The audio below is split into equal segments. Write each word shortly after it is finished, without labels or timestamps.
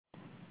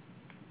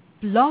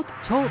Blog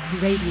Talk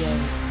Radio.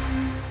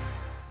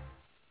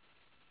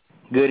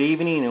 Good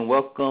evening and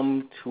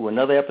welcome to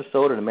another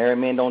episode of the Married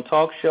Men Don't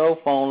Talk Show.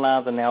 Phone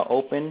lines are now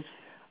open,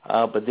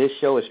 but this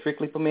show is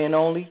strictly for men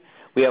only.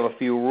 We have a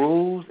few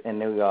rules,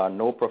 and there are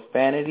no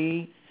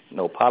profanity,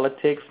 no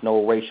politics,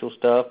 no racial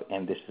stuff,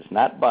 and this is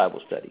not Bible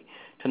study.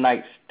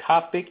 Tonight's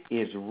topic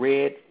is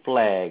red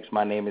flags.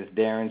 My name is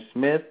Darren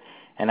Smith,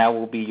 and I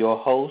will be your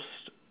host,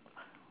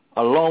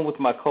 along with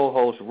my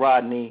co-host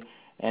Rodney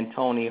and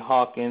Tony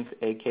Hawkins,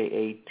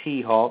 aka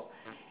T-Hawk.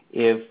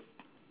 If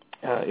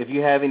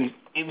you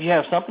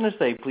have something to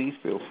say, please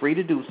feel free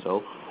to do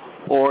so.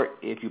 Or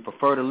if you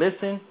prefer to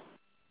listen,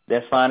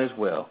 that's fine as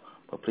well.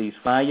 But please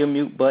find your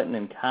mute button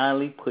and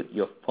kindly put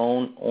your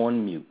phone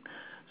on mute.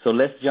 So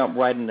let's jump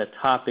right into the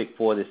topic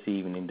for this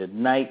evening.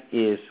 Tonight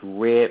is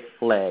red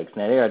flags.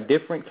 Now there are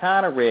different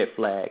kind of red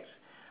flags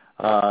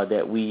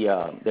that we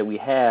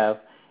have,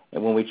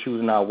 and when we're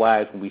choosing our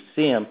wives, when we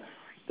see them,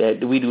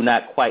 that we do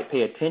not quite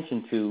pay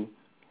attention to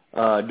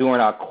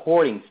during our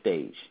courting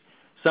stage.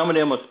 Some of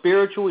them are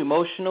spiritual,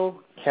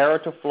 emotional,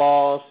 character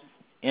flaws,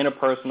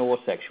 interpersonal, or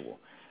sexual.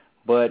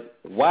 But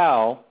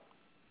while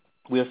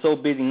we are so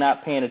busy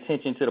not paying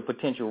attention to the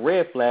potential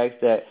red flags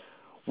that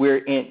we're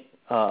in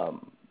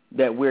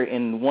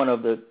one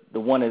of the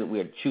one that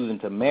we're choosing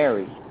to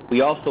marry,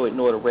 we also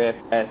ignore the red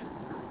flags.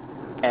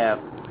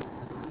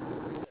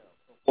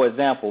 For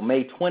example,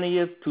 May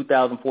 20th,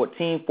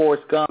 2014,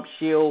 Forrest Gump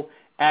Shield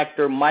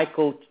actor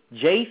Michael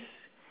Chase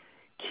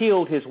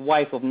killed his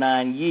wife of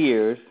 9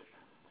 years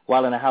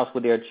while in a house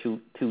with their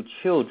two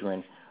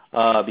children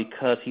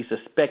because he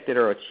suspected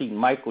her of cheating.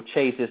 Michael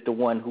Chase is the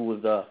one who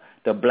was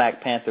the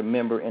Black Panther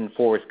member in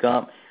Forrest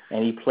Gump,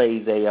 and he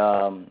plays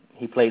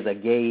a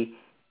gay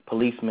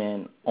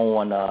policeman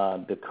on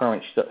the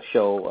current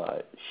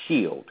show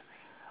Shield.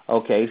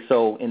 Okay,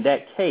 so in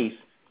that case,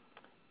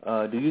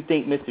 do you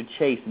think Mr.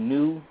 Chase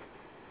knew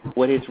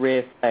what his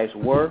red flags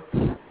were?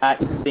 Not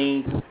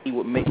things he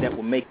would make that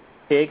would make him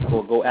tick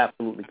or go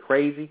absolutely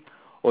crazy?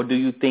 Or do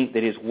you think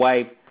that his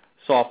wife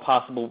saw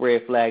possible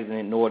red flags and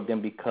ignored them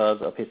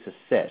because of his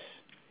success?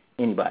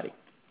 Anybody?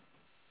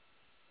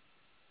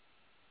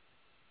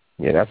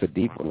 Yeah, that's a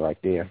deep one right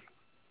there.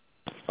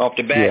 Off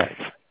the bat?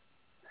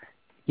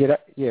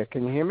 Yeah.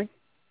 Can you hear me?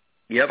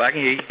 Yep, I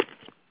can hear you.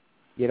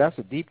 Yeah, that's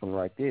a deep one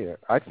right there.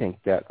 I think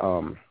that,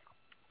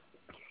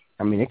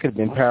 it could have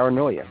been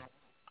paranoia.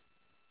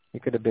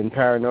 It could have been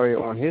paranoia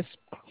on his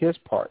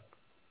part.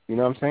 You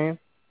know what I'm saying?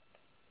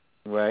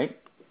 Right.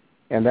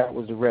 And that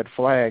was a red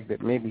flag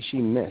that maybe she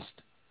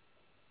missed.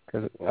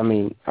 Because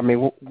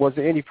was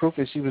there any proof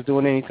that she was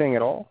doing anything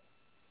at all?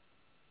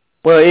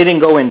 Well, it didn't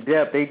go in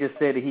depth. They just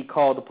said that he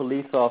called the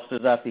police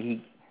officers after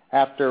he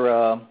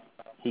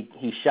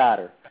shot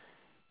her.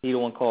 He the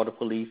one called the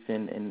police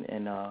and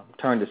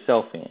turned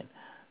himself in.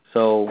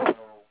 So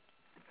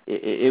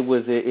it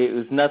was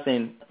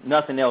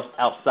nothing else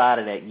outside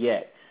of that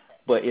yet.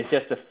 But it's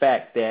just the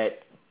fact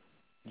that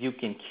you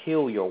can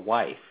kill your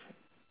wife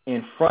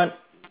in front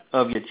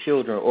of your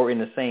children or in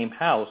the same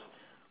house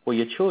where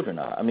your children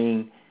are. I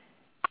mean,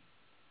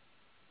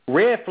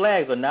 red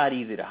flags are not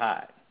easy to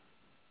hide.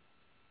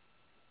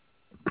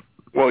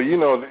 Well, you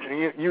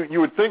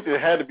would think there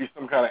had to be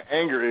some kind of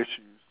anger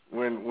issues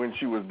when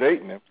she was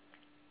dating him.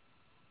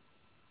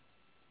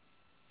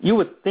 You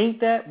would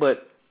think that,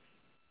 but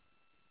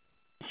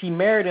she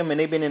married him and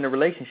they've been in a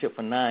relationship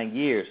for 9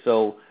 years.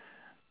 So,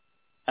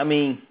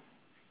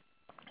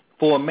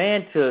 for a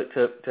man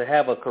to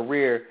have a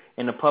career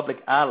in the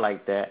public eye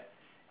like that,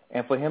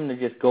 and for him to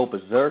just go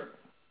berserk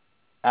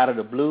out of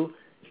the blue,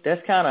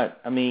 that's kind of,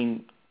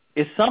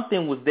 if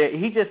something was there,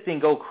 he just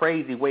didn't go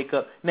crazy, wake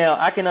up. Now,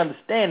 I can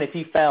understand if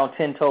he found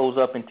 10 toes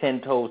up and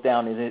 10 toes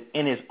down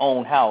in his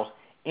own house,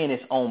 in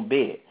his own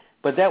bed.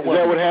 But that wasn't. Is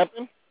that what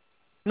happened?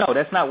 No,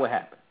 that's not what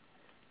happened.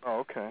 Oh,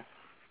 okay.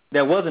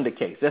 That wasn't the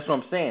case. That's what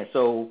I'm saying.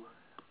 So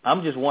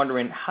I'm just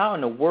wondering, how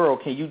in the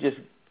world can you just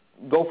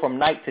go from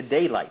night to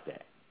day like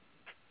that?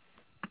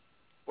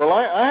 Well,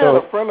 I had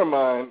a friend of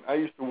mine I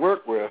used to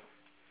work with,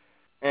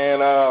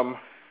 and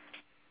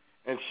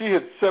she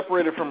had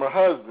separated from her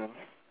husband,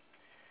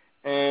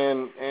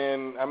 and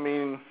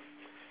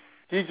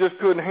he just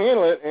couldn't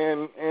handle it,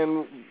 and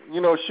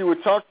she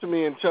would talk to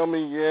me and tell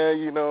me,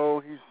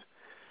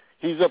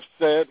 he's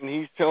upset, and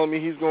he's telling me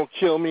he's going to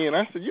kill me, and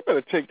I said, you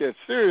better take that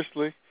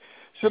seriously.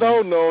 She said,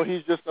 oh, no,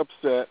 he's just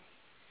upset.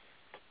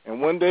 And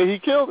one day he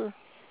killed her.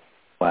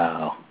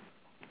 Wow.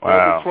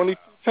 22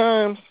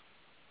 times.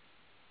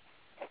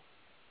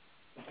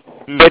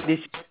 But did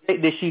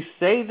she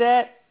say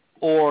that,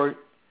 or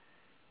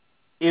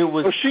it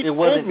was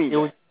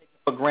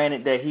for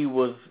granted that he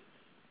was,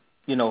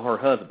 her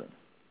husband?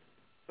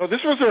 No,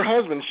 this was her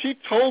husband. She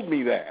told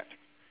me that.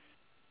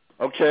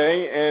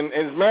 Okay, and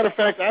as a matter of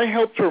fact, I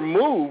helped her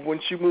move when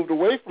she moved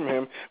away from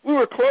him. We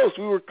were close.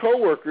 We were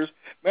co-workers.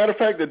 Matter of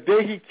fact, the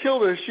day he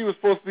killed her, she was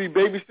supposed to be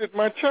babysitting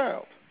my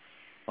child.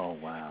 Oh,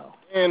 wow.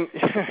 And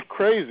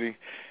crazy.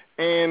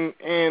 And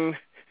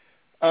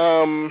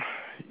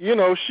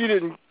she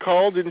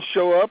didn't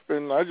show up,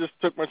 and I just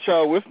took my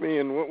child with me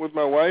and went with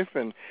my wife,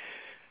 and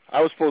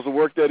I was supposed to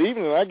work that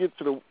evening, and I get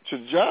to the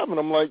job, and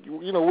I'm like,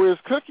 where's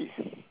Cookie?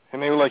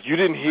 And they were like, you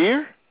didn't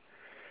hear?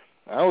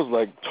 I was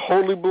like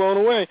totally blown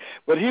away.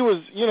 But he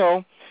was,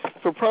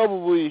 for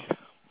probably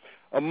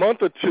a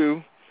month or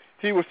two,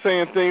 he was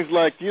saying things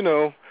like, I'm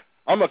going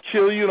to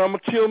kill you and I'm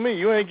going to kill me.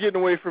 You ain't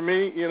getting away from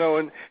me,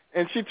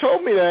 and she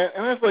told me that,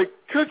 and I was like,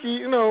 Cookie,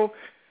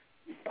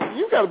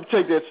 you got to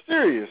take that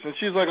serious. And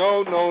she's like,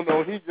 oh,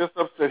 no, he's just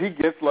upset. He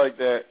gets like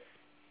that.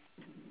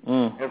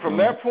 And from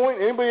that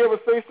point, anybody ever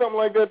say something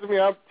like that to me,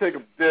 I'll take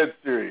them dead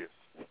serious.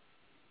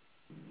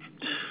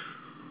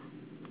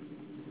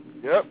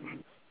 Yep.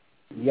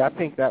 Yeah, I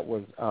think that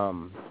was.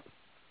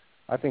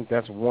 I think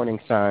that's warning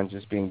signs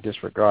just being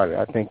disregarded.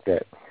 I think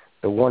that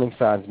the warning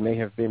signs may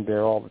have been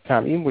there all the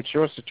time, even with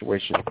your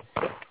situation,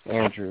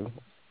 Andrew.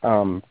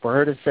 For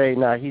her to say,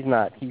 "No, he's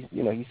not," he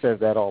says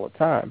that all the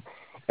time.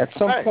 At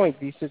some point,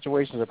 these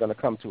situations are going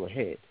to come to a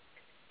head.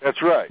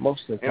 That's right.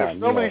 Most of the time. And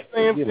if somebody's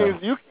saying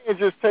things, you can't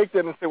just take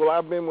that and say, well,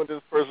 I've been with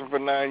this person for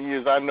 9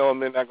 years. I know them.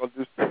 They're not going to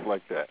do stuff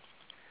like that.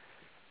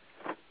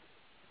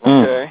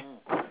 Okay?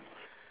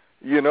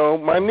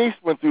 My niece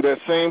went through that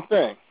same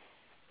thing.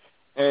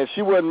 And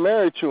she wasn't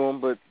married to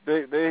him, but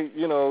they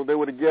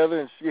were together,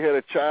 and she had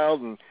a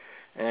child,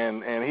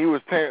 and he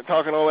was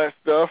talking all that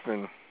stuff.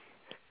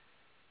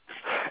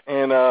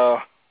 And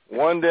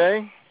one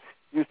day,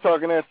 he was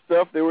talking that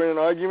stuff. They were in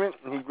an argument,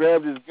 and he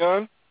grabbed his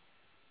gun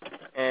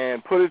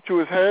and put it to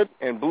his head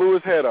and blew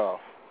his head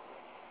off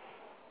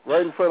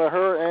right in front of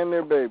her and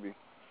their baby.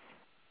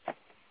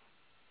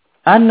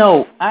 I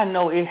know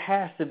it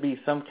has to be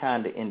some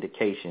kind of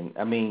indication.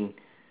 I mean,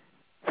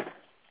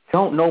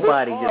 don't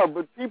nobody just...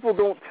 But people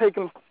don't take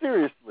them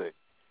seriously.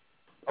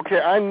 Okay,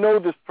 I know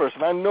this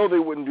person. I know they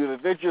wouldn't do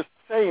that. They're just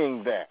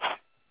saying that.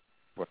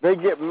 They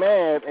get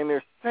mad and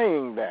they're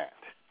saying that.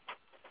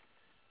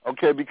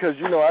 Okay, because,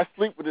 I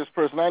sleep with this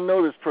person. I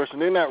know this person.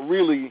 They're not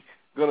really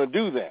going to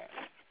do that.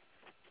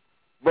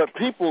 But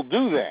people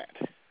do that.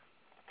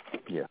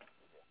 Yeah.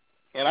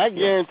 And I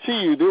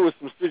guarantee you there were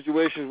some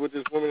situations with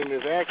this woman and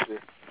this actor.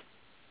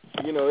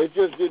 It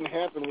just didn't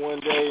happen one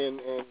day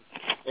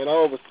and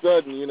all of a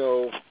sudden,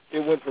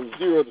 it went from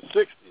 0 to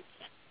 60.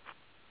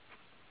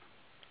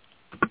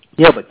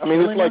 Yeah, but I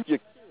mean, it's like your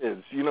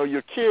kids.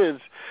 Your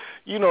kids,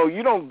 you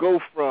don't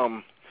go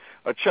from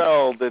a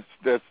child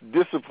that's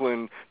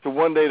disciplined to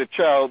one day the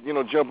child,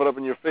 jumping up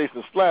in your face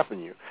and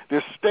slapping you.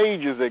 There's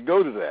stages that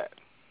go to that.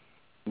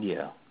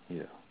 Yeah.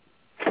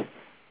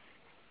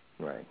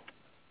 Right.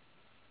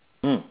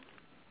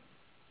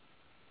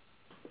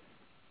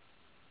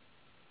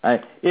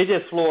 It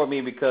just floored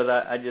me because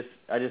I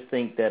just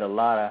think that a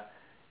lot of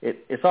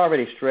it's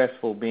already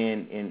stressful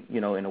being in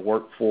the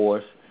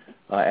workforce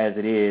as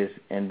it is,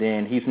 and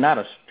then he's not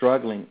a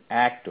struggling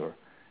actor.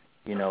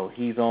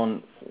 He's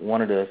on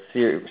one of the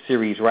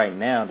series right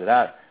now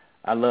that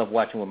I love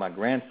watching with my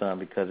grandson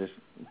because it's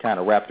kind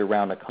of wrapped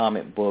around the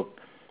comic book,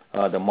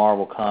 the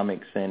Marvel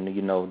comics, and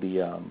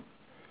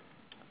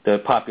the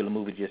popular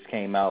movie just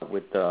came out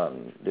with the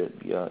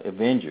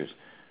Avengers.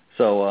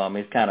 So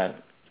it's kind of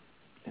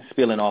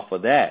spilling off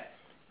of that.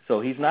 So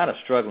he's not a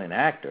struggling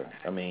actor.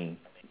 I mean,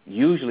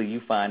 usually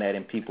you find that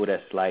in people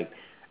that's like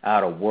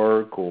out of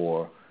work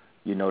or,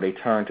 they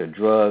turn to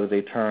drugs,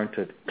 they turn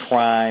to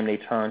crime, they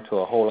turn to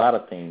a whole lot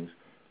of things.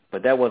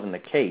 But that wasn't the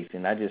case.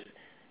 And I just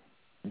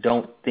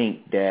don't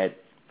think that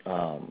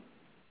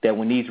that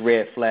when these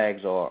red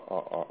flags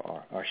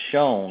are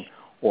shown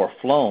or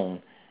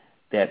flown,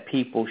 that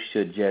people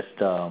should just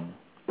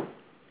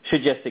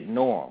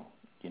ignore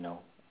them.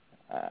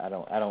 I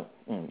don't.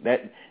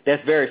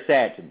 That's very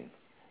sad to me.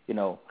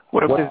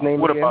 What's his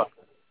name again?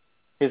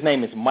 His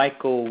name is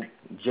Michael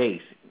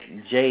Jace,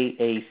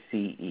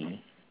 Jace.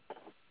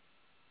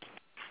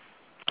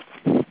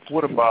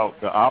 What about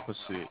the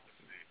opposite?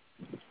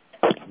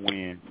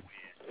 When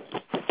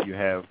you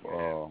have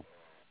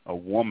a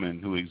woman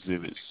who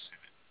exhibits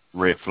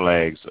red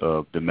flags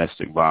of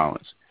domestic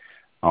violence.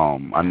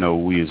 I know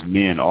we as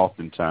men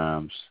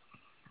oftentimes,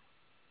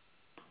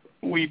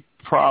 we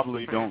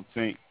probably don't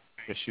think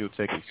that she'll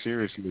take it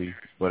seriously,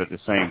 but at the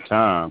same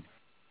time,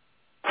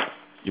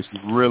 it's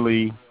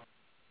really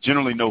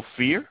generally no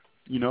fear,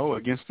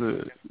 against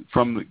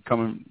from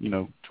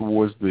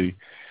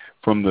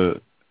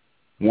the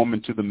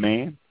woman to the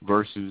man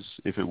versus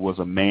if it was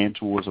a man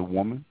towards a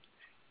woman.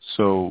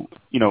 So,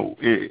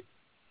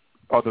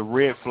 are the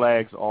red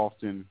flags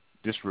often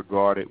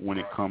disregarded when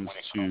it comes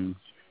to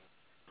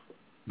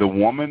the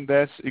woman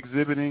that's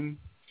exhibiting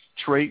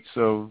traits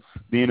of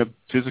being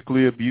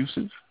physically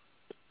abusive?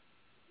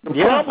 The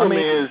problem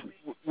is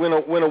when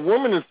a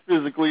woman is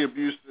physically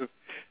abusive,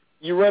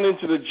 you run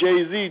into the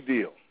Jay-Z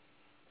deal.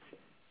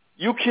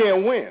 You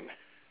can't win.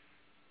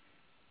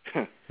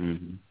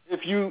 Mm-hmm.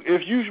 If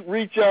you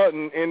reach out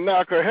and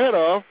knock her head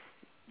off,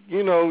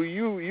 you're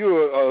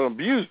an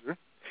abuser,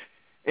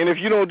 and if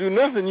you don't do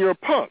nothing, you're a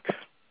punk.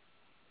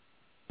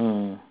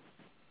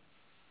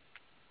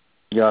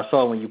 Yeah, I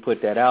saw when you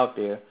put that out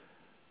there.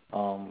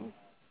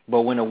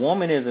 But when a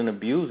woman is an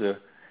abuser,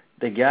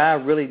 the guy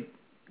really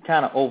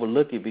kind of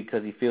overlook it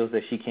because he feels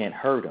that she can't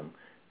hurt him.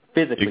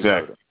 physically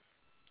hurt her.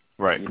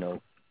 Right. You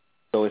know,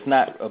 so it's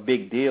not a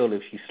big deal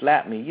if she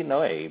slapped me. You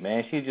know, hey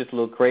man, she's just a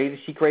little crazy.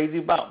 She crazy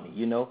about me.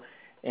 You know,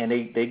 and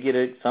they get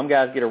some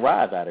guys get a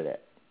rise out of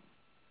that.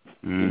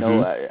 Mm-hmm. You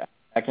know,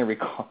 I can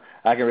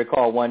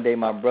recall one day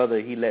my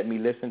brother, he let me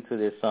listen to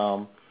this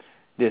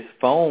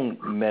phone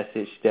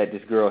message that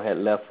this girl had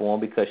left for him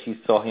because she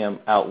saw him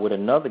out with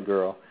another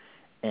girl,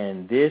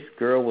 and this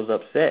girl was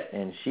upset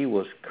and she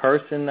was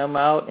cursing them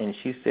out, and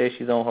she said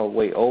she's on her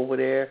way over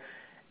there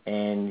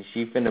and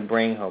she finna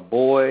bring her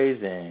boys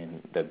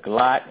and the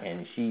Glock,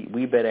 and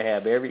he better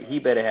have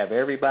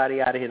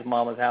everybody out of his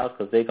mama's house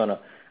because they're gonna.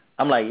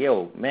 I'm like,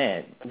 yo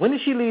man, when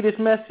did she leave this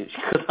message?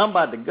 Because I'm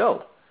about to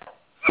go.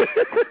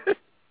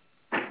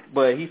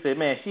 But he said,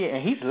 man,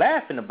 he's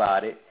laughing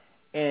about it,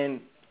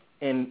 and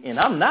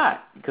I'm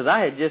not, because I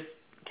had just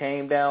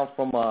came down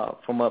from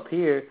up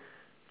here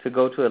to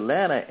go to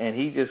Atlanta, and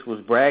he just was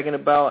bragging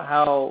about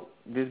how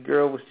this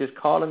girl was just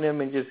calling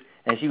him and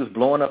she was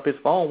blowing up his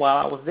phone while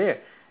I was there.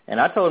 And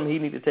I told him he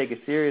needed to take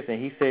it serious,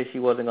 and he said she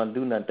wasn't going to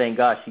do nothing. Thank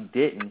God she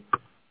didn't.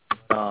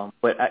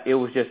 But it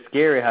was just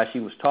scary how she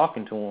was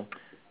talking to him,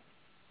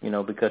 you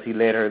know, because he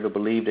led her to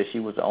believe that she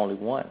was the only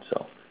one.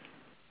 So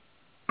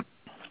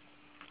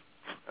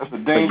that's a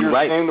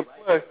dangerous game to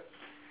play.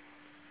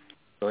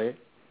 Go ahead.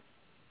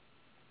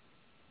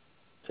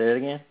 Say that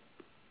again.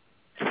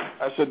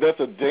 I said that's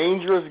a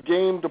dangerous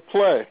game to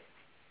play.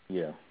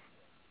 Yeah.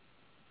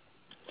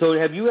 So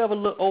have you ever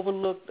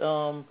overlooked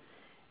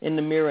in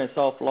the mirror and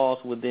saw flaws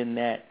within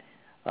that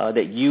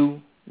that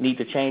you need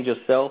to change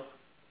yourself?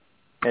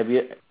 Have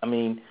you? I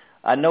mean,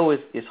 I know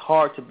it's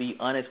hard to be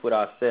honest with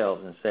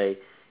ourselves and say,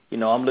 you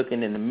know, I'm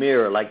looking in the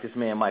mirror like this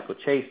man Michael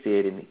Chase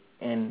did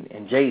and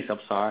Jace, I'm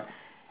sorry,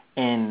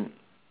 and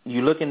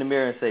you look in the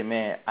mirror and say,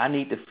 man, I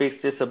need to fix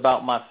this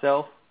about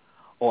myself,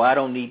 or I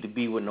don't need to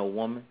be with no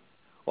woman,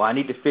 or I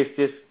need to fix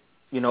this,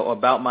 you know,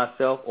 about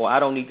myself, or I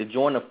don't need to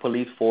join the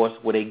police force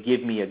where they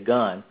give me a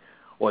gun,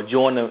 or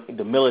join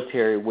the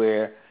military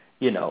where,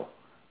 you know,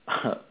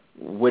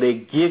 where they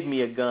give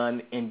me a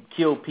gun and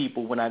kill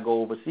people when I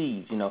go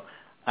overseas. You know,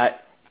 have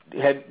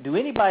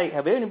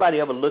anybody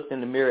ever looked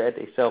in the mirror at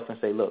themselves and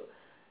say, look,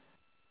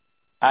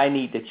 I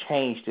need to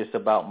change this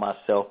about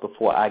myself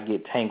before I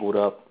get tangled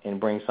up and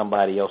bring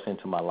somebody else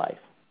into my life?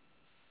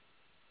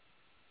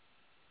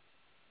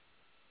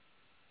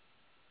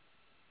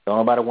 Don't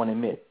nobody want to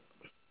admit.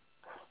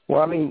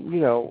 Well, I mean, you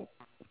know,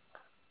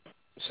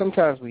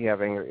 sometimes we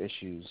have anger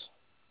issues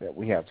that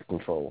we have to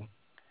control.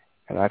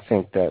 And I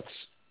think that's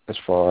as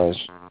far as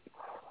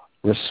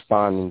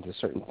responding to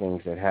certain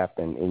things that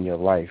happen in your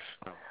life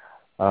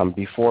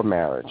before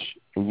marriage,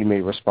 and you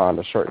may respond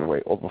a certain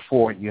way, or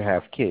before you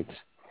have kids.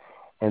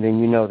 And then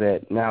you know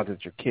that now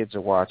that your kids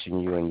are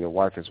watching you and your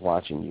wife is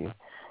watching you,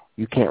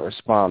 you can't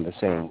respond the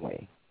same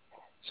way.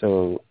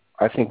 So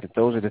I think that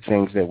those are the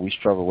things that we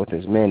struggle with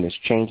as men, is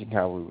changing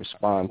how we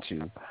respond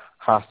to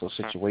hostile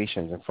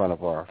situations in front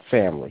of our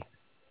family.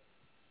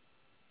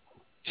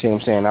 See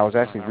what I'm saying? I was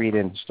actually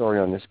reading the story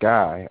on this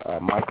guy,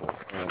 Michael,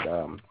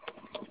 and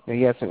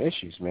he had some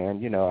issues, man.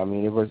 You know, I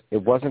mean,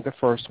 it wasn't the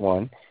first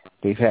one.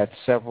 They've had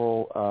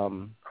several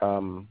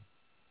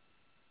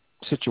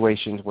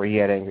situations where he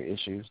had anger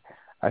issues.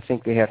 I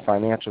think they had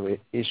financial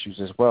issues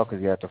as well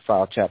because he had to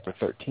file Chapter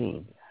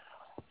 13.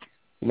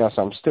 You know,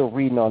 so I'm still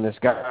reading on this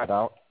guy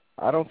out.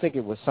 I don't think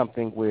it was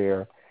something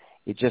where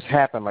it just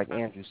happened like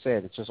Andrew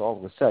said. It's just all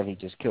of a sudden he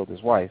just killed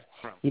his wife.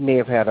 He may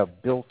have had a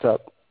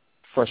built-up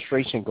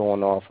frustration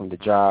going on from the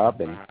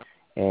job and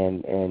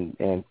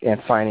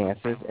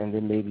finances, and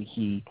then maybe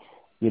he,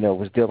 you know,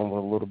 was dealing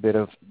with a little bit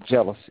of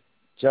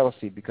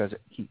jealousy because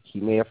he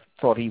may have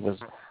thought he was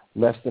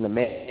less than a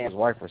man's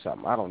wife or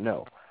something. I don't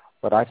know.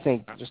 But I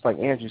think, just like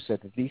Andrew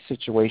said, that these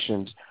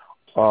situations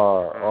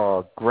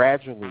are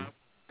gradually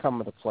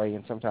coming to play,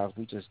 and sometimes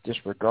we just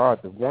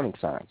disregard the warning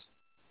signs.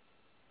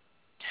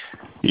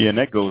 Yeah, and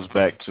that goes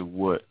back to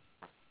what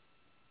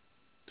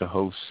the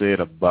host said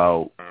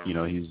about, you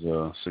know, he's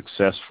a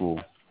successful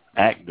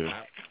actor,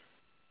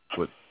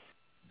 but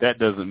that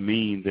doesn't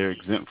mean they're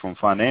exempt from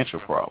financial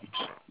problems.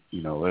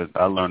 You know,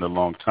 I learned a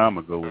long time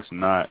ago, it's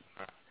not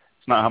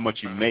how much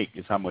you make,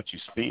 it's how much you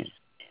spend.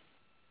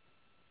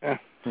 Yeah.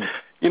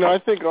 You know, I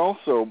think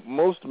also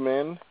most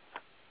men,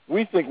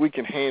 we think we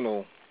can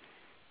handle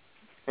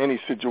any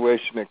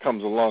situation that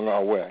comes along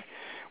our way.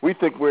 We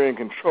think we're in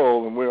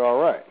control and we're all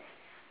right.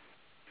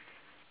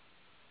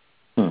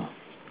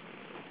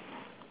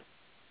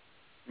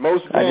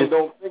 Most men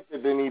don't think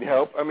that they need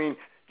help. I mean,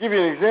 give you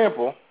an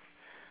example.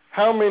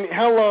 How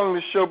long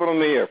has this show been on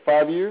the air?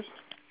 5 years?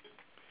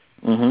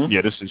 Mm-hmm.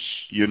 Yeah, this is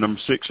year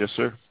number 6, yes,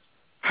 sir.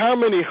 How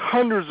many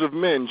hundreds of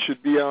men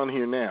should be on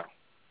here now?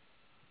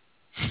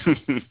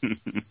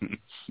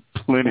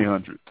 Plenty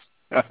hundreds.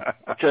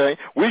 Okay.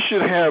 We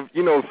should have,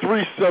 3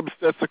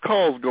 subsets of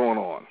calls going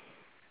on.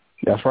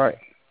 That's right.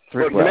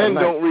 But men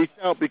don't reach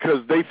out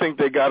because they think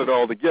they got it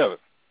all together.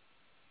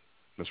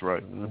 That's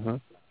right. Mm-hmm.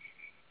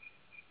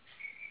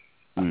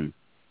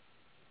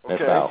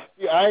 Okay.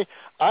 Yeah,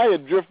 I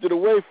had drifted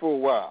away for a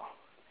while.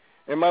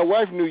 And my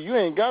wife knew you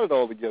ain't got it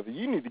all together.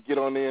 You need to get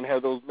on there and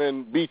have those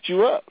men beat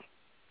you up.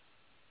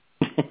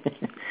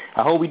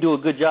 I hope we do a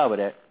good job of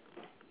that.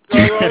 All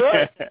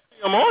right.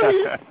 I'm on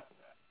here.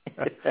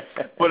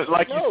 But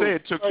like you said,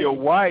 it took your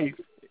wife.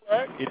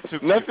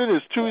 Nothing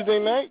is Tuesday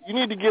night. You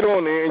need to get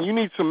on there, and you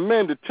need some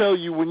men to tell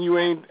you when you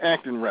ain't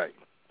acting right.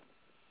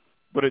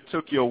 But it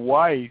took your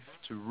wife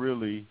to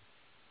really,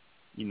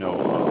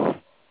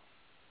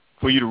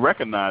 for you to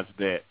recognize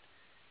that.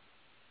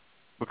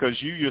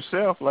 Because you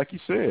yourself, like you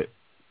said,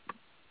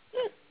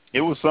 it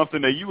was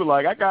something that you were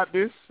like, I got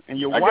this. And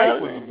your wife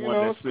was the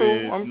one that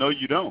said, no,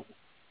 you don't.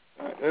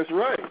 That's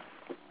right.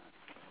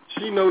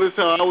 She noticed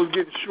how I was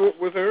getting short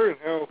with her and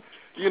how,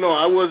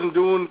 I wasn't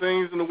doing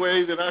things in the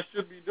way that I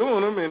should be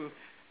doing them. And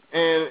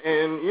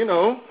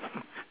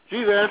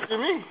she's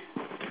asking me,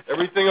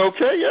 everything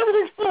okay? Yeah,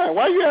 everything's fine.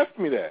 Why are you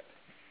asking me that?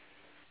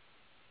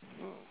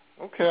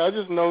 Okay, I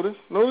just noticed.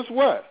 Notice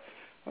what?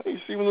 Well, you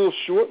seem a little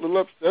short, a little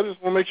upset. I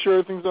just want to make sure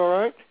everything's all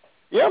right.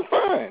 Yeah, I'm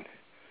fine.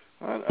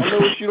 I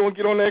noticed you don't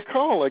get on that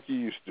call like you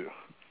used to.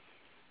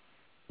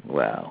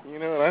 Wow.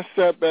 And I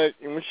sat back,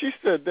 and when she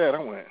said that, I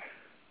went,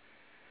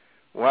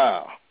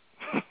 wow.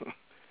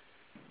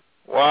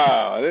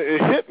 Wow.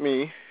 It hit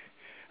me,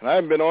 and I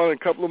haven't been on in a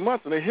couple of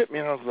months, and it hit me,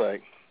 and I was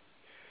like,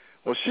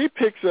 well, she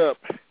picks up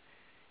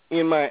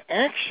in my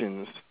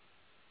actions,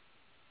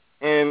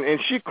 and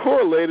she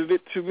correlated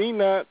it to me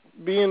not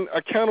being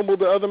accountable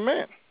to other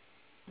men.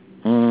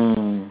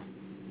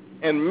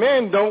 And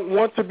men don't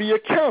want to be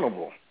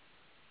accountable.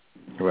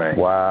 Right.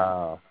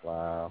 Wow.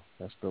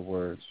 That's good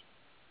words.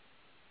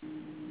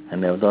 I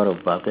never thought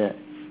about that.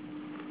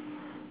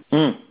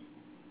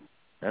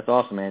 That's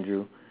awesome,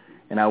 Andrew.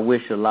 And I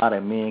wish a lot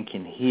of men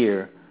can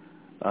hear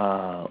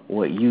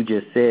what you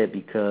just said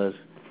because,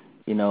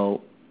 I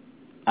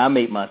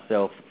make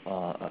myself,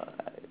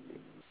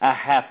 I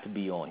have to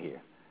be on here,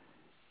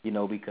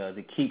 because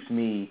it keeps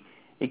me,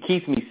 I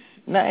ain't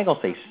going to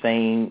say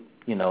sane,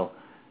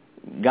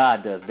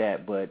 God does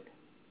that, but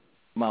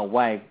my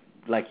wife,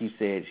 like you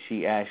said,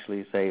 she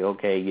actually say,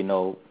 okay,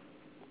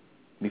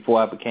 before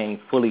I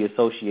became fully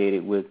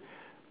associated with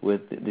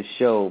the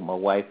show, my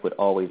wife would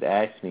always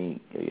ask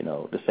me,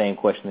 the same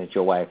question that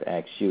your wife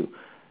asks you.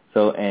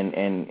 So,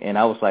 and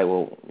I was like,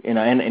 well,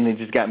 and it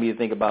just got me to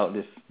think about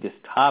this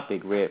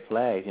topic, red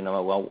flags.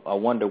 I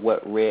wonder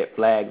what red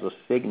flags or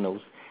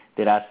signals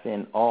did I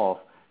send off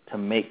to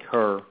make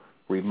her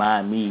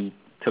remind me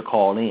to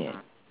call in.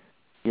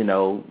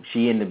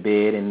 She in the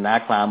bed, and I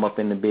climb up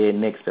in the bed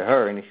next to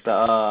her, and she's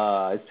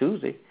like, it's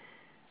Tuesday.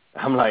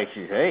 I'm like,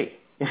 hey,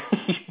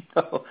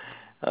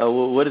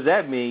 what does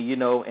that mean?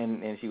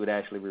 And she would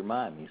actually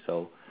remind me.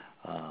 So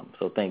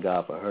thank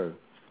God for her.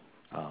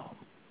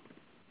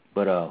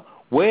 But I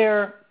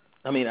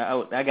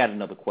got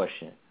another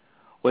question.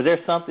 Was there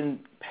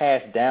something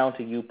passed down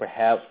to you,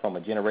 perhaps from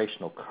a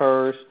generational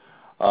curse,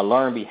 a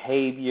learned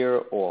behavior,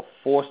 or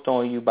forced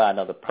on you by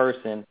another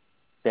person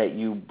that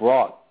you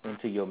brought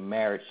into your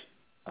marriage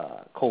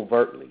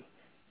covertly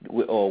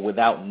or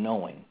without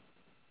knowing?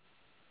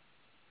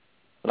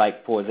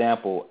 Like, for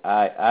example,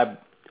 I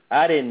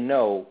didn't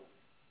know.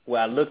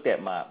 Well, I looked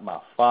at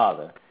my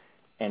father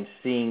and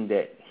seeing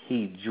that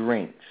he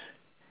drinks,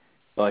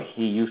 or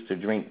he used to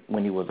drink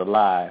when he was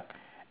alive,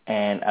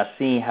 and I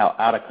seen how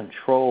out of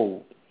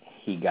control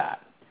he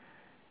got.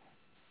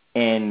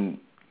 And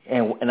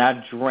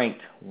I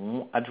drank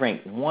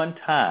one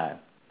time,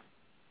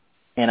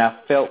 and I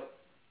felt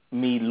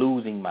me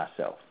losing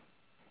myself.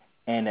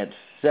 And the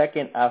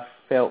second I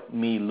felt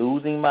me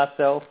losing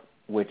myself,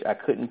 which I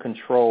couldn't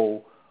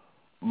control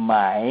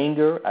my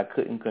anger, I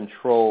couldn't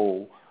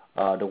control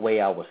the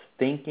way I was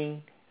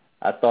thinking.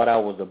 I thought I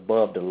was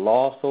above the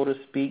law, so to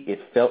speak. It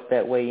felt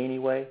that way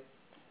anyway.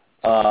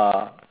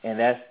 And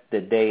that's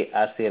the day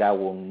I said I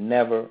will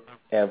never,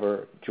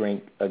 ever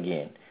drink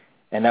again.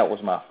 And that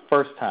was my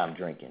first time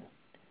drinking.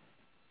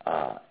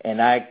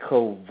 And I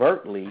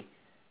covertly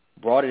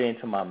brought it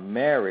into my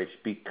marriage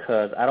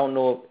because I don't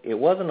know, it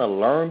wasn't a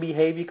learned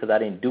behavior because I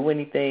didn't do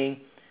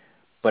anything,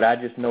 but I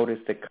just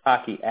noticed the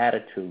cocky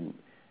attitude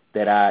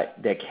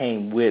that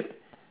came with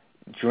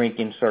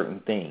drinking certain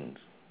things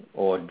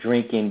or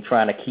drinking,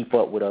 trying to keep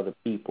up with other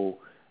people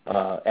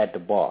at the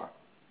bar.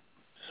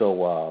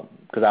 So,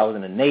 because I was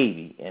in the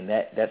Navy, and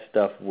that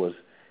stuff was,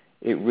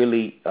 it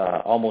really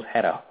almost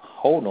had a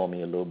hold on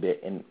me a little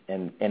bit, and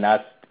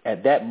I,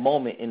 at that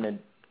moment in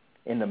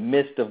the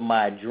midst of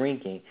my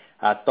drinking,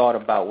 I thought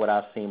about what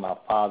I seen my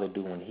father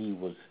do when he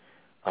was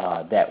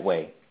that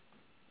way,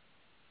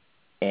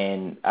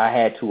 and I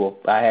had to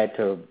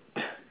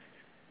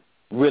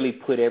really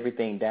put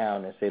everything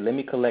down and say, let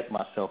me collect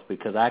myself,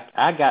 because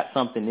I got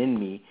something in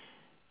me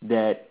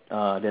that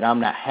I'm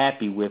not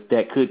happy with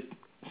that could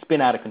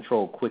spin out of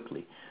control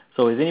quickly.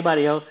 So have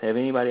anybody else had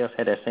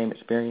that same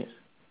experience?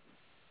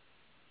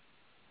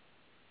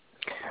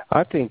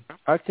 I think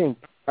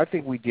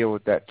we deal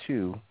with that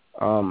too.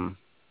 And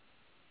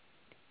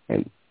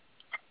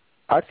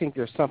I think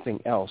there's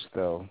something else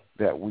though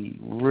that we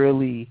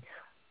really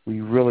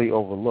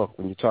overlook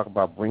when you talk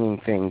about bringing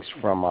things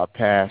from our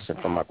past and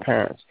from our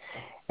parents.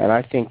 And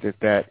I think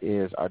that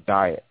is our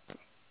diet,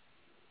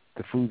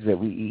 the foods that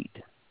we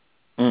eat.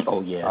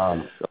 Oh,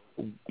 yeah.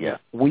 Yeah.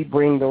 We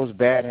bring those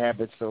bad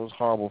habits, those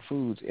horrible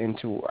foods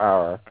into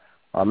our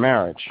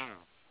marriage.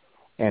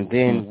 And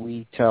then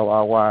we tell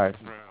our wives,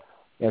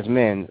 as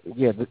men,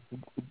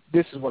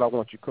 this is what I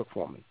want you to cook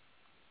for me.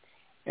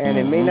 And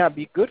it may not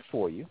be good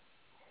for you.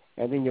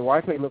 And then your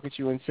wife may look at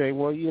you and say,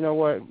 well, you know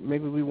what,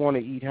 maybe we want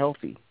to eat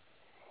healthy.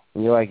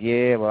 And you're like,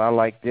 yeah, well, I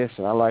like this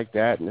and I like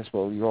that, and that's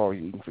what we've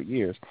always eaten for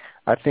years.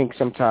 I think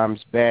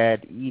sometimes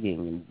bad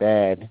eating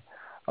and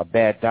a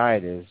bad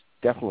diet is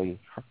definitely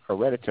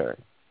hereditary.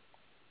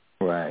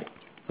 Right.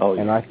 Oh,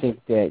 yeah. And I think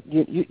that,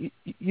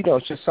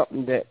 it's just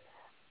something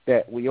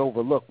that we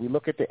overlook. We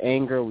look at the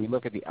anger, we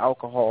look at the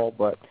alcohol,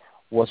 but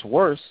what's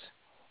worse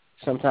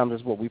sometimes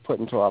is what we put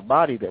into our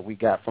body that we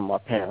got from our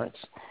parents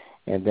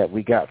and that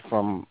they got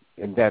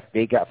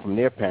from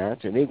their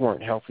parents, and they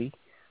weren't healthy,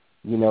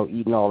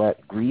 eating all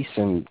that grease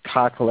and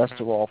high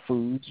cholesterol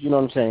foods, you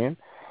know what I'm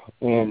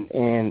saying?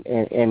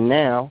 And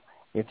now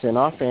it's in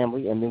our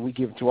family, and then we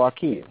give it to our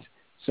kids.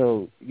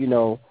 So,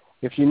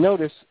 if you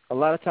notice, a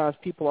lot of times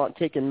people aren't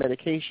taking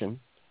medication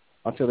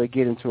until they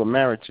get into a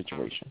marriage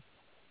situation.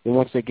 And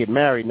once they get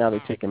married, now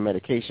they're taking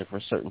medication for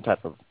a certain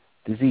type of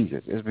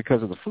diseases. It's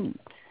because of the food.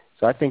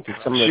 So I think that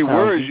some of the She times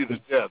worries you to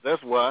death.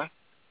 That's why.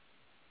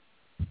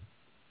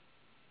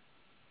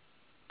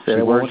 She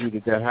worries you to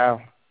death.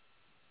 How?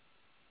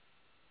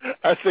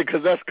 I said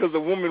that's because the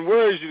woman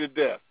worries you to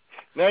death.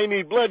 Now you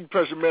need blood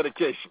pressure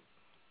medication.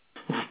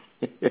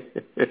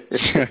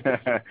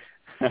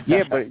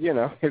 Yeah, but,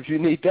 if you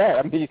need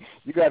that,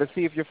 you got to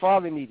see if your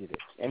father needed it,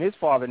 and his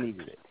father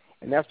needed it.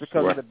 And that's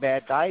because of the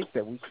bad diets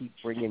that we keep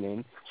bringing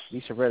in,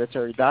 these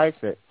hereditary diets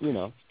that we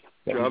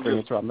bring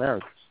into our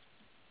marriage.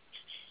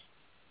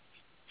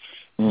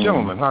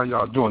 Gentlemen, how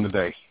y'all doing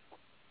today?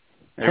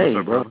 Hey,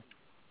 brother.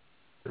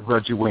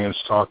 Reggie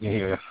Williams talking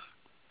here.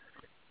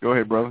 Go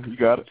ahead, brother. You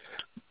got it.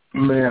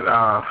 Man,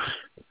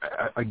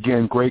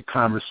 again, great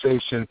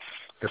conversation.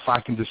 If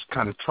I can just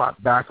kind of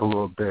trot back a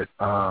little bit,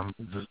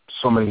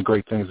 so many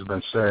great things have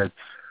been said.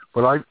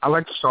 But I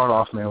like to start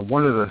off, man,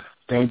 one of the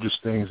dangerous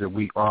things that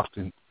we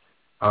often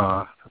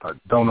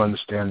don't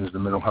understand is the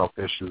mental health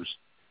issues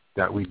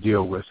that we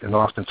deal with. And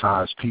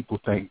oftentimes people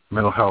think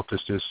mental health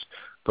is just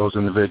those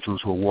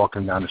individuals who are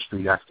walking down the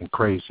street acting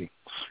crazy.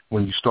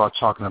 When you start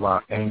talking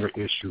about anger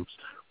issues,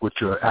 what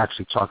you're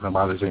actually talking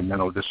about is a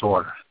mental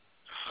disorder.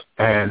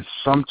 And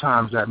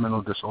sometimes that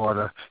mental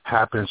disorder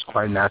happens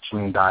quite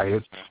naturally in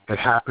diet. It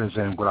happens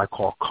in what I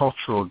call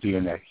cultural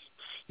DNA.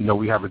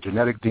 We have a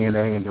genetic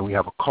DNA and then we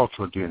have a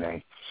cultural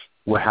DNA.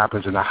 What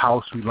happens in the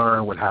house we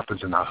learn, what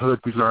happens in our hood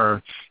we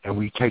learn, and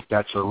we take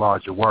that to the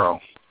larger world.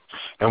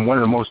 And one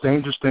of the most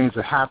dangerous things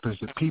that happens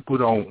that people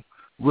don't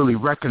really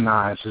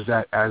recognize is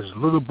that as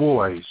little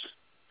boys,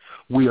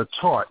 we are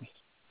taught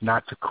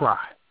not to cry.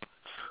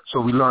 So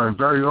we learn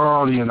very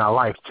early in our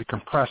life to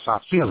compress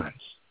our feelings.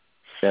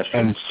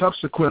 And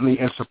subsequently,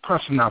 in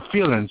suppressing our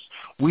feelings,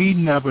 we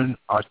never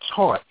are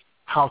taught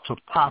how to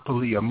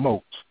properly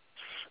emote.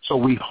 So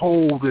we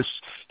hold this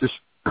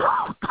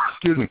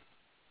excuse me,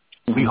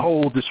 we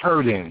hold this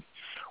hurt in.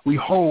 We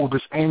hold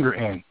this anger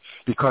in.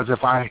 Because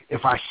if I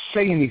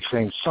say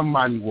anything,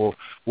 somebody will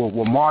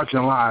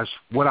marginalize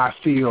what I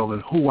feel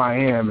and who I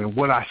am and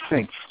what I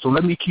think. So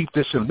let me keep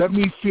this in. Let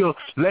me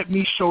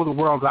show the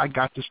world that I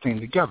got this thing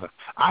together.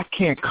 I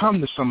can't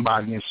come to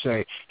somebody and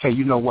say, hey,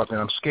 you know what, man,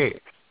 I'm scared.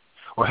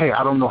 Or, hey,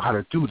 I don't know how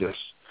to do this.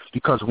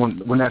 Because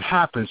when that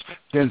happens,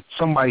 then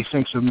somebody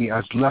thinks of me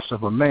as less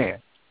of a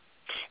man.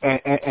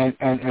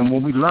 And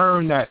when we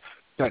learn that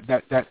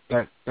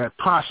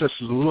process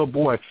as a little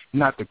boy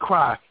not to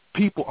cry,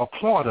 people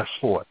applaud us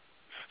for it.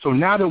 So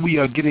now that we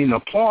are getting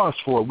applause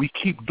for it, we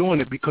keep doing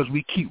it because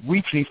we keep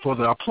reaching for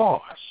the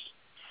applause.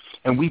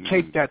 And we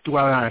take that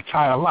throughout our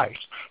entire life.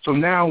 So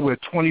now we're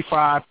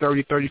 25,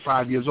 30,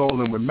 35 years old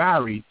and we're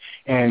married,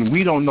 and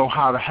we don't know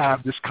how to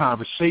have this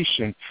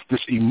conversation,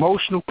 this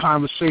emotional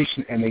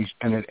conversation and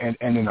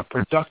in a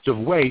productive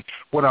way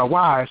with our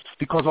wives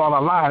because all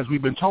our lives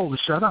we've been told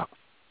to shut up.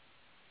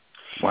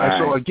 Wow. And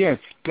so, again,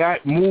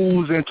 that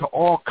moves into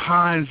all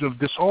kinds of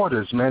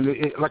disorders, man.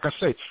 Like I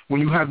say, when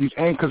you have these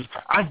anger, because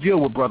I deal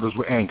with brothers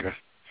with anger.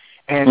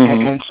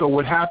 And so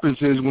what happens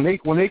is when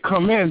they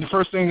come in, the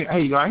first thing,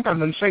 hey, I ain't got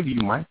nothing to say to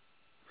you, man.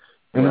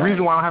 And the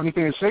reason why I don't have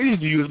anything to say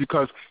to you is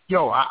because,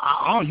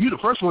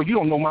 first of all, you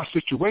don't know my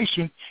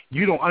situation.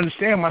 You don't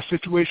understand my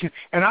situation.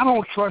 And I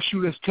don't trust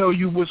you to tell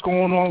you what's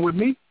going on with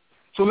me.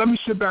 So let me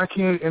sit back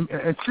here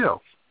and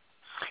chill.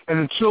 And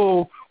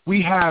until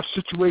we have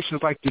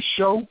situations like this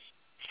show,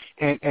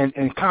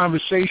 and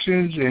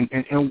conversations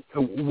and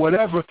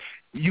whatever,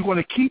 you're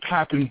going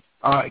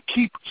to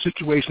keep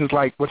situations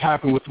like what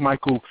happened with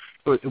Michael.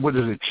 What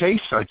is it, Chase?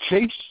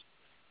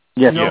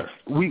 Yes, yes.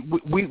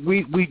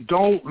 We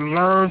don't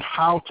learn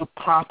how to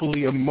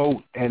properly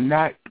emote, and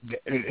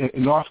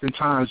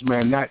oftentimes,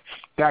 man,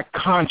 that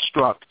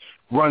construct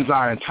runs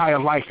our entire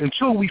life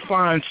until we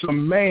find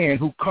some man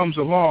who comes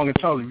along and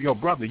tells us, yo,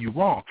 brother, you're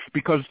wrong.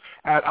 Because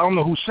I don't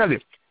know who said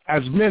it.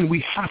 as men,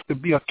 we have to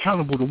be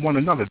accountable to one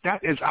another.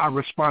 That is our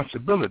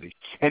responsibility.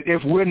 And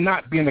if we're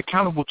not being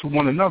accountable to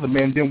one another,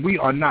 man, then we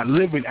are not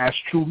living as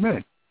true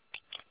men.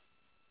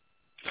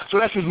 So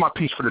that's just my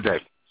piece for today.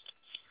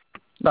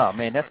 No,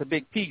 man, that's a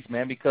big piece,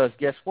 man, because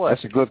guess what?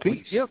 That's a good piece.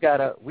 We still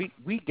gotta we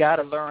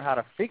gotta learn how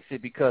to fix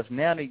it, because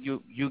now that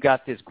you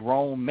got this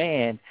grown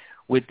man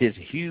with this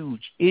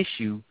huge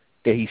issue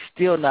that he's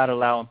still not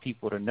allowing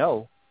people to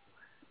know,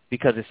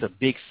 because it's a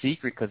big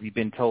secret because he's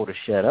been told to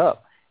shut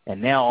up.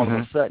 And now all of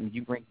a sudden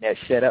you bring that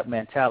shut up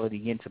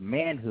mentality into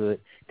manhood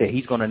that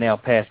he's going to now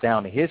pass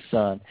down to his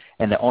son,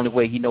 and the only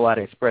way he know how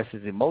to express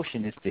his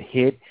emotion is to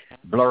hit,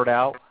 blurt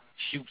out,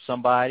 shoot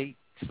somebody,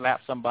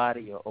 slap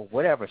somebody, or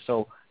whatever.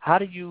 So how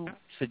do you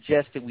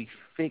suggest that we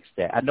fix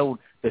that? I know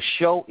the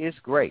show is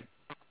great,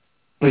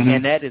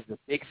 and that is a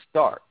big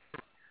start.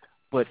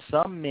 But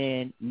some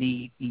men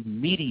need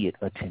immediate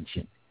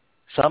attention.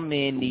 Some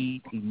men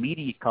need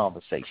immediate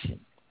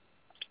conversation.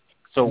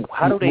 So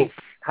how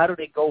do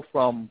they go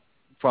from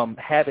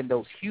having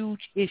those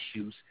huge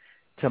issues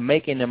to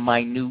making them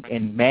minute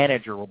and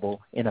manageable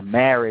in a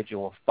marriage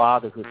or a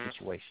fatherhood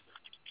situation?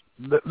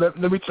 Let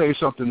me tell you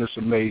something that's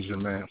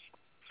amazing, man.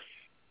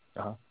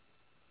 Uh-huh.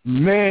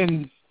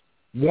 Men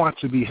want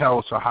to be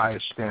held to a higher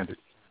standard.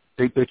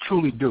 They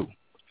truly do.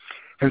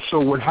 And so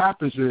what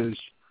happens is,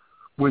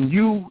 when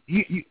you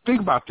think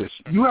about this,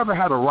 you ever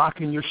had a rock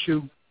in your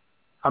shoe?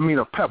 I mean,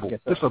 a pebble. Yes,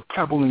 just a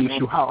pebble in your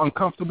shoe. How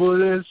uncomfortable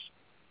it is.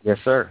 Yes,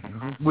 sir.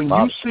 When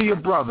you see a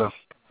brother,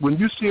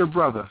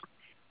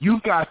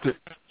 you've got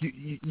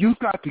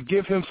to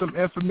give him some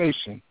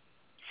information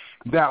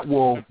that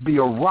will be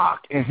a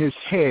rock in his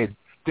head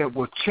that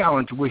will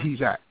challenge where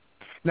he's at.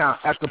 Now,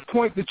 at the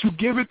point that you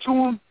give it to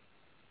him,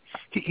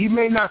 he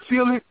may not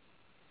feel it,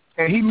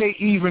 and he may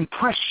even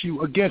press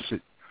you against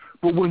it.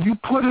 But when you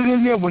put it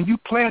in there, when you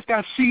plant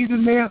that seed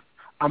in there,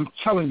 I'm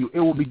telling you, it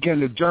will begin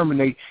to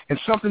germinate, and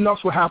something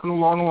else will happen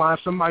along the line.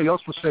 Somebody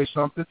else will say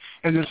something,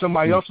 and then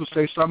somebody else will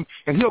say something,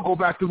 and he'll go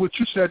back to what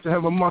you said to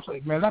him a month ago.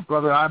 Man, that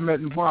brother I met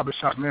in the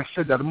barbershop, man,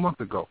 said that a month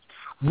ago.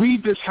 We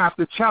just have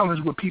to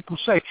challenge what people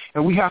say,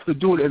 and we have to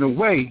do it in a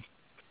way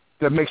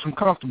that makes them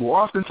comfortable.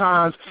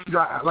 Oftentimes,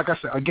 like I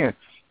said, again,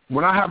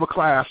 when I have a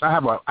class, I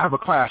have a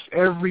class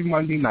every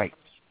Monday night,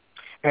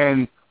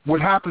 and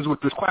what happens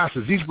with this class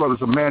is these brothers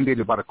are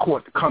mandated by the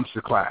court to come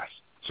to class.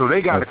 So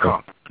they got to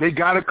come. They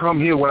got to come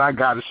hear what I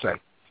got to say.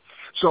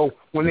 So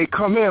when they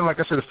come in, like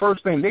I said, the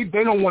first thing, they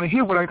don't want to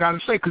hear what I got to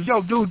say because,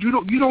 yo, dude,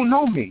 you don't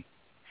know me.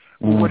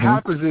 What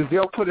happens is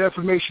they'll put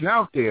information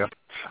out there.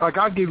 Like,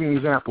 I'll give you an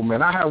example,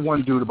 man. I had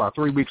one dude about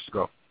 3 weeks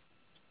ago.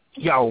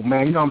 Yo,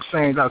 man, you know what I'm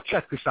saying? Now,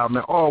 check this out,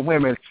 man. All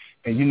women,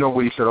 and you know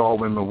what he said all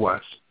women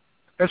was.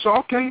 And so,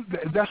 okay,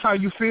 that's how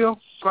you feel?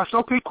 So I said,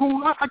 okay,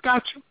 cool, I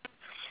got you.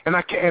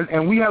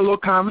 And we had a little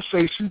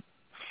conversation,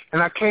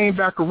 and I came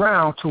back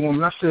around to him,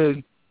 and I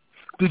said,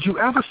 did you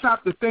ever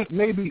stop to think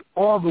maybe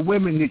all the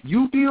women that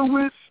you deal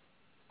with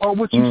are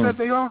what you said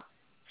they are?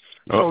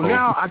 So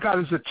now I got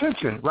his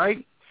attention,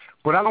 right?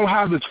 But I don't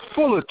have his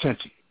full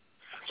attention.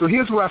 So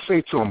here's what I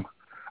say to him.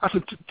 I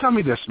said, tell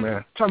me this,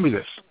 man. Tell me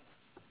this.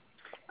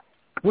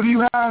 What do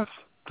you have?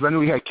 Because I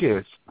knew he had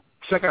kids.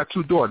 He said, I got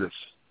 2 daughters.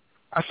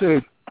 I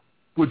said,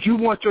 would you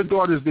want your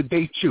daughters to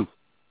date you?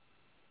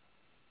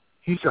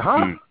 He said,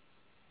 huh?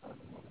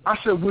 I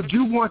said, would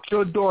you want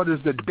your daughters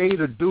to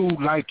date a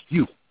dude like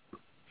you?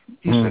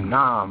 He said,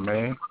 nah,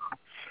 man.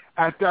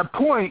 At that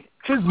point,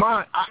 his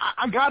mind,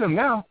 I got him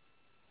now.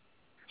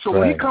 So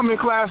when he come in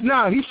class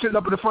now, he's sitting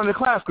up in the front of the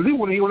class because he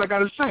want to hear what I got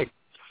to say.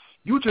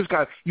 You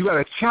got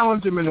to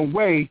challenge him in a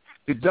way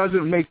that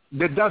doesn't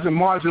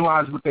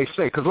marginalize what they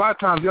say. Because a lot of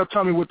times they'll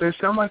tell me what they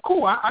say. I'm like,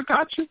 cool, I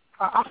got you.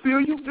 I feel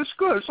you. It's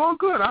good. It's all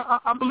good.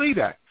 I believe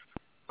that.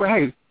 But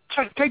hey,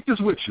 take this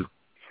with you.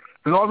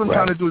 And all I'm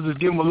trying to do is just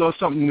give them a little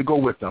something to go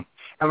with them.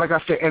 And like I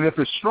said, and if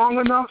it's strong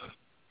enough,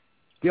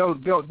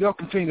 they'll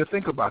continue to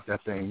think about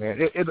that thing,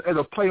 man.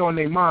 It'll play on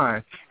their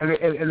mind. And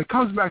it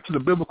comes back to the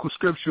biblical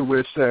scripture where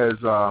it says,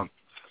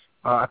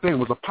 I think it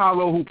was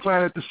Apollo who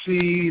planted the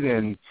seed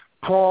and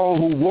Paul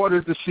who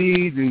watered the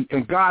seed,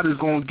 and God is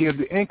going to give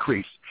the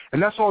increase.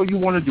 And that's all you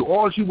want to do.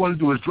 All you want to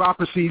do is drop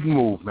a seed and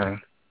move, man.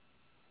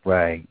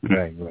 Right.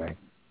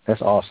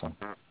 That's awesome.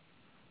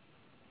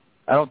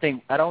 I don't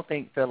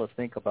think fellas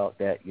think about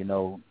that,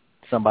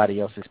 somebody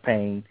else's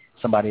pain,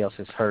 somebody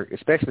else's hurt,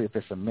 especially if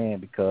it's a man,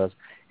 because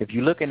if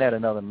you're looking at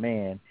another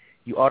man,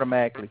 you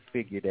automatically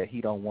figure that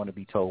he don't want to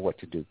be told what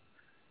to do.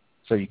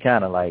 So you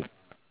kind of like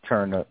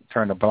turn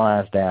the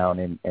blinds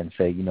down and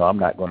say, I'm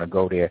not going to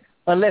go there.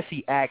 Unless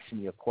he asks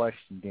me a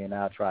question, then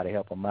I'll try to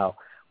help him out.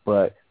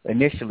 But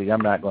initially,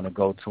 I'm not going to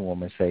go to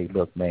him and say,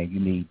 look, man, you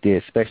need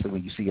this, especially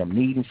when you see him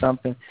needing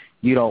something.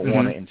 You don't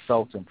want to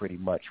insult him pretty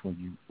much when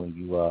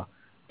you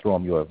throw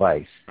him your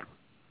advice.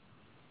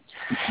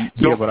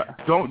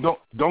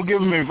 Don't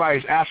give him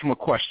advice. Ask him a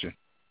question.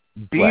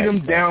 Beat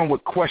him down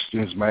with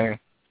questions, man.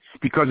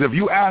 Because if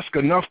you ask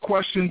enough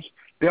questions,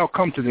 they'll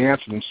come to the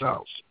answer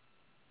themselves.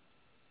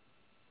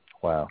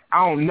 Wow.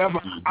 I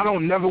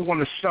don't never want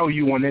to sell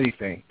you on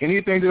anything.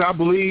 Anything that I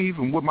believe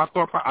and what my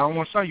thought process, I don't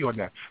want to sell you on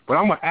that. But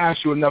I'm going to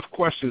ask you enough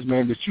questions,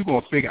 man, that you're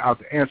going to figure out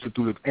the answer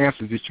through the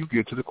answers that you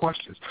give to the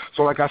questions.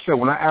 So like I said,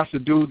 when I asked the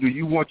dude, do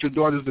you want your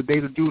daughters to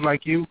date a dude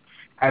like you?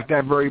 At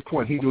that very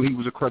point, he knew he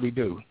was a cruddy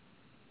dude.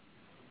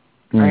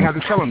 I ain't had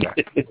to tell him that.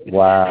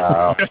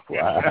 Wow.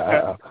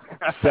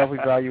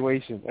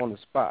 Self-evaluation on the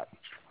spot.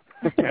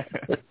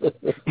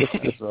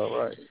 It's all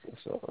right.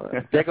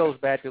 That goes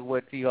back to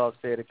what T-Hawk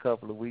said a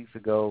couple of weeks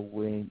ago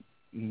when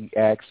he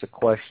asked a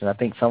question. I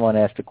think someone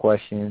asked a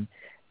question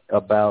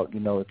about,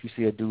 if you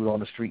see a dude on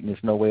the street and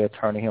there's no way of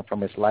turning him from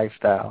his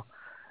lifestyle,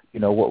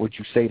 what would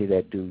you say to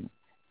that dude?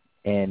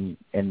 And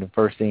the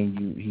first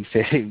thing he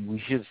said we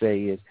should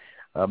say is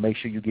make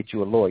sure you get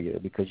you a lawyer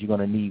because you're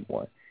going to need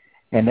one.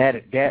 And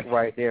that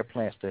right there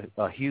plants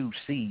a huge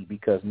seed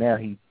because now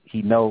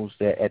he knows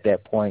that at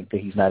that point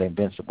that he's not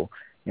invincible,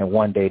 and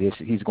one day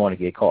he's going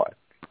to get caught.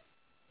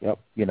 Yep.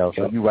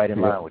 So you right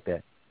in line with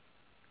that.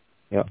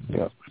 Yep.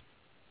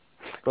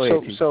 Go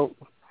ahead, so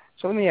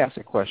let me ask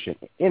a question.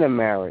 In a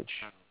marriage,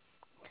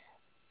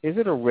 is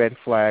it a red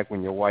flag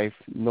when your wife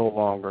no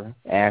longer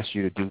asks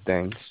you to do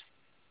things?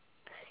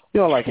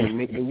 Like in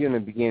the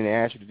beginning, they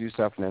ask you to do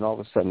something, and all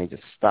of a sudden they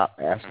just stop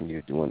asking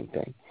you to do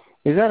anything.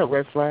 Is that a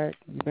red flag,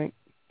 you think?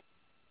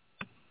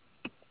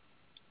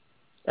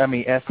 I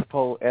mean, as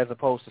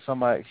opposed to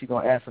somebody, she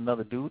gonna ask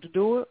another dude to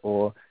do it,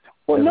 or?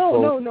 Well,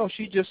 no.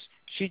 She just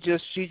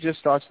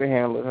starts to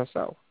handle it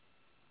herself.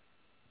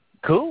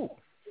 Cool.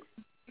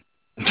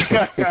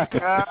 That's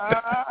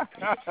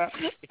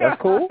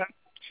cool.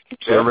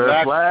 That's a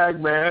red flag,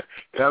 man.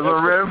 That's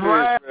a red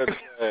flag.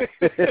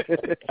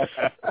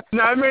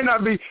 Now it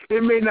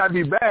may not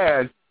be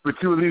bad, but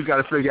you at least got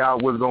to figure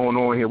out what's going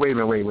on here. Wait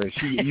a minute.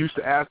 She used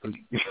to ask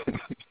me.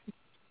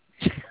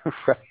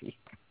 Right.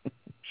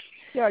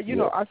 Yeah,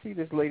 I see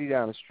this lady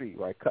down the street,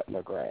 right, cutting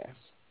her grass.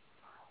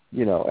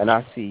 And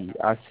I see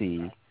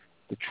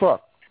the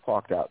truck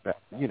parked out back,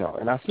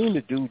 and I seen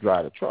the dude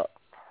drive the truck.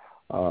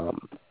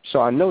 So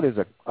I know there's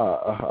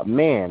a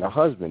man, a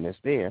husband that's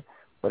there,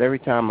 but every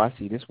time I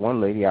see this one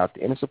lady out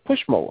there, and it's a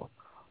push mower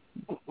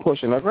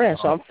pushing her grass.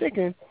 So I'm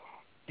thinking,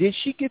 did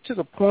she get to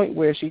the point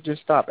where she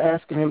just stopped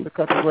asking him to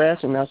cut the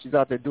grass, and now she's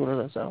out there doing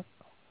it herself?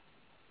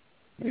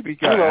 Maybe he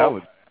got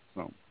allergies.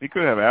 So he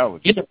could have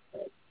allergies.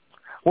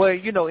 Well,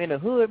 in the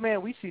hood,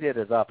 man, we see that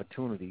as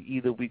opportunity.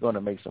 Either we're going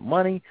to make some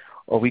money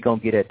or we're going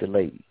to get at the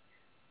lady.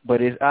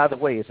 But either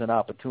way, it's an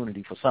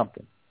opportunity for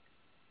something.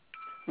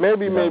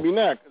 Maybe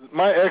not.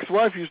 My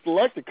ex-wife used to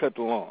like to cut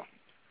the lawn.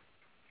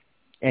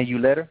 And you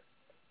let her?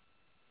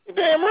 You're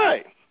damn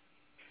right.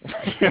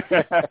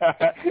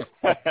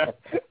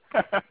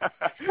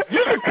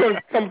 You can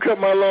come cut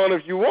my lawn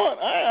if you want.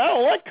 I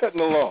don't like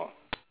cutting the lawn.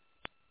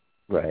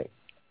 Right.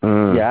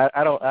 Yeah,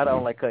 I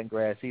don't like cutting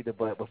grass either.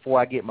 But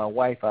before I get my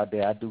wife out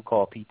there, I do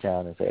call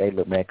P-Town and say, "Hey,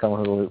 look, man, come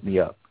hook me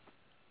up."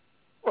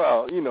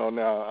 Well,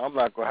 now I'm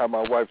not gonna have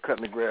my wife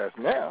cutting the grass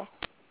now.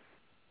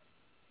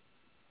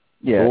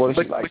 Yeah, but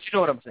you know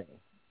what I'm saying.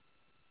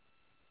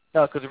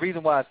 No, because the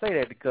reason why I say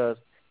that because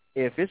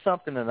if it's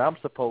something that I'm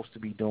supposed to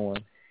be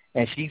doing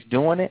and she's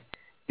doing it,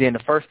 then the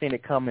first thing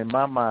that comes in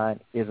my mind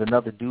is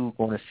another dude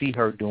going to see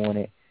her doing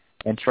it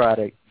and try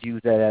to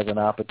use that as an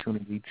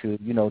opportunity to,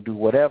 do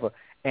whatever.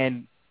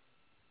 And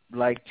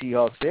like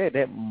T-Hawk said,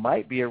 that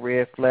might be a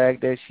red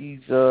flag that she's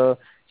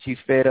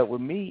fed up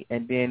with me.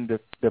 And then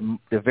the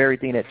very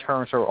thing that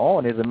turns her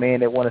on is a man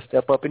that want to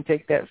step up and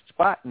take that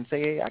spot and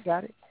say, "Hey, I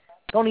got it.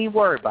 Don't even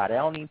worry about it. I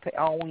don't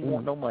even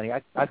want no money.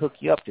 I hook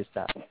you up this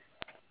time."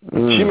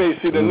 She may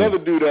see another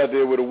dude out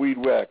there with a weed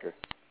whacker.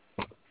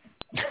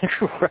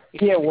 Right.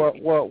 Yeah, well,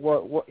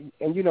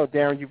 and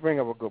Darren, you bring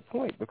up a good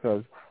point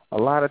because a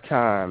lot of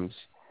times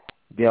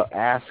they'll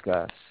ask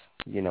us,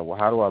 well,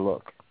 how do I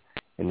look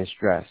in this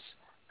dress?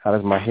 How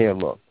does my hair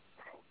look?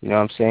 You know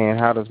what I'm saying?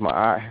 How do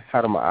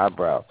my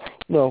eyebrows?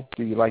 Do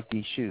you like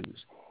these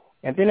shoes?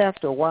 And then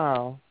after a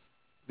while,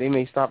 they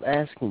may stop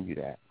asking you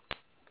that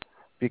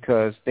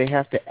because they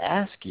have to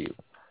ask you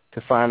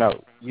to find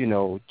out,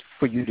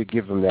 for you to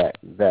give them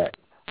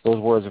those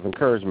words of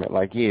encouragement,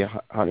 like, "Yeah,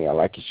 honey, I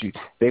like your shoes."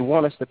 They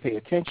want us to pay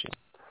attention.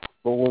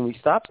 But when we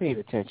stop paying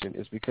attention,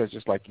 it's because,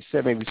 just like you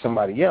said, maybe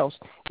somebody else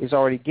is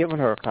already giving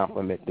her a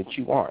compliment that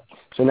you aren't.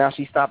 So now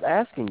she stopped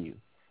asking you,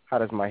 "How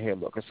does my hair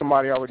look?" Or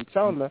somebody already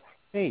telling her,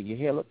 "Hey, your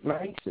hair look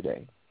nice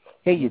today.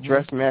 Hey, your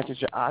dress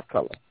matches your eye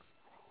color."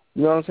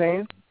 You know what I'm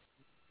saying?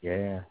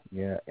 Yeah.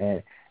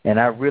 And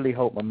I really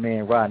hope my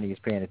man Rodney is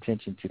paying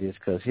attention to this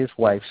because his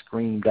wife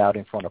screamed out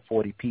in front of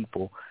 40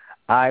 people,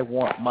 "I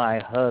want my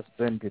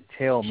husband to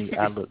tell me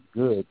I look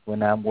good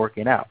when I'm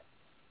working out."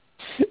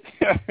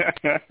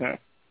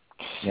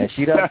 Yeah,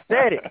 she done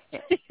said it.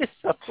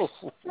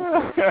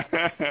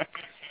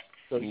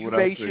 So you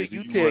make sure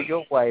you tell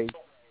your wife,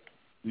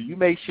 you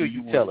make sure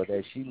you tell her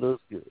that she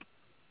looks good.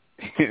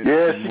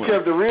 Yeah, she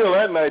kept it real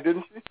that night,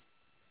 didn't she?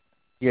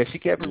 Yeah, she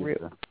kept it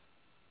real.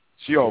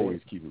 She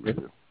always keep it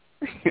real.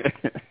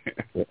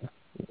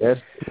 Yes.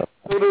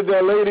 So did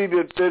that lady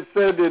that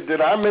said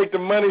that I make the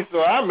money,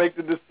 so I make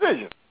the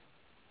decision.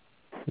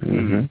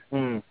 Mm-hmm.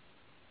 Mm.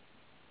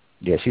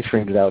 Yeah, she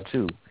screamed it out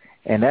too,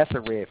 and that's a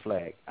red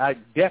flag. I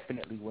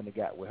definitely wouldn't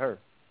have got with her.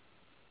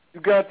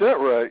 You got that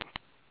right.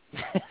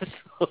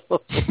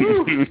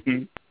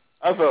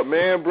 I thought,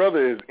 man,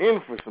 brother is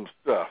in for some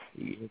stuff.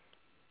 He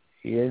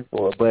is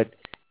for, but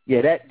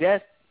yeah,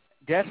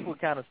 that's what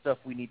kind of stuff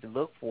we need to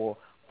look for.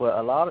 But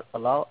a lot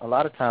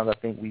of times, I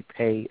think we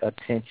pay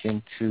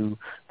attention to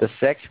the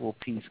sexual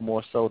piece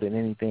more so than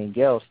anything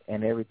else,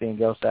 and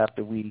everything else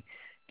after we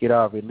get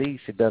our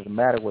release, it doesn't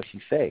matter what she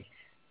say.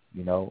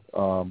 You know,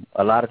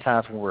 a lot of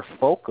times when we're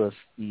focused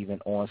even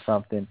on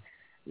something,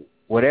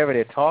 whatever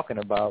they're talking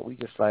about, we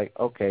just like,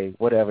 okay,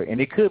 whatever.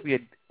 And it could be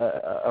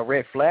a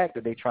red flag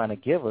that they're trying to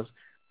give us,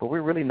 but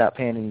we're really not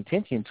paying any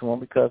attention to them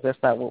because that's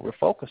not what we're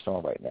focused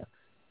on right now.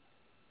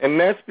 And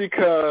that's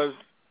because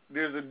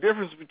there's a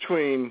difference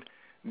between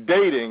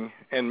dating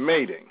and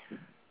mating.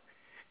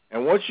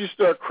 And once you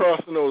start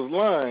crossing those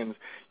lines,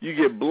 you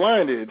get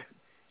blinded,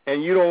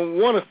 and you don't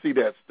want to see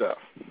that stuff.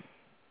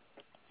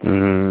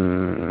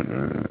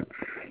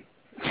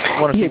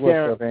 I want to see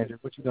what's up, Andrew.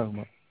 What you talking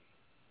about?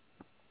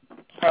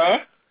 Huh?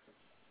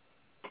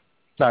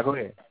 No, go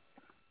ahead.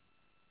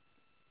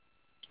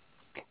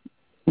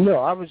 No,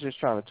 I was just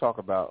trying to talk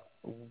about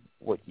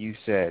what you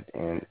said,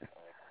 and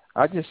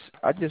I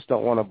just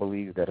don't want to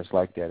believe that it's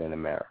like that in a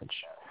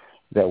marriage.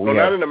 That we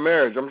not in a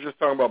marriage. I'm just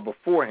talking about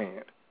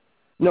beforehand.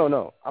 No,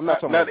 I'm not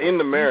talking not about in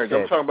the marriage.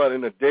 I'm talking about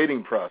in the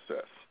dating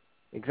process.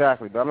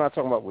 Exactly, but I'm not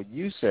talking about what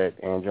you said,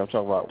 Andrew. I'm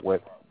talking about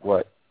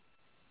what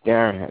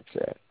Darren had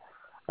said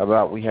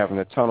about we having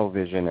a tunnel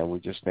vision and we're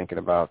just thinking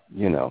about,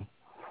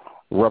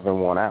 rubbing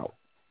one out,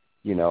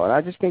 and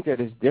I just think that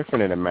it's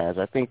different in a marriage.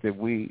 I think that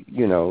we,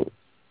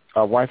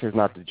 our wife is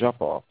not the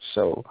jump off,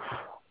 so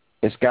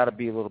it's got to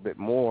be a little bit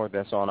more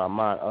that's on our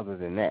mind other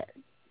than that.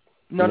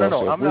 No.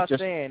 So I'm not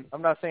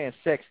saying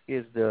sex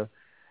is the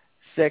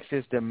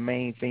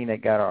main thing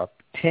that got our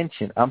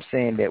attention. I'm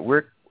saying that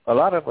a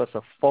lot of us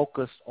are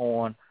focused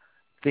on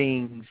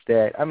things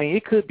that,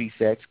 it could be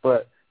sex,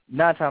 but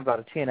 9 times out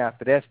of 10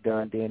 after that's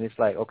done, then it's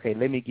like, okay,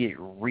 let me get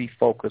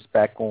refocused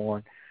back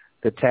on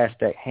the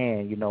task at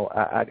hand.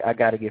 I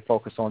got to get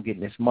focused on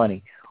getting this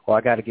money, or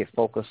I got to get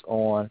focused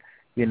on,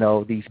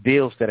 these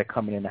bills that are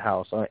coming in the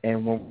house.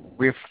 And when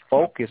we're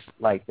focused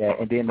like that,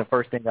 and then the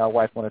first thing our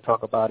wife want to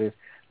talk about is,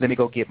 let me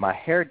go get my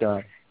hair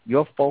done,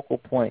 your focal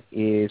point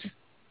is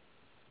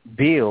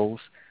bills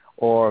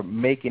or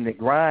making the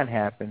grind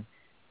happen,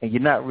 and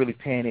you're not really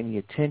paying any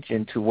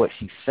attention to what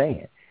she's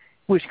saying,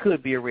 which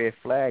could be a red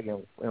flag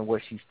in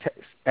what she's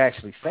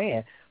actually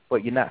saying,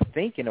 but you're not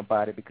thinking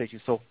about it because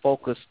you're so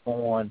focused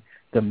on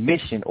the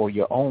mission or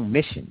your own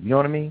mission. You know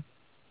what I mean?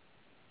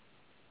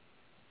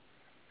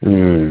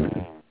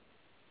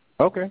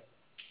 Okay.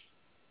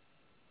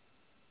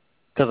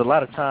 Because a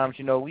lot of times,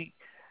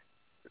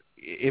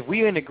 if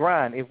we're in the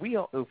grind, if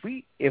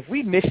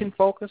we mission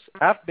focused,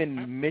 I've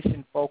been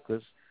mission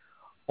focused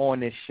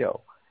on this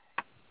show.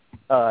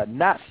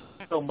 Not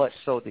so much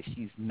so that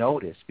she's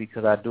noticed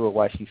because I do it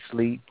while she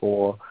sleep,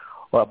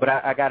 but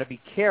I got to be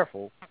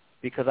careful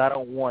because I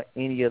don't want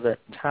any of the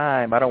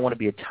time. I don't want to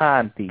be a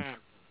time thief,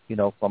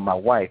 from my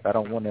wife. I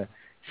don't want to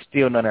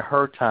steal none of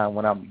her time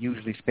when I'm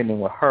usually spending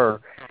with her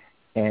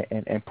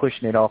and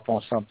pushing it off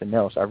on something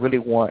else. I really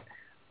want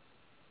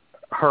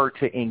her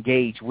to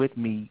engage with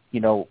me,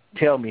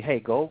 tell me, hey,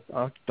 go,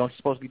 don't you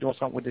supposed to be doing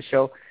something with the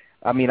show?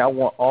 I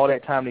want all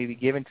that time to be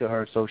given to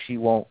her so she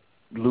won't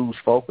lose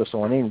focus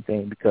on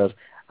anything because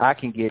I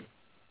can get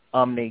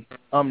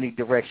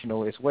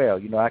omnidirectional as well.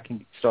 I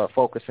can start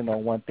focusing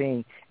on one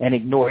thing and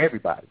ignore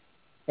everybody.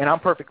 And I'm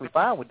perfectly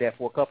fine with that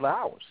for a couple of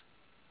hours.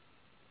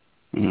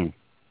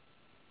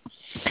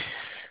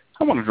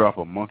 I want to drop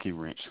a monkey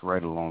wrench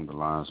right along the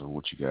lines of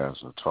what you guys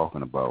are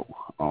talking about,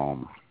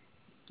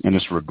 and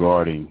it's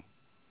regarding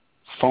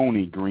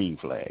phony green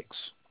flags.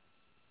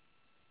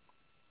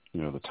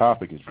 The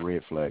topic is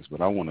red flags,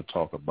 but I want to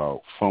talk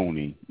about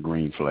phony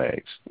green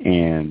flags.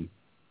 And,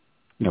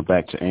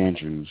 back to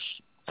Andrew's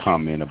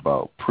comment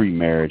about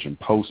pre-marriage and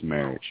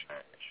post-marriage,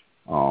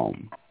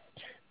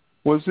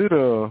 was it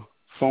a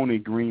phony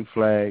green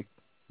flag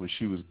when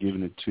she was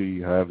giving it to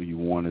you however you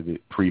wanted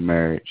it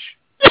pre-marriage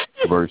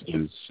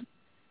versus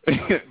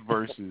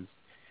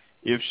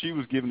if she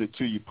was giving it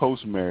to you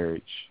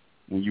post-marriage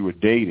when you were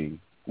dating,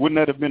 wouldn't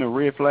that have been a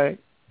red flag?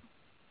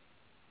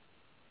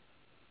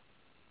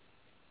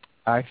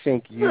 I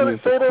think you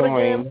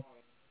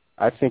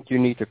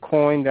need to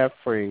coin that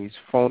phrase,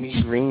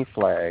 phony green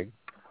flag,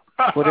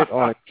 put it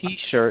on a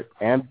T-shirt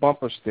and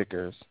bumper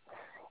stickers,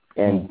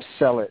 and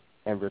sell it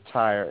and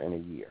retire in a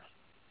year.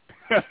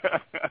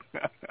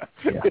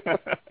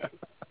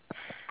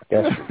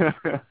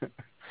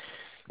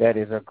 That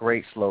is a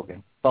great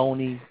slogan.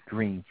 Phony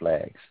green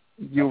flags.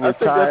 You retire. I think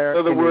that's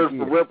another word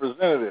for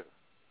representative.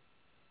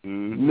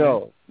 Mm-hmm.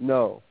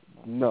 No.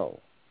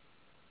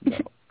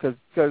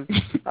 Because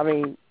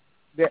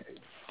that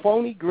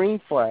phony green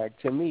flag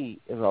to me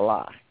is a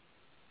lie.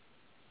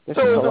 So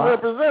it's a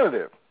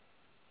representative.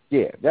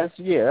 That's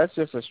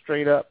just a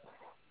straight up.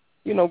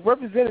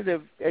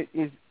 Representative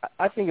is,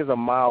 I think, is a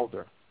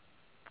milder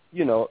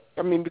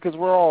because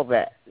we're all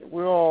that.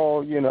 We're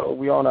all,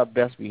 we're on our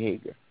best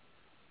behavior,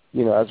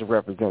 as a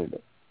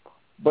representative.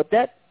 But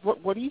that,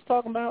 what he's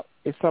talking about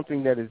is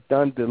something that is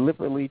done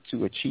deliberately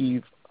to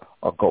achieve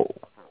a goal.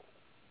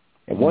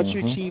 And once you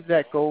achieve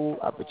that goal,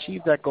 I've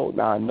achieved that goal,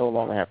 now I no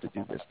longer have to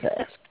do this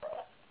task.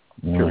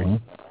 Period.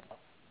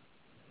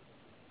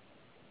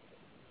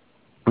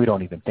 We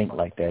don't even think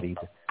like that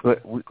either.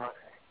 But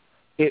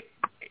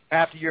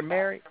after you're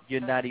married,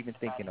 you're not even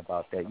thinking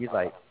about that. You're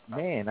like,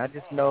 man, I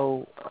just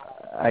know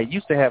I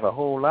used to have a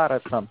whole lot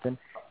of something,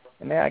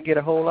 and now I get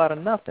a whole lot of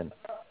nothing.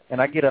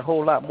 And I get a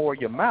whole lot more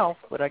of your mouth,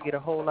 but I get a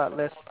whole lot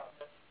less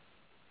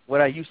what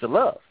I used to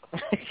love.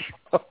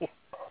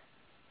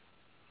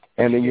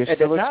 And then you're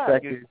still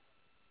expected.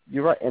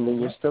 You're right. And then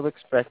you're still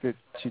expected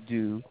to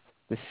do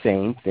the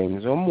same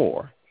things or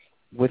more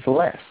with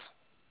less.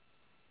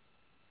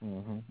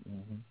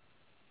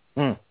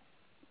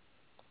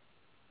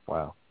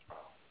 Wow.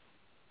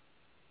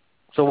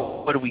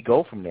 So where do we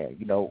go from there?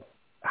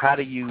 How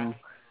do you?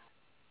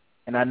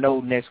 And I know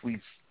next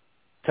week's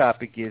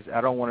topic is,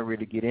 I don't want to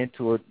really get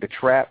into it, the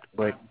trap,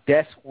 but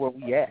that's where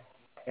we at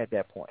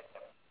that point.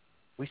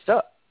 We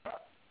stuck. I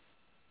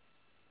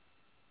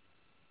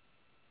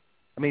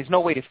mean, there's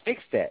no way to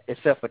fix that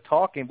except for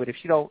talking. But if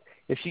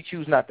she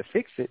chooses not to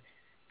fix it,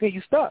 then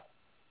you stuck.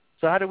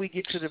 So how do we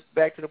get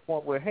back to the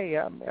point where, hey,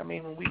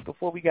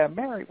 before we got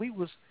married, we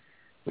was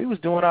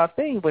doing our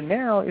thing, but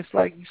now it's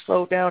like you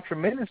slowed down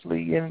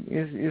tremendously, and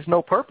is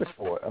no purpose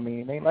for it. I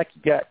mean, it ain't like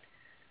you got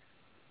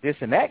this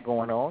and that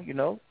going on,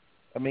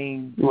 I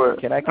mean,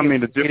 can I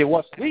get it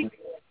once a week?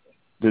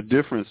 The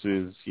difference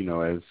is,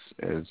 as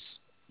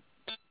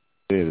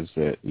is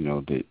that,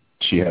 that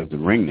she has the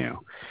ring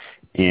now.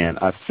 And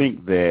I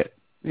think that,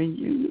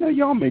 and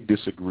y'all may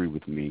disagree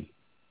with me,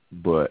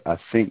 but I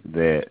think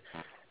that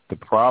the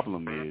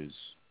problem is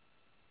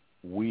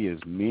we as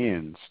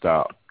men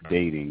stop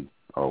dating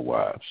our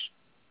wives.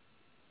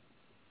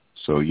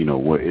 So,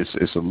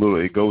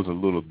 it goes a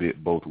little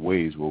bit both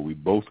ways, where we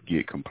both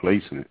get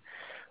complacent,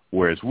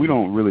 whereas we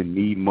don't really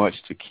need much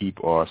to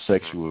keep our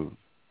sexual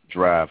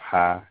drive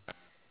high,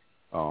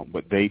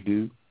 but they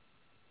do.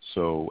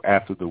 So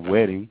after the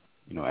wedding,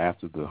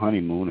 after the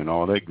honeymoon and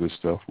all that good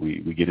stuff,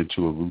 we get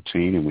into a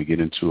routine and we get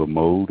into a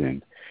mode,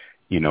 and,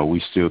 we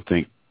still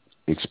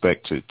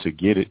expect to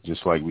get it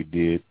just like we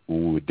did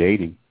when we were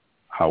dating.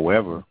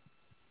 However,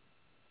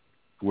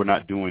 we're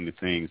not doing the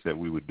things that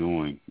we were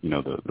doing,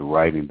 the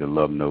writing, the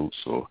love notes,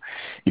 or,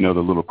 the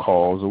little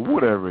calls, or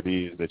whatever it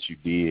is that you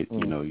did.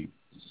 You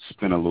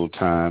spend a little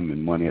time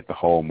and money at the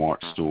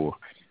Hallmark store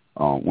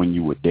when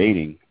you were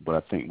dating, but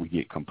I think we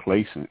get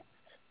complacent,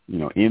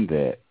 in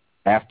that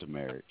after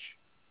marriage.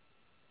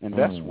 And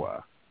that's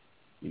why,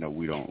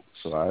 we don't.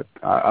 So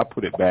I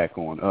put it back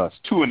on us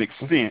to an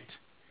extent.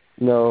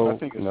 No, I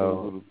think it's no. a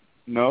little,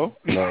 no?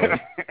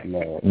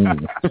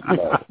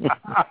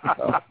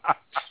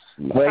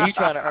 Well, he's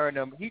trying to earn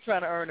them. He's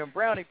trying to earn them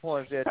brownie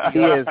points there. He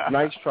is.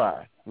 Nice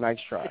try. Let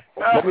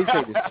me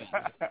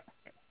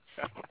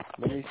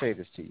say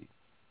this to you.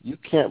 You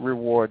can't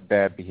reward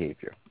bad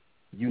behavior.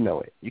 You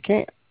know it. You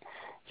can't.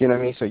 You know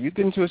what I mean? So you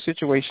get into a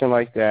situation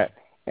like that,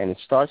 and it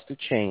starts to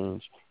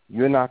change.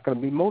 You're not going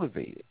to be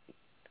motivated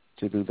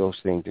to do those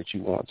things that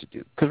you want to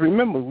do. Because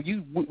remember,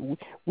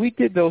 we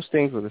did those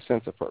things with a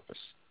sense of purpose,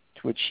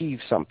 to achieve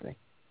something,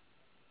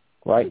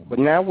 right? But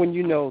now when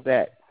you know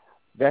that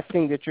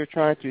thing that you're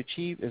trying to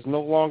achieve is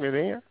no longer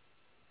there,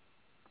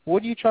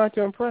 what are you trying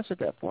to impress at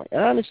that point?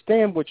 And I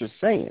understand what you're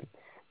saying,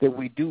 that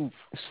we do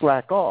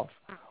slack off,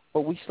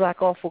 but we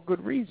slack off for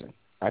good reason,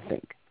 I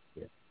think.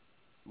 Yeah.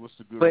 What's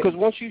the good Because reason?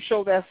 once you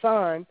show that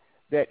sign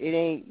that it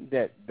ain't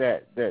that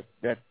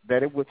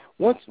it would,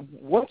 once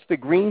the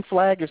green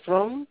flag is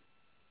thrown,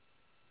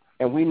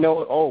 and we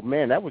know, oh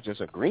man, that was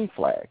just a green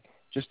flag,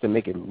 just to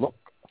make it look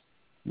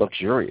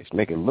luxurious,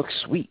 make it look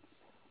sweet,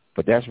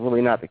 but that's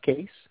really not the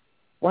case.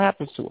 What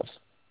happens to us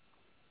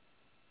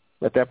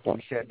at that point?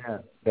 We shut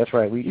down. That's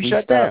right. We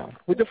shut down.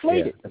 We're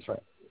deflated. Yeah, that's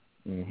right.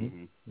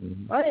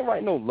 Mm-hmm. I ain't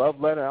writing no love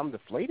letter. I'm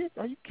deflated.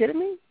 Are you kidding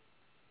me?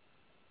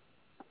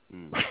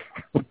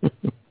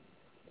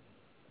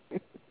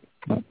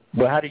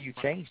 But how do you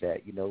change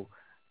that?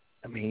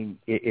 I mean,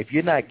 if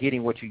you're not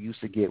getting what you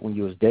used to get when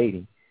you was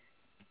dating,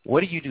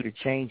 what do you do to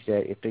change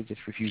that if they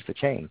just refuse to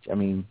change? I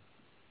mean,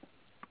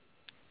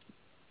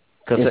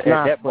 because at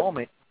that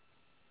moment.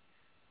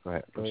 Go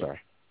ahead. I'm sorry.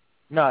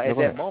 No, at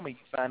that moment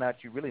you find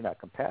out you're really not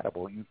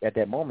compatible. At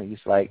that moment,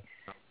 it's like,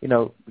 you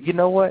know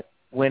what?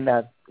 When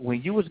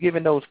you was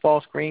given those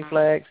false green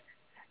flags,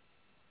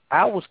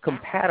 I was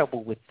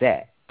compatible with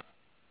that.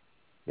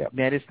 Yeah.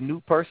 Now, this new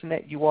person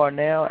that you are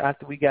now,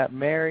 after we got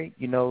married,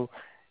 you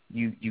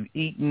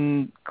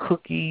eating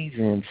cookies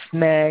and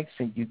snacks,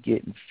 and you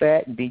getting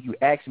fat, and then you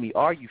ask me,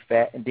 "Are you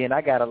fat?" And then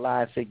I got to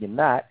lie and say you're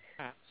not,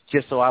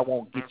 just so I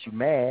won't get you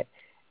mad.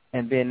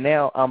 And then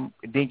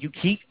then you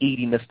keep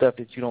eating the stuff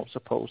that you don't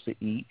supposed to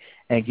eat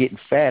and getting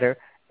fatter.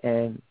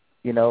 And,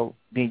 then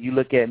you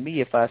look at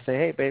me, if I say,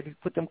 hey, baby,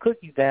 put them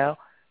cookies down,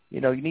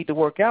 you need to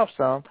work out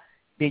some,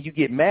 then you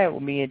get mad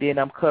with me, and then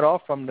I'm cut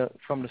off from the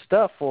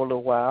stuff for a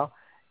little while.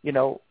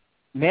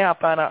 Now I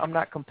find out I'm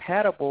not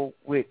compatible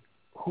with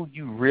who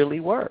you really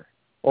were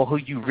or who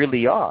you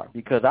really are,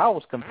 because I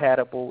was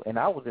compatible and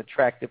I was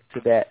attractive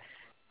to that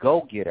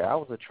go-getter. I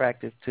was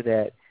attractive to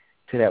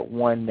that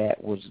one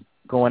that was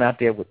going out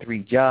there with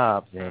 3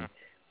 jobs and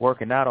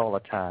working out all the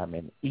time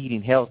and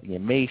eating healthy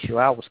and made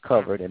sure I was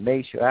covered and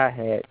made sure I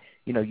had,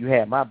 you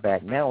had my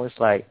back. Now it's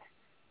like,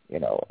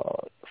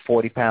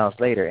 40 pounds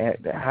later,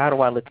 how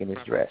do I look in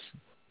this dress?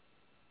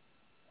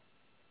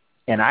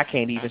 And I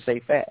can't even say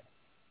fat.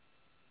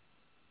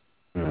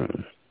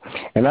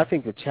 And I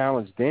think the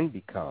challenge then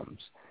becomes,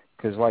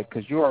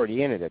 because you're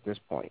already in it at this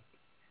point.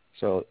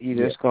 So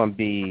either it's going to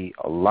be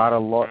a lot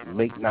of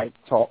late night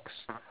talks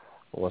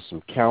or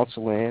some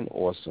counseling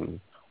or some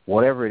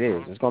whatever it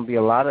is. There's going to be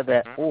a lot of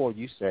that, or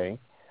you say,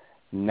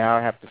 now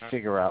I have to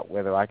figure out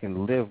whether I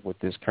can live with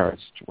this current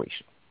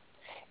situation.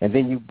 And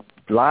then you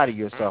lie to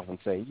yourself and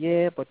say,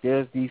 yeah, but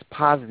there's these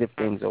positive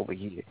things over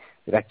here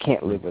that I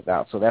can't live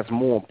without. So that's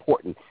more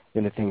important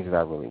than the things that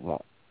I really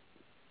want.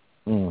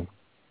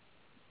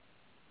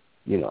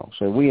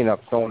 So we end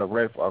up throwing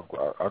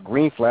a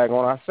green flag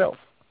on ourselves.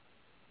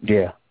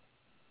 Yeah,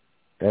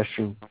 that's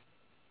true.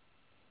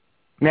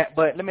 Now,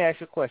 but let me ask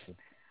you a question.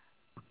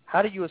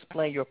 How do you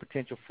explain your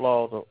potential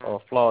flaws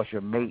or flaws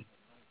your mate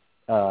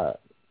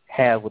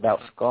has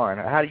without scarring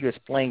her? How do you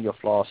explain your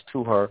flaws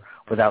to her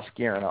without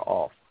scaring her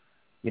off?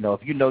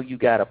 If you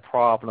got a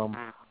problem,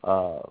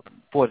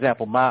 for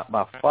example,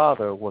 my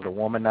father was a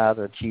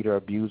womanizer, a cheater,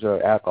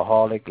 abuser,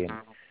 alcoholic, and,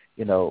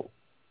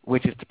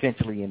 which is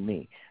potentially in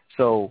me.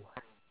 So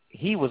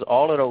he was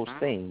all of those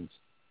things,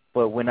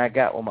 but when I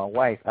got with my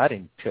wife, I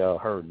didn't tell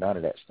her none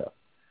of that stuff.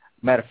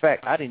 Matter of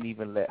fact, I didn't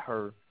even let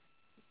her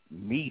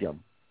meet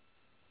him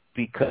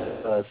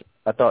because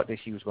I thought that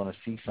she was going to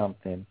see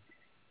something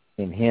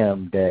in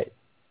him that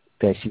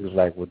she was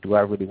like, well, do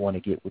I really want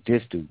to get with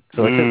this dude?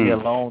 So it took me a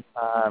long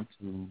time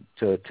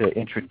to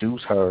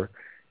introduce her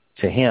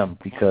to him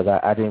because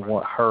I didn't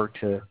want her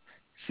to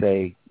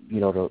say,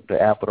 the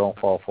apple don't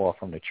fall far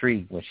from the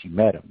tree when she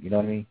met him. You know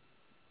what I mean?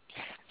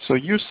 So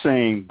you're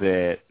saying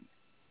that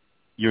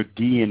your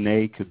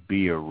DNA could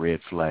be a red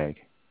flag?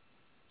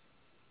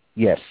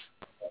 Yes.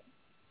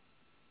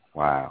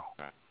 Wow.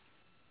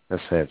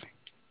 That's heavy.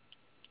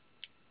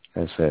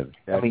 That's heavy.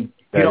 I mean,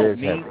 you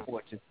don't mean for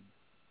it to,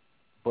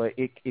 but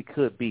it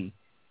could be.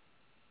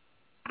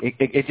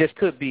 It just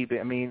could be. But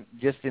I mean,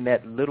 just in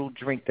that little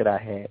drink that I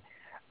had,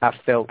 I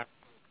felt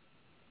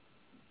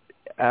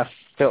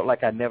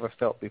like I never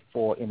felt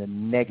before in a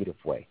negative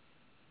way.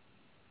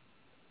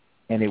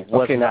 And it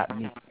was not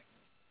me.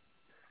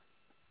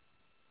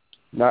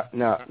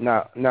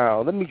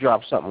 Now, let me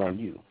drop something on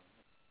you.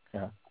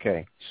 Yeah.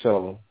 Okay,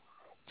 so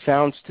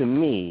sounds to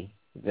me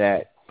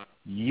that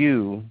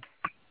you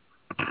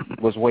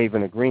was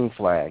waving a green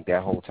flag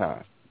that whole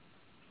time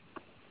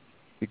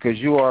because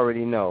you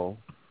already know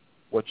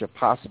what your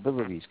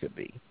possibilities could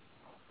be.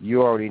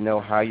 You already know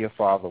how your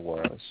father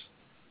was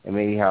and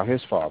maybe how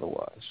his father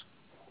was.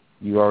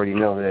 You already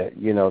know that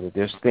that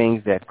there's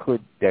things that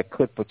could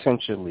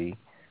potentially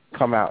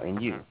come out in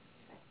you.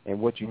 And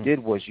what you did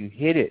was you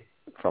hid it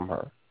from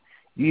her.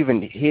 You even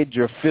hid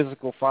your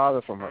physical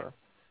father from her.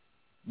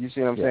 You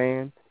see what I'm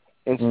saying?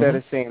 Instead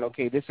of saying,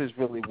 okay, this is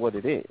really what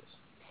it is.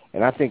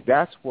 And I think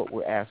that's what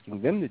we're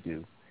asking them to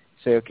do.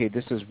 Say, okay,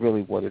 this is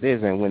really what it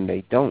is. And when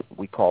they don't,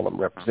 we call them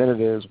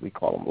representatives, we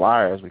call them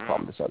liars, we call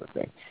them this other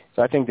thing.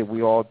 So I think that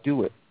we all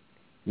do it,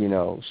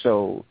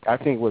 So I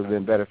think it would have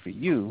been better for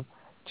you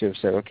to have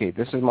said, okay,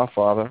 this is my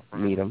father,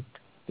 meet him.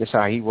 This is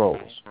how he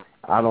rolls.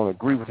 I don't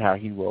agree with how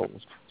he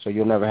rolls, so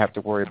you'll never have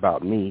to worry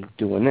about me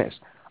doing this.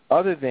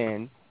 Other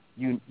than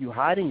you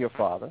hiding your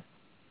father,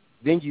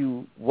 then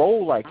you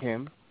roll like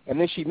him, and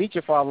then she meets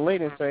your father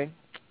later and say,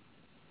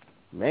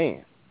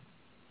 man,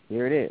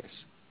 here it is.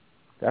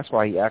 That's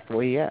why he act the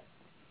way he act.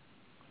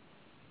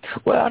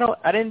 Well,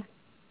 I didn't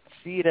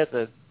see it as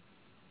a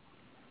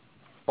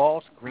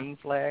false green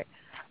flag.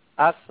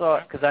 I saw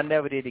it because I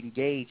never did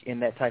engage in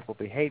that type of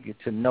behavior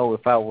to know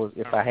if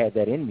I had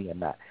that in me or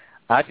not.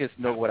 I just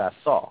know what I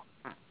saw.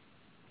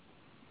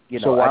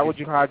 So why would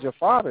you hide your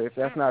father if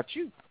that's not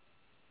you?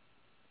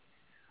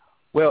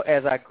 Well,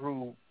 as I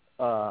grew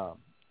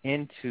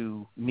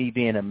into me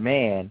being a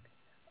man,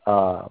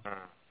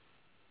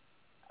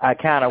 I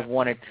kind of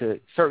wanted to,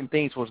 certain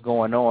things was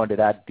going on that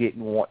I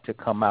didn't want to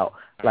come out.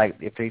 Like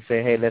if they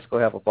say, hey, let's go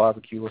have a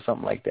barbecue or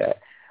something like that,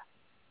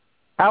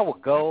 I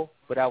would go,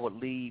 but I would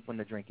leave when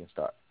the drinking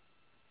started.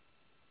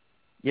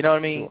 You know what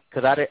I mean?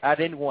 Because I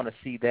didn't want to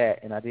see that,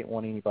 and I didn't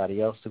want anybody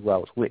else who I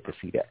was with to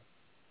see that.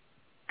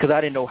 Because I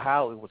didn't know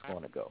how it was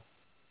going to go.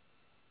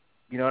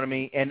 You know what I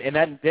mean? And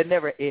it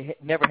never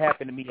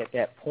happened to me at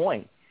that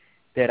point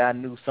that I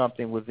knew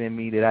something was in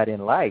me that I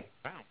didn't like.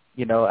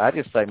 I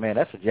just like, man,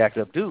 that's a jacked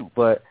up dude.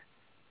 But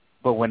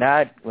when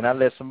I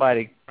let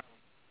somebody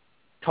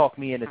talk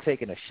me into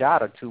taking a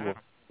shot or two of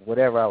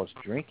whatever I was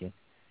drinking,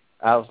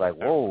 I was like,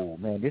 whoa,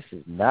 man, this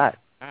is not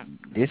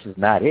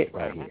it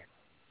right here.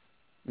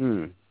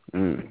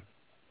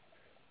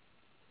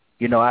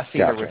 You know, I seen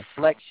Gotcha. a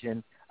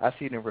reflection. I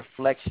seen a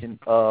reflection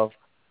of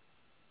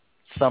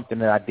something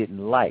that I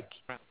didn't like,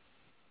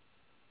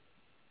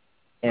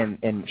 and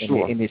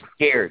Sure. it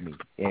scared me,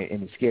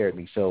 and it scared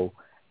me. So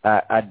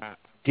I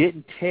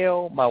didn't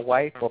tell my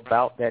wife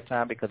about that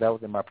time because that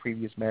was in my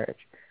previous marriage.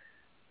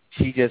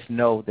 She just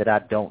know that I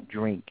don't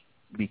drink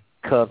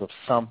because of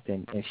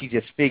something, and she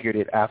just figured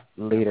it after,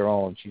 later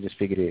on. She just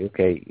figured it,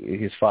 okay,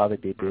 his father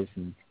did this,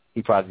 and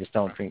he probably just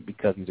don't drink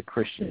because he's a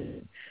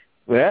Christian.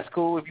 Well, that's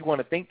cool if you want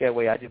to think that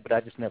way. But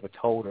I just never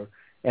told her,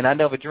 and I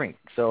never drink.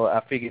 So I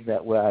figured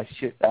that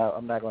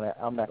I'm not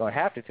gonna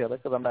have to tell her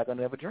because I'm not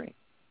gonna ever drink.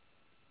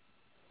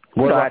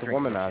 What You know, about I the drink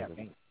womanizing?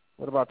 champagne.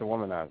 What about the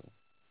womanizing?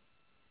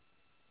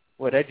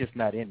 Well, that's just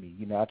not in me.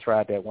 You know, I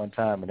tried that one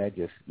time, and that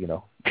just, you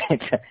know,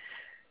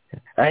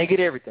 I ain't get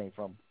everything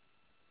from him.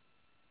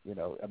 You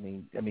know, I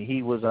mean,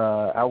 he was.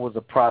 I was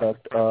a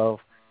product of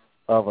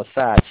a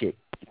side chick.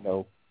 You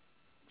know,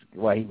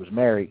 while he was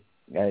married.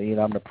 You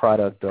know, I'm the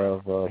product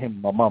of him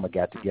and my mama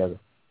got together.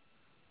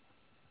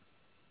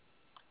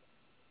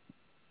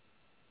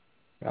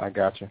 I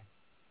got you.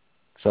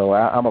 So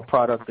I'm a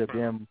product of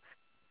them.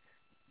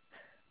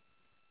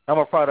 I'm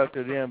a product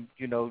of them,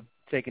 you know,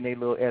 taking a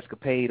little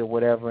escapade or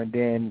whatever,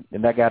 and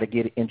I got to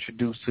get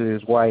introduced to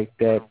his wife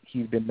that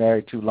he's been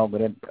married to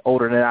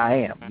older than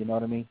I am. You know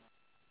what I mean?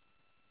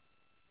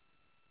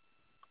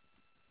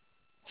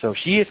 So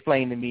she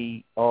explained to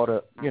me all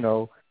the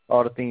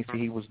things that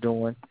he was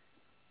doing,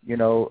 you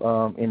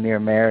know, in their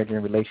marriage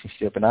and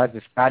relationship, and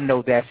I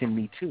know that's in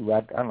me too.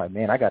 I'm like,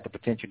 man, I got the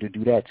potential to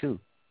do that too.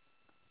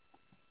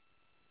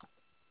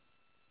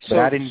 But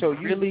I didn't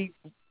really.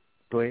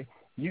 Go ahead.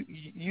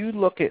 You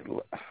look at,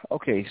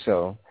 okay,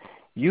 so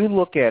you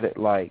look at it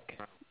like,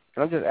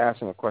 and I'm just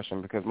asking a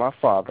question because my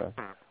father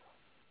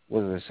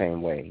was the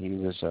same way. He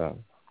was a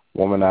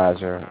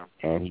womanizer,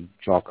 and he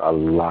drank a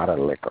lot of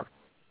liquor,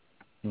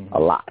 a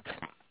lot,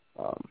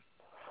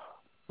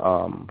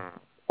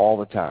 all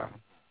the time.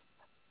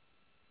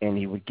 And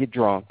he would get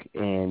drunk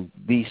and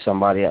be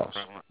somebody else,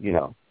 you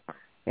know.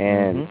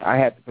 And I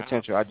had the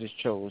potential. I just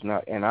chose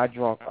not, and I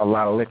drank a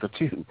lot of liquor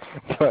too,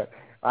 but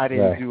I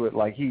didn't do it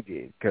like he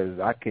did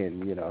because I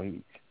couldn't, you know.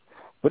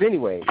 But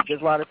anyway,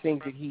 there's a lot of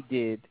things that he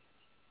did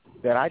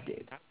that I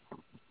did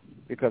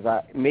because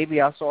maybe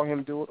I saw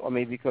him do it, or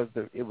maybe because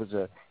it was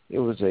a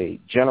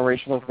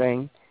generational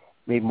thing.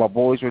 Maybe my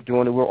boys were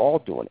doing it. We're all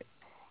doing it,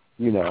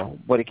 you know.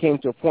 But it came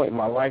to a point in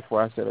my life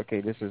where I said,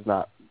 okay, this is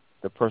not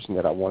the person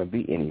that I want to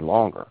be any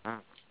longer.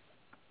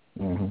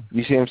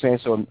 You see what I'm saying?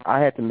 So I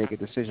had to make a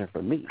decision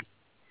for me.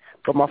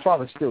 But my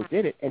father still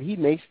did it, and he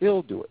may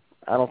still do it.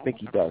 I don't think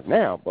he does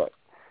now, but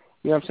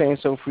you know what I'm saying?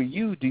 So for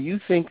you, do you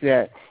think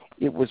that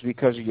it was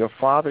because of your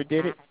father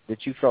did it,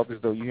 that you felt as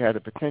though you had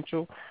the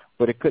potential,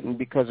 but it couldn't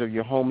because of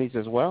your homies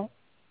as well?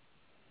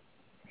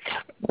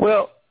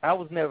 Well, I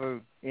was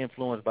never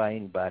influenced by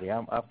anybody.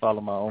 I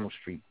follow my own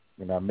street,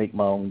 and I make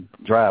my own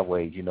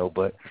driveways, you know,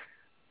 but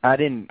I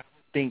didn't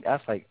think, I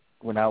was like,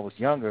 when I was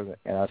younger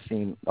and I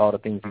seen all the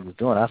things he was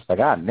doing, I was like,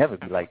 I'd never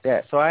be like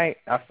that. So I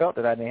felt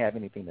that I didn't have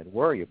anything to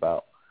worry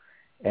about,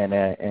 and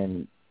I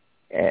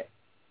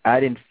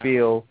didn't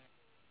feel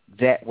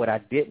that what I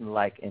didn't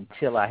like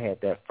until I had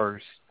that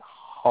first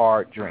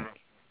hard drink.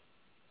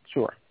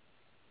 Sure.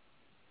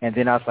 And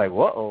then I was like,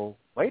 whoa,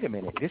 wait a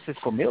minute, this is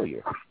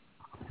familiar.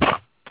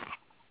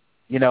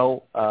 You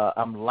know,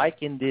 I'm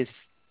liking this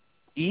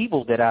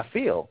evil that I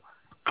feel.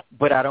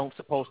 But I don't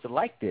supposed to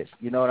like this,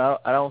 you know. And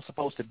I don't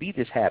supposed to be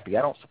this happy.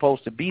 I don't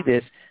supposed to be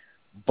this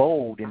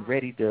bold and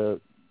ready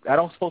to. I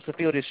don't supposed to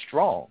feel this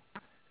strong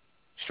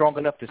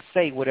enough to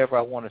say whatever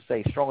I want to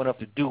say, strong enough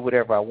to do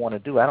whatever I want to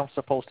do. I don't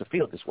supposed to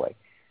feel this way.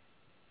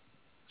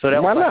 So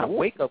that was like a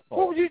wake up call.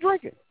 What were you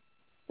drinking?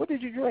 What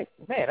did you drink?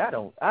 Man, I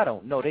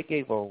don't know. They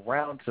gave a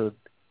round to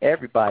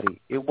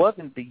everybody. It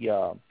wasn't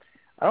the.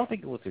 I don't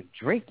think it was a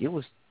drink. It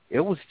was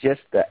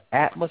just the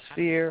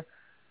atmosphere.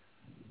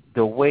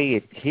 The way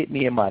it hit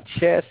me in my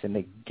chest, and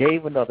they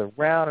gave another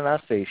round, and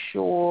I say,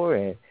 sure,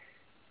 and,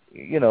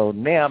 you know,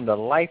 now I'm the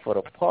life of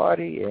the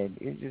party, and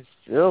it just,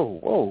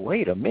 whoa,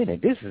 wait a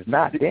minute, this is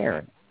not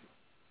Darren.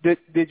 Did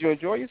you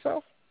enjoy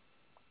yourself?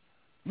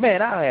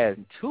 Man, I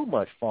had too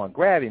much fun,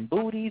 grabbing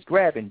booties,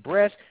 grabbing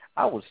breasts.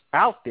 I was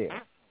out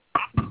there.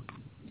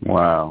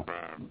 Wow.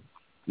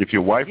 If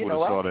your wife You would have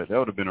know, saw that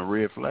would have been a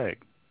red flag.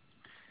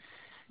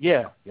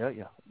 Yeah,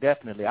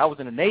 definitely. I was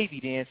in the Navy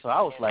then, so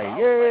I was like,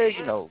 yeah,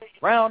 you know,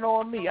 round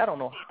on me. I don't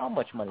know how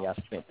much money I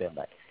spent that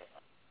night.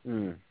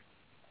 And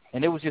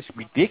it was just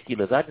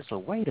ridiculous. I just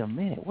said, wait a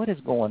minute, what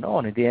is going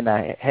on? And then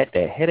I had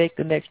that headache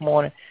the next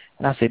morning,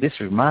 and I said, this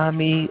reminds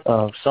me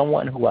of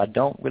someone who I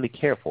don't really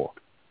care for.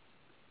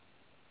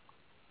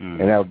 And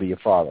that would be your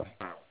father.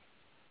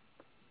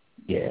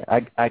 Yeah,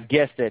 I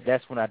guess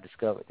that's when I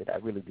discovered that I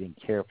really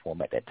didn't care for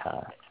him at that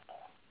time.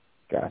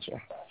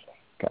 Gotcha.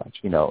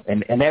 You know,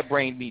 and that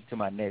brings me to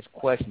my next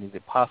question. Is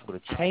it possible to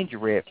change a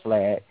red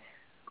flag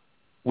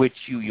which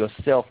you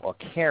yourself are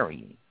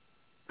carrying?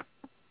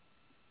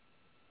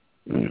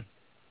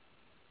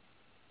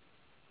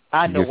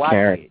 I know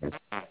I did.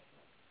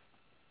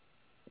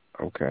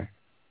 Okay.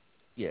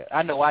 Yeah,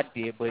 I know I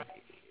did, but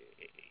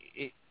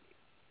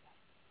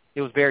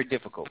it was very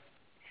difficult.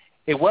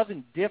 It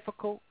wasn't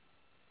difficult,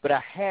 but I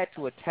had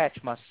to attach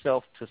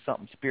myself to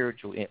something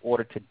spiritual in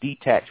order to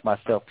detach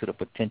myself to the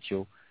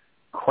potential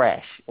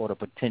crash or the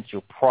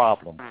potential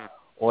problem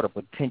or the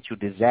potential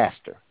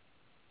disaster.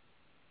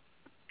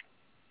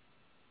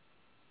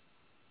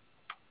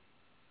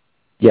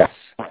 Yes,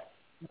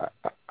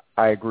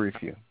 I agree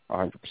with you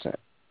 100%.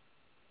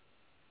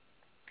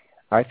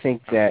 I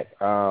think that,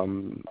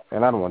 and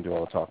I don't want to do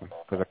all the talking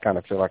because I kind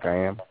of feel like I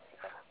am,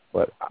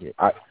 but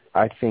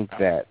I think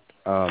that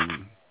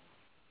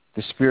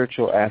the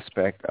spiritual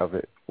aspect of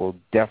it will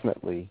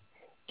definitely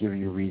give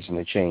you a reason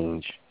to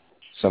change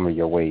some of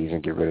your ways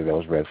and get rid of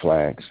those red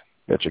flags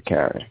that you're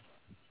carrying.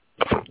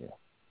 Yeah.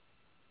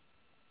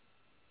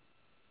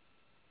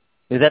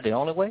 Is that the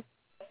only way?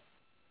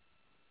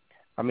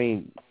 I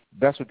mean,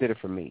 that's what did it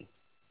for me.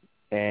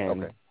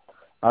 And okay.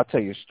 I'll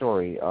tell you a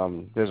story.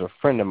 There's a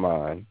friend of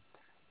mine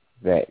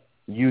that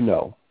you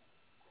know,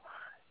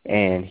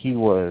 and he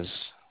was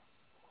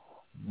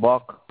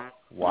buck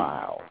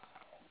wild.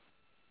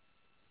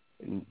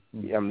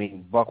 I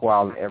mean, buck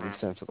wild in every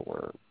sense of the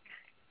word.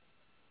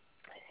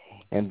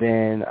 And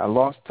then I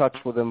lost touch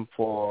with him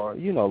for, a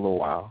little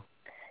while.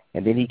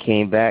 And then he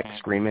came back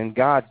screaming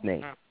God's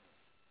name.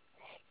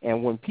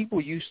 And when people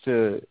used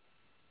to,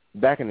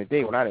 back in the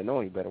day when I didn't know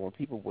any better, when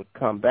people would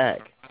come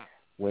back,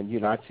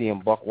 when, I'd see him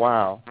buck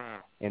wild,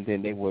 and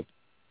then they would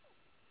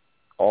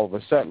all of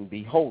a sudden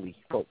be holy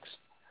folks,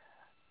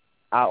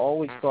 I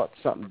always thought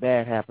something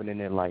bad happened in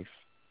their life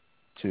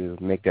to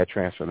make that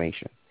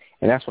transformation.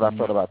 And that's what I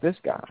thought about this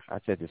guy. I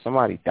said, did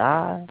somebody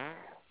die?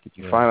 Did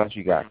you find out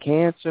you got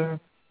cancer?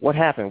 What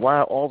happened?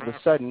 Why all of a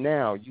sudden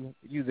now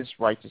you this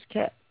righteous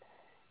cat?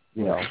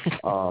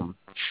 I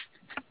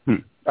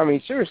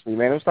mean, seriously,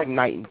 man, it was like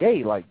night and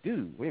day. Like,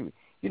 dude, wait a minute.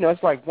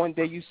 It's like one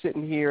day you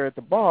sitting here at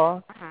the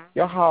bar,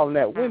 you're hollering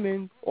at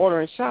women,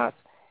 ordering shots,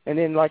 and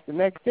then like the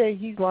next day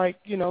he's like,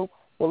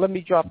 well, let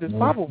me drop this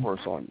Bible verse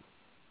on you.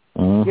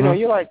 Mm-hmm.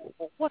 You're like,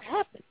 well, what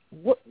happened?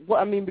 What?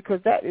 I mean,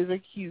 because that is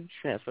a huge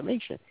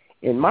transformation.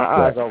 In my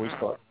eyes, I always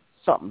thought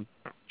something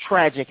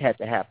tragic had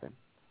to happen.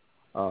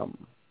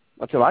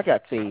 Until I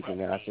got saved, and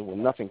then I said, well,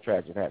 nothing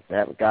tragic has to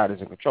happen. God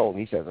is in control. And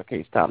he says, okay,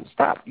 it's time to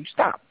stop. You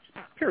stop.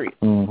 Period.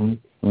 Mm-hmm.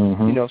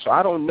 Mm-hmm. So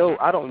I don't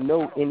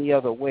know any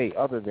other way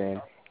other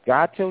than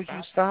God tells you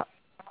to stop,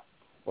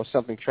 or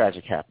something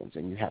tragic happens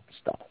and you have to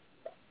stop.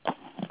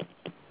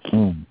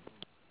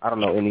 I don't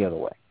know any other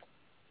way.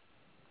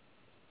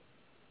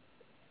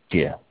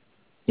 Yeah,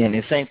 and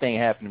the same thing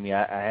happened to me.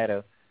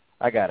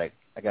 I got a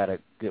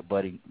good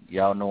buddy.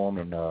 Y'all know him,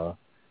 and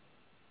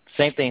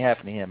same thing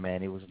happened to him,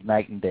 man. It was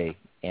night and day,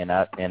 and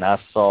I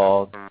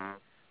saw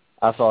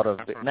I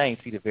didn't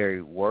see the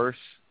very worst,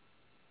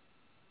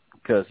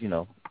 because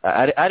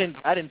I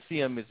didn't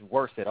see him as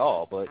worse at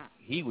all, but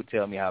he would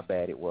tell me how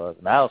bad it was,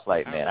 and I was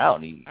like, man, I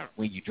don't need,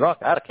 when you drunk,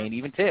 I can't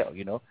even tell,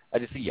 I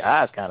just see your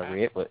eyes kind of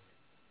red, but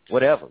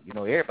whatever,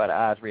 everybody's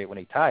eyes red when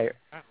they tired.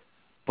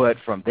 But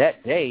from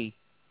that day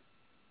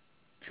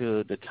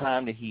to the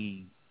time that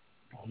he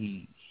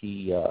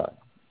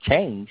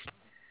changed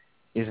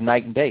is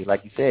night and day.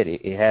 Like you said,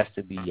 it has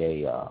to be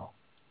a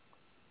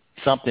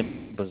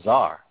something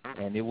bizarre,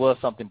 and it was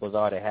something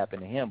bizarre that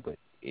happened to him. But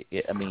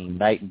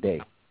night and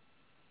day.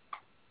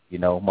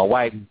 My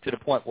wife, to the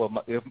point where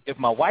if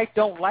my wife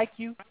don't like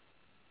you,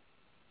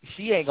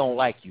 she ain't gonna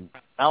like you.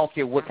 I don't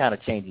care what kind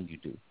of changing you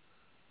do.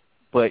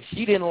 But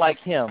she didn't like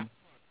him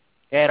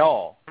at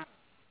all,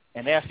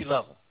 and now she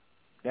loves him.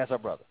 That's her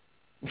brother.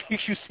 You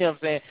see what I'm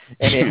saying?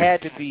 And it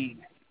had to be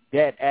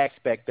that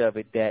aspect of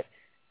it that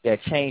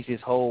changed his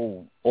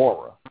whole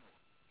aura.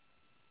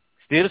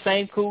 Still the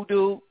same cool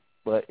dude,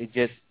 but it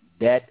just,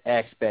 that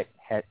aspect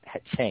had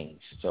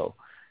changed. So,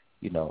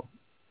 I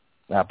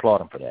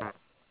applaud him for that.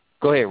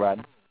 Go ahead,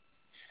 Rodney.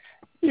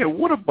 Yeah,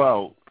 what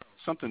about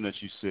something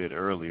that you said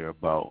earlier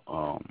about,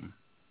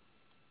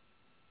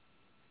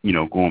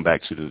 going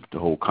back to the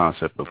whole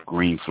concept of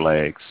green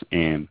flags,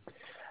 and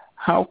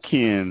how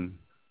can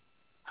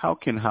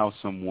how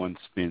someone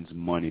spends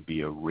money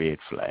be a red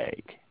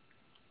flag?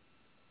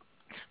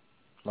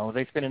 As long as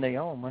they're spending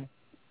their own money.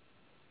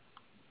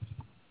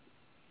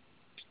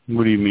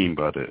 What do you mean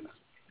by that?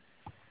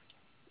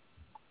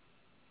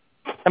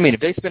 If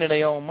they're spending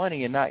their own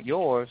money and not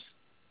yours,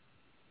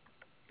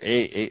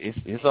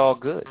 it's all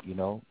good,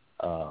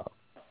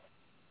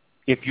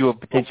 If you're a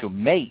potential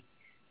mate,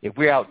 if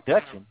we're out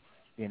Dutching,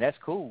 then that's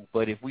cool.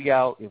 But if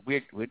we're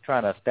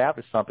trying to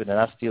establish something and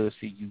I still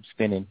see you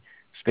spending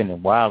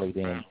wildly,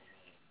 then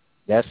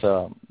that's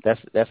a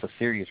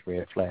serious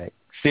red flag.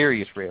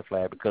 Serious red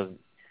flag, because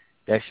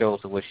that shows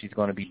her what she's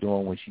going to be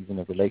doing when she's in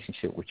a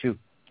relationship with you.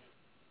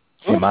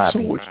 In my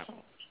opinion.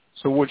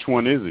 So which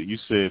one is it? You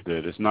said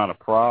that it's not a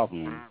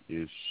problem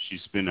if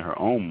she's spending her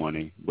own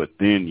money, but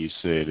then you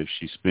said if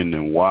she's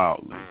spending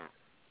wildly.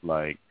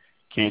 Like,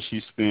 can't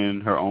she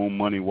spend her own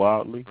money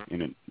wildly?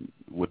 And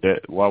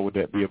why would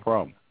that be a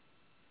problem?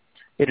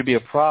 It'd be a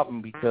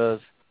problem because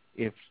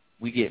if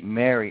we get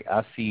married,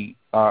 I see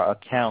our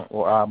account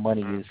or our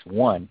money is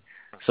one.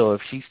 So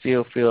if she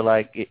still feel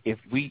like if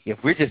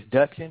we're just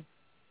Dutching,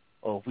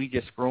 or if we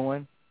just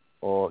screwing,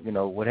 or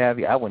what have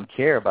you, I wouldn't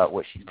care about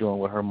what she's doing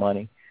with her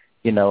money,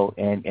 and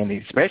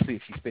especially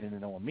if she's spending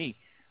it on me.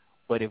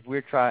 But if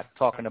we're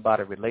talking about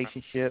a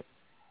relationship,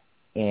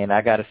 and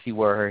I got to see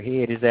where her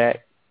head is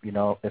at,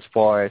 as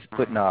far as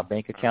putting our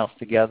bank accounts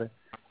together,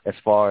 as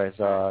far as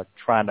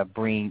trying to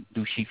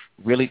do she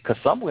really, because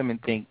some women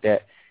think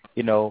that,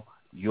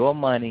 your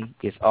money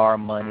is our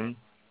money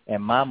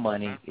and my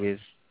money is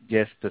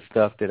just the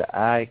stuff that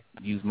I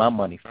use my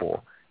money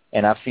for.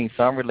 And I've seen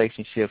some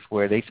relationships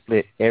where they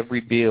split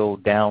every bill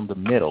down the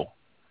middle,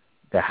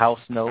 the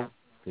house note,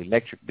 the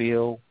electric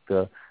bill,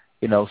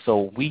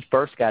 so we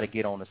first got to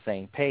get on the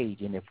same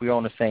page. And if we're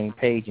on the same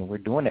page and we're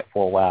doing it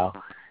for a while,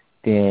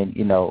 then,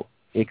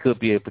 it could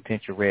be a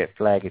potential red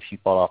flag if she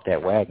fall off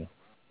that wagon.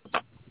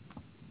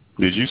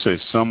 Did you say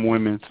some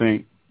women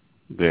think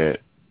that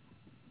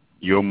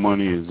your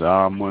money is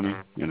our money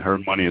and her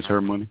money is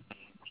her money?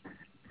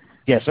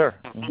 Yes, sir.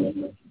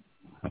 Mm-hmm.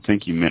 I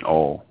think you meant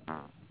all.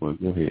 Well,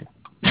 go ahead.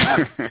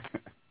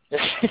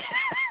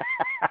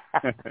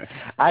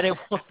 I didn't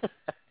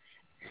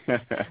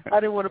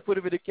want to put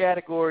them in a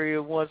category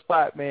of one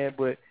spot, man.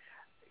 But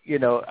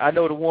I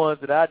know the ones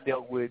that I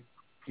dealt with.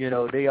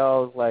 They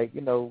always like,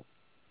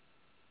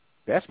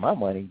 that's my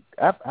money.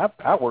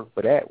 I work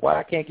for that. Why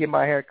I can't get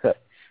my hair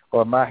cut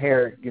or my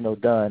hair,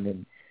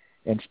 done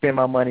and spend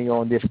my money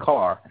on this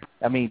car?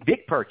 I mean,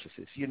 big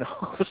purchases,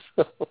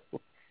 So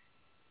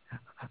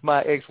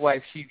my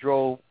ex-wife, she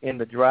drove in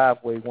the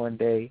driveway one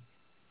day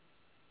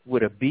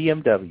with a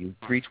BMW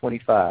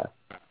 325.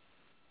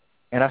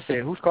 And I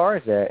said, whose car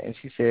is that? And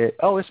she said,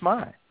 oh, it's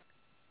mine.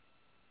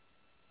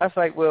 I was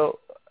like, well,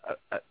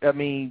 I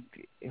mean,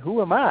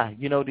 who am I?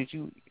 Did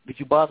you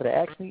bother to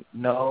ask me?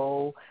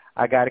 No,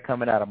 I got it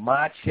coming out of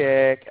my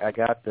check. I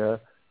got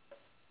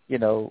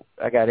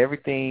I got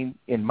everything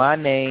in my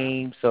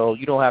name, so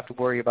you don't have to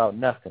worry about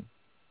nothing.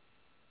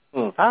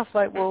 I was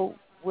like, well,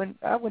 when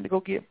I went to go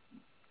get,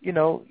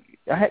 I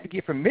had to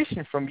get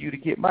permission from you to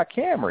get my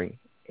Camry.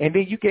 And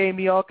then you gave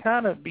me all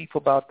kind of beef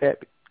about that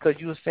because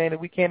you were saying that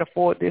we can't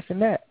afford this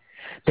and that.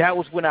 That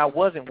was when I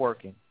wasn't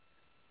working.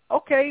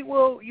 Okay,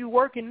 well, you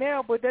working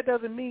now, but that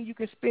doesn't mean you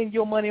can spend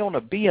your money on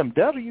a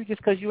BMW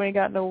just because you ain't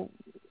got no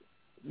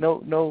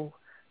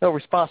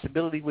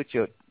responsibility with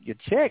your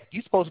check.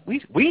 We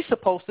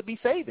supposed to be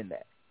saving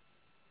that.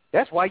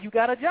 That's why you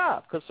got a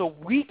job, so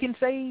we can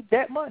save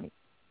that money.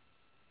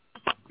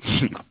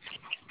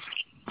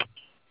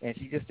 And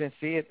she just didn't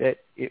see it that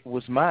it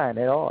was mine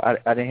at all. I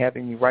didn't have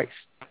any rights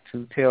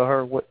to tell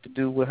her what to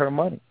do with her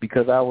money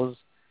because I was,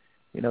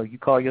 you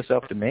call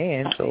yourself the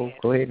man, so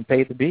go ahead and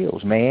pay the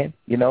bills, man.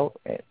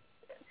 It's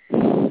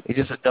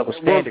just a double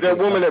standard. That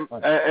woman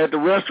at the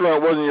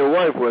restaurant wasn't your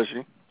wife, was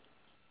she?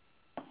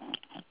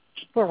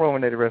 What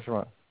woman at the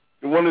restaurant?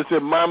 The one that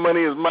said, my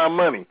money is my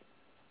money.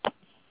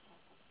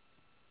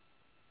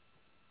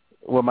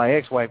 Well, my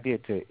ex-wife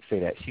did say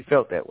that. She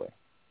felt that way.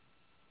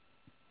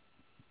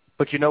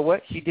 But you know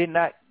what? She did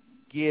not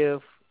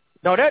give.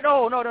 No. That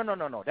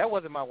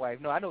wasn't my wife.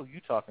 No, I know who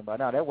you're talking about.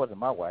 No, that wasn't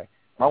my wife.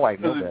 My wife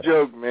knows that. Just a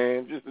joke,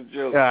 man. Just a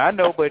joke. Yeah, I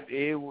know, but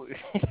it was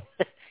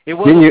a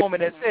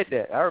woman that said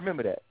that. I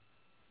remember that.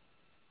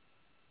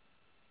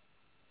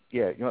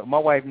 Yeah, my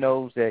wife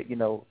knows that.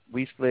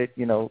 We split.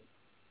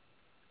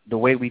 The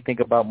way we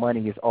think about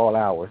money is all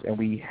ours, and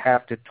we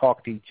have to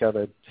talk to each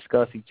other,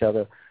 discuss with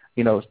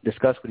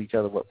each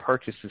other what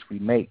purchases we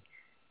make,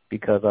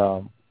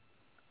 because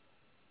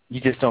you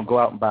just don't go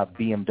out and buy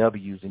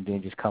BMWs and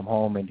then just come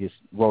home and just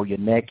roll your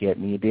neck at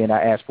me. And then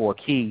I asked for a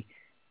key,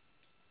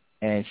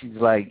 and she's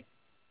like,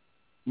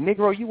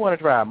 Negro, you want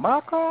to drive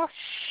my car?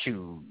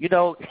 Shoot.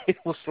 It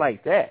was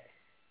like that.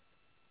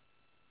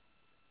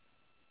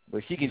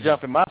 But she can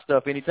jump in my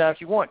stuff anytime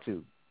she wants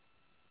to.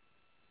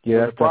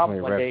 Yeah, that's definitely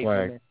a red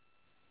flag.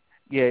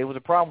 It was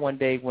a problem one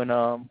day when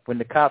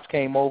the cops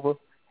came over,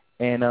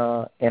 and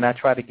I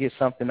tried to get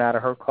something out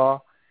of her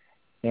car,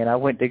 and I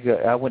went to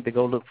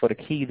go look for the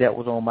key that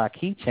was on my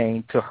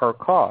keychain to her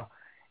car,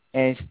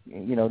 and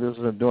this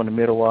was during the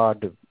middle of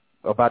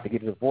about to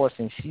get a divorce,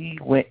 and she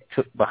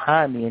took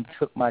behind me and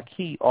took my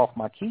key off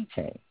my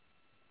keychain,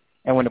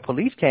 and when the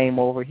police came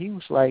over, he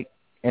was like,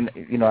 and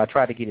I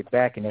tried to get it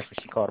back, and that's when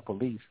she called the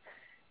police.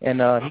 And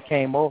he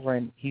came over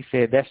and he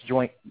said,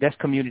 that's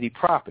community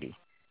property.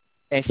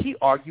 And she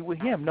argued with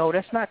him, no,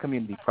 that's not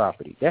community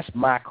property. That's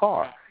my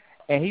car.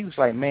 And he was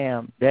like,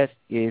 ma'am, that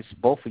is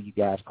both of you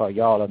guys' car.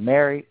 Y'all are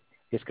married.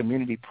 It's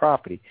community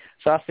property.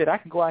 So I said, I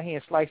can go out here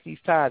and slice these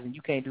tires and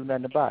you can't do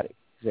nothing about it.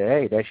 He said,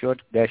 hey,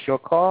 that's your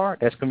car.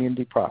 That's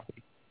community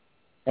property.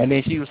 And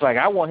then she was like,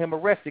 I want him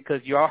arrested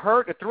because y'all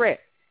heard the threat.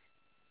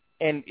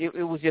 And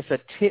it was just a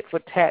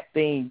tit-for-tat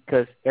thing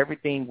because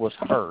everything was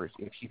hers.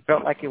 If she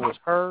felt like it was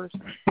hers,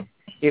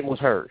 it was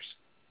hers.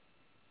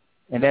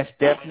 And that's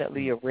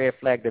definitely a red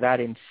flag that I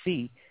didn't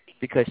see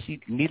because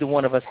neither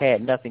one of us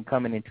had nothing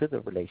coming into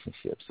the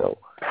relationship. So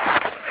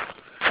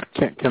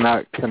Can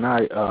I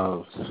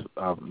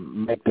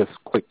make this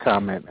quick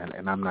comment,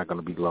 and I'm not going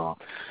to be long.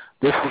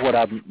 This is what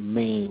I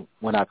mean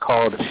when I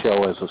call the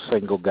show as a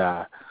single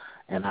guy,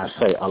 and I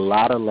say a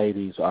lot of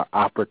ladies are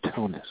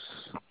opportunists,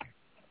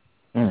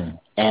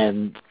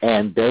 and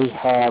they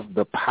have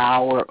the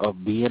power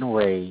of being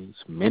raised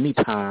many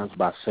times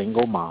by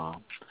single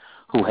moms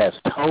who has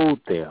told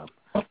them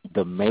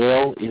the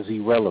male is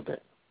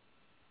irrelevant.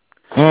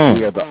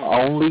 We are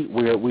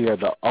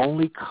the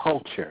only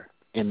culture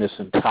in this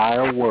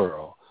entire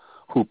world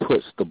who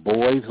puts the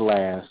boys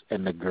last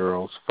and the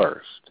girls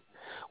first.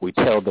 We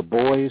tell the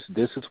boys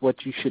this is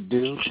what you should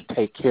do to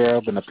take care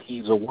of and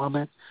appease a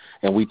woman,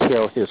 and we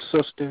tell his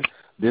sister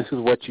this is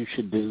what you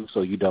should do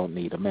so you don't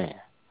need a man.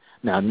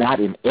 Now, not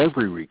in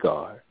every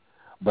regard,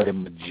 but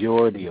in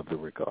majority of the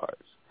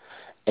regards.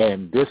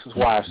 And this is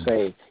why I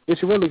say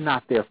it's really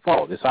not their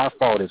fault. It's our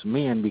fault as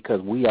men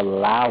because we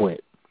allow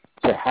it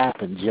to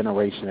happen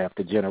generation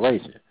after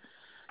generation.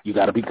 You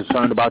got to be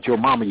concerned about your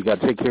mama. You got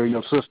to take care of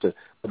your sister.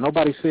 But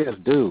nobody says,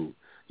 dude,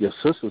 your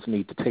sisters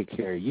need to take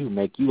care of you,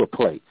 make you a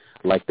plate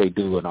like they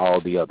do in all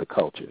the other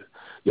cultures.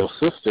 Your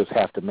sisters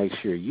have to make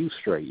sure you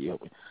straight.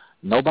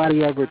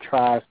 Nobody ever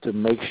tries to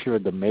make sure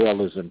the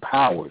male is in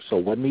power. So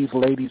when these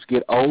ladies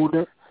get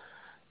older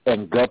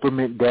and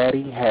government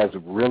daddy has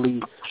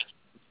really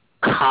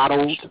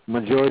coddled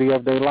majority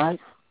of their life,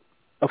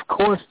 of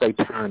course they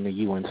turn to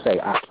you and say,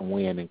 I can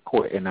win in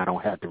court and I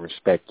don't have to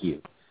respect you.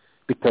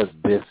 Because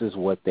this is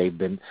what they've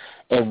been,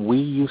 and we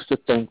used to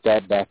think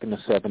that back in the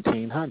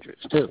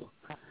 1700s too,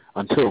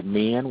 until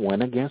men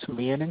went against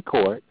men in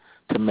court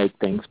to make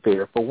things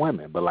fair for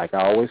women. But like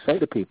I always say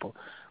to people,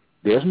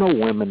 there's no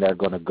women that are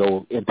going to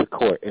go into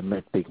court and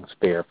make things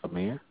fair for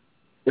men.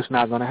 It's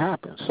not going to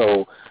happen.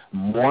 So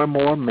more and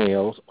more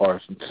males are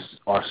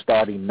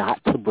starting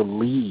not to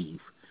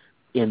believe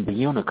in the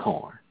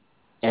unicorn.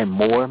 And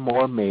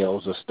more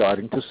males are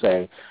starting to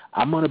say,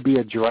 I'm going to be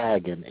a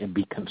dragon and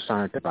be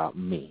concerned about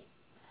me.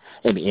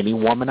 And any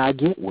woman I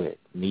get with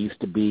needs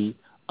to be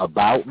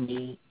about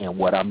me and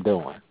what I'm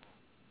doing.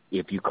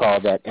 If you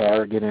call that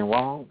arrogant and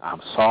wrong,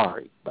 I'm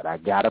sorry, but I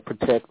got to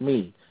protect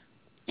me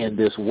in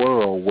this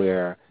world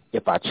where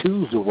if I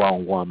choose the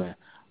wrong woman,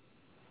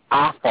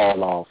 I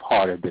fall off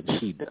harder than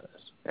she does.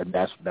 And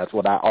that's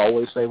what I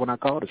always say when I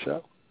call the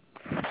show.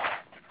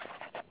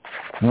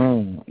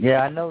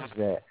 Yeah, I noticed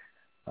that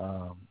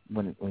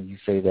when you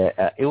say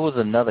that. It was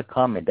another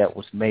comment that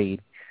was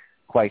made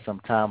quite some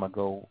time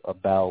ago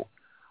about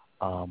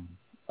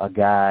a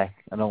guy,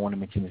 I don't want to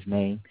mention his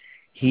name.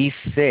 He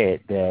said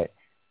that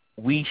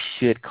we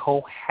should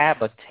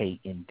cohabitate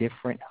in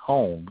different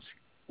homes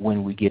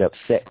when we get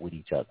upset with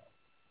each other.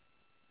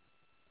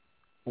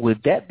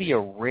 Would that be a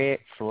red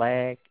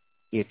flag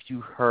if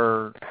you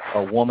heard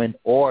a woman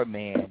or a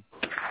man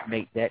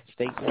make that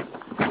statement?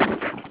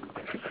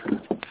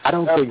 I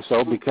don't think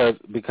so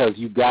because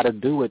you got to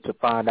do it to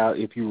find out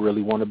if you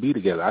really want to be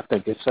together. I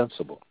think it's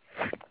sensible.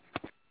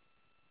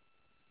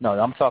 No,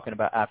 I'm talking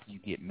about after you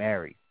get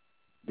married.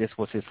 This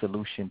was his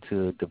solution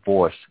to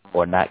divorce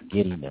or not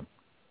getting them,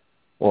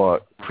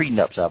 or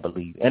prenups, I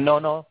believe. And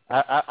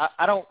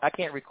I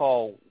can't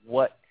recall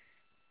what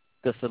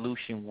the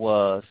solution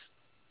was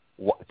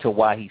to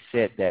why he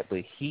said that,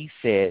 but he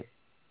said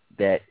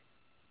that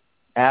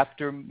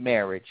after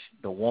marriage,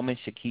 the woman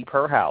should keep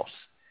her house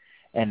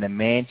and the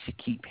man should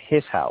keep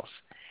his house.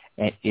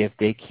 And if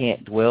they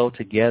can't dwell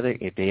together,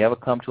 if they ever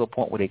come to a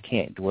point where they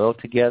can't dwell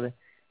together,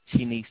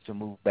 she needs to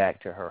move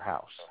back to her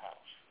house.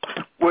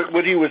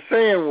 What he was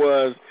saying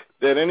was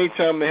that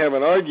anytime they have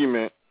an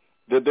argument,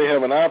 that they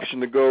have an option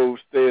to go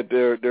stay at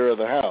their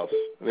other house.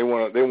 They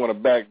want a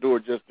back door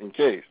just in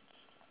case.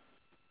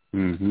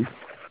 Mm-hmm.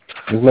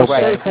 There's no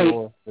safe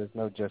haven. There's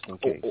no just in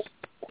case.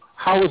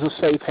 How is a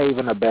safe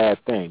haven a bad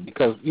thing?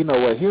 Because you know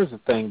what? Here's the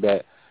thing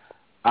that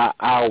I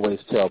always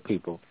tell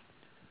people.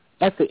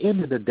 At the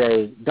end of the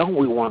day, don't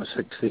we want to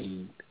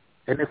succeed?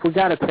 And if we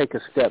got to take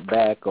a step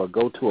back or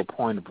go to a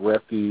point of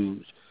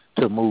refuge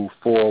to move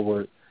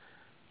forward,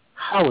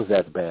 how is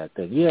that a bad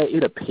thing? Yeah,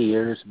 it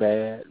appears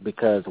bad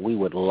because we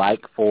would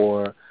like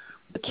for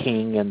the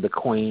king and the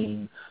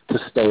queen to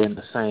stay in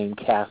the same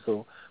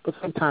castle, but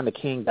sometimes the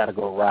king got to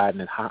go riding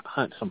and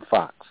hunt some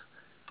fox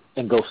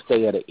and go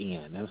stay at an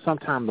inn. And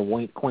sometimes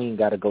the queen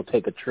got to go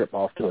take a trip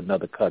off to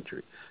another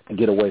country and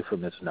get away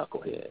from this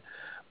knucklehead.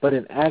 But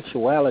in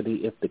actuality,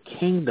 if the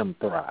kingdom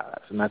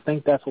thrives, and I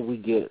think that's what we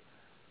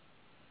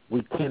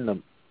tend to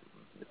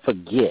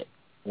forget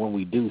when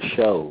we do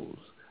shows,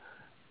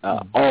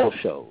 all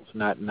shows,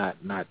 not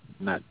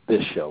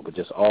this show, but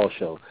just all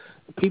shows.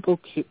 People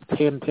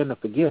tend to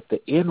forget the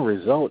end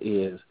result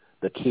is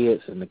the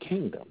kids and the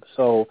kingdom.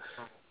 So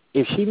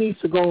if she needs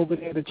to go over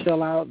there to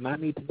chill out and I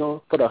need to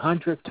go for the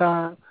 100th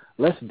time,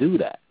 let's do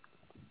that.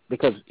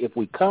 Because if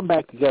we come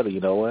back together,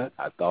 you know what?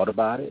 I thought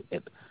about it,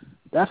 and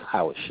that's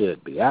how it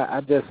should be.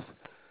 I just,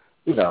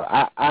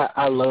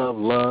 I love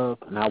love,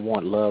 and I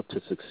want love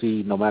to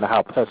succeed no matter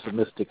how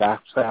pessimistic I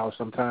sound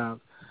sometimes.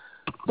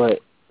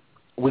 But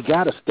we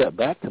got to step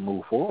back to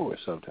move forward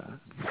sometimes.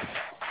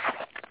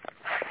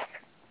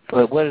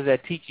 But what is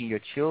that teaching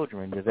your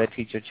children? Does that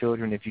teach your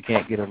children if you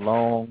can't get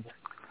along?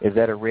 Is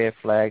that a red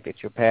flag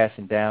that you're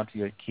passing down to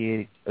your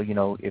kid? You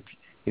know, if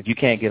you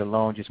can't get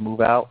along, just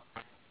move out,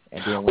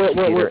 and then when you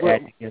get her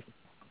act together.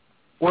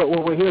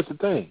 Well, here's the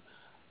thing.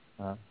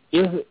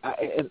 Is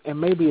it, and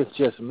maybe it's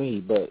just me,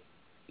 but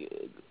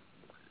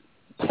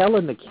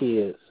telling the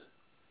kids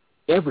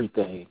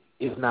everything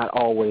is not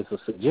always a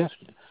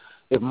suggestion.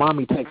 If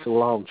mommy takes a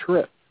long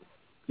trip,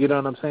 you know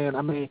what I'm saying?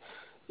 I mean,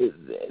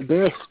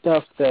 there's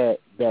stuff that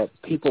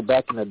people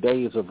back in the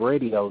days of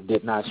radio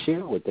did not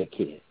share with their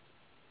kids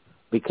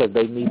because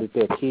they needed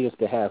their kids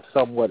to have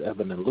somewhat of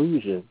an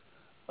illusion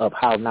of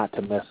how not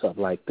to mess up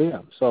like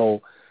them.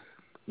 So,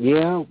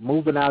 yeah,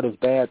 moving out is a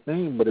bad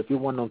thing, but if you're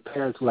one of those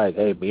parents like,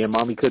 hey, me and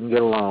mommy couldn't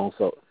get along,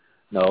 so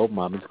no,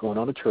 mommy's going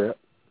on a trip.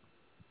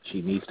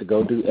 She needs to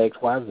go do X,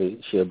 Y,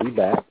 Z. She'll be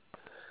back.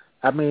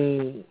 I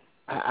mean,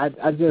 I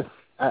just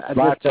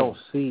don't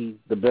see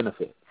the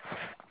benefit.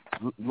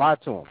 Lie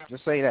to them.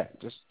 Just say that.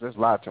 Just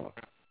lie to them.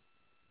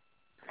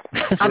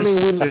 I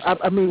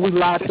mean, we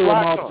lie to them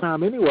all the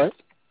time anyway.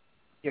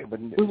 Yeah, but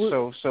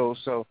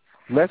so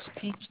let's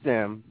teach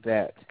them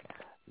that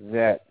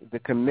the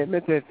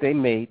commitment that they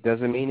made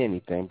doesn't mean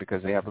anything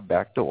because they have a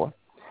back door.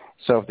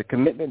 So if the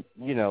commitment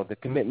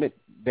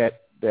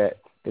that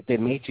they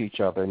made to each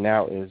other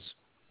now is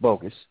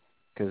bogus,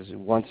 because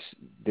once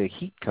the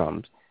heat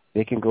comes,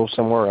 they can go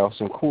somewhere else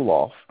and cool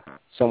off,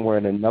 somewhere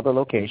in another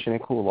location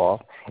and cool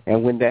off.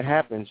 And when that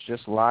happens,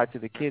 just lie to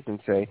the kids and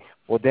say,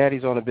 well,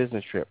 Daddy's on a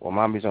business trip or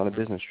Mommy's on a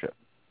business trip.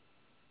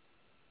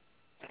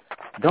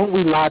 Don't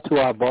we lie to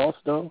our boss,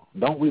 though?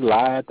 Don't we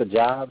lie at the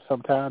job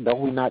sometimes?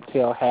 Don't we not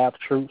tell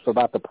half-truths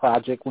about the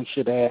project we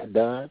should have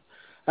done?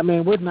 I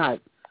mean, we're not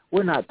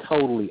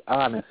totally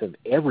honest in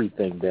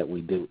everything that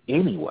we do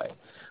anyway.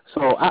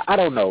 So I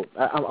don't know.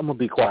 I'm going to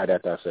be quiet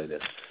after I say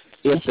this.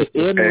 If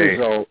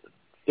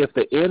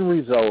the end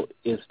result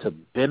is to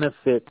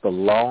benefit the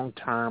long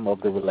term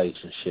of the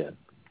relationship,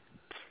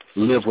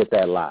 live with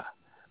that lie.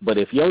 But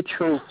if your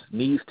truth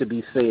needs to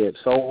be said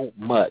so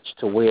much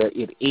to where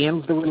it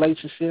ends the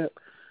relationship,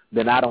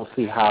 then I don't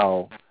see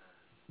how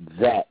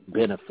that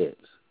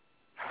benefits.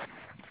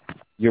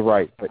 You're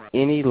right, but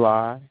any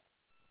lie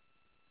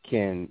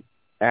can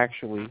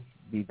actually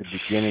be the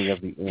beginning of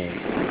the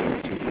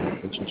end of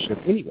the relationship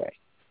anyway,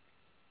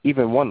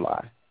 even one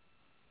lie.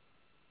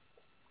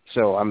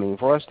 So, I mean,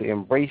 for us to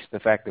embrace the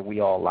fact that we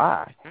all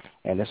lie,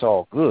 and it's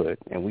all good,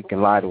 and we can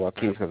lie to our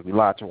kids because we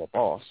lied to our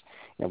boss,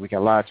 and we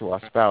can lie to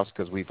our spouse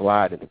because we've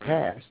lied in the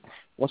past,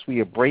 once we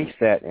embrace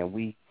that and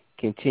we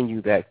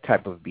continue that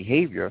type of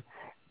behavior,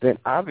 then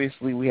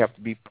obviously we have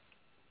to be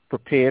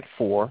prepared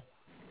for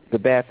the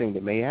bad thing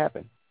that may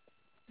happen.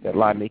 That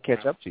lie may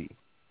catch up to you.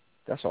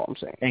 That's all I'm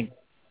saying.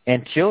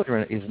 And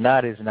children is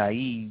not as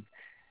naive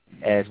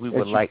as we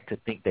would like to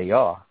think they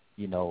are.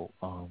 You know,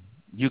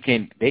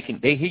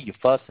 they hear you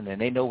fussing and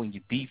they know when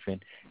you're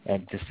beefing,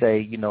 and to say,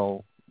 you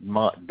know,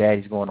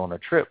 Daddy's going on a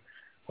trip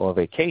or a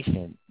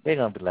vacation, they're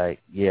gonna be like,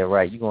 yeah,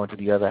 right, you going to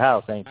the other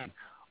house, ain't you?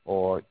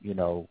 Or, you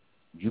know,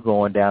 you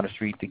going down the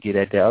street to get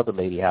at the other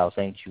lady house,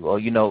 ain't you? Or,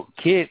 you know,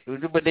 kids,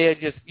 but they're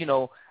just, you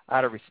know,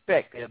 out of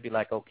respect, they'll be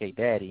like, okay,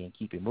 Daddy, and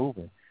keep it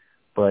moving.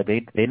 But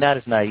they're not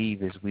as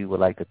naive as we would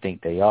like to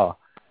think they are,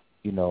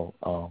 you know.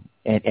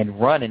 And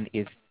running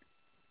is,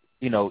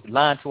 you know,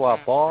 lying to our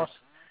boss.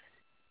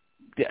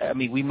 I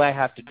mean, we might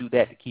have to do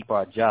that to keep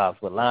our jobs,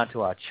 but lying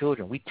to our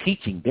children, we're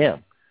teaching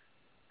them.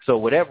 So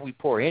whatever we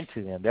pour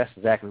into them, that's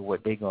exactly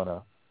what they're going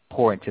to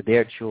pour into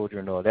their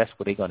children, or that's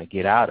what they're going to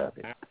get out of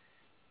it.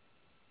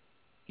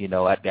 You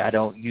know,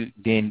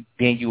 then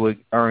you would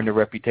earn the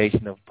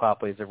reputation of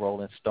Papa is a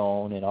Rolling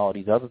Stone and all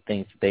these other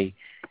things that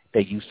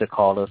they used to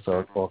call us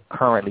or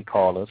currently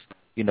call us,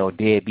 you know,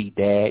 deadbeat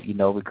dad, you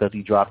know, because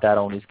he dropped out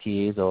on his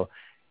kids, or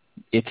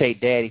it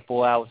take Daddy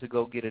 4 hours to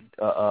go get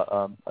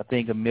a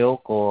thing of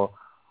milk or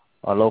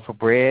a loaf of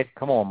bread.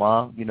 Come on,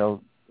 Mom, you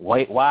know,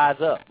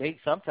 wise up.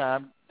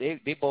 Sometimes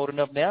they bold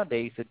enough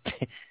nowadays to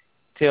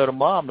tell the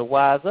mom to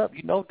wise up.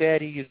 You know,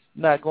 Daddy is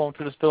not going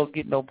to the store to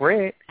get no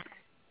bread.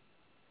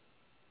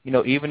 You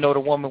know, even though the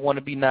woman want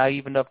to be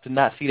naive enough to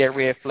not see that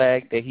red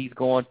flag that he's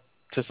going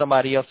to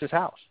somebody else's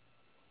house.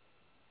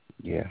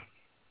 Yeah.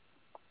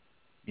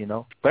 You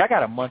know, but I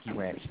got a monkey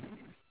wrench.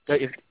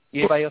 If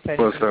anybody else has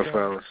What's up,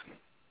 fellas?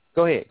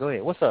 Go ahead.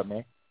 What's up,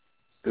 man?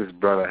 This is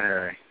Brother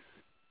Harry.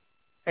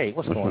 Hey,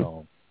 what's going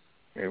on?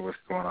 Hey, what's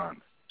going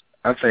on?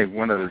 I think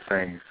one of the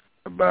things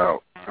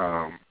about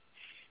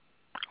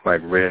like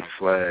red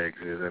flags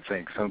is I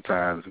think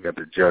sometimes we got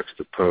to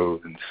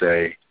juxtapose and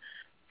say,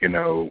 you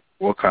know,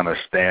 what kind of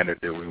standard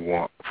do we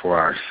want for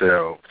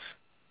ourselves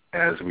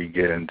as we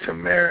get into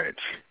marriage,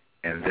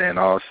 and then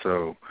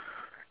also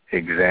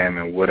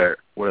examine what are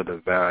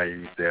the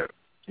values that,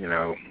 you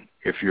know,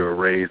 if you're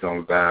raised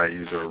on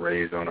values or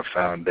raised on a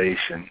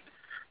foundation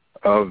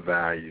of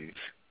values,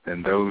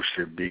 then those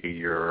should be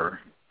your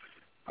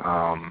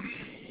kind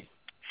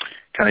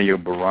of your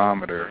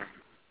barometer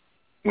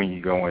when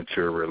you go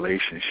into a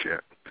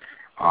relationship.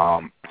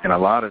 And a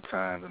lot of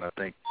times, and I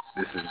think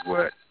this is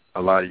what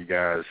a lot of you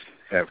guys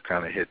have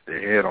kind of hit the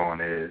head on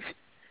is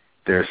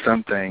there's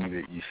some things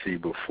that you see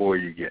before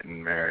you get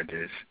in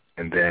marriages,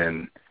 and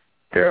then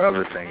there are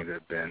other things that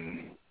have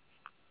been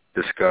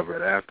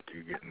discovered after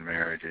you get in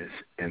marriages,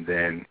 and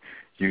then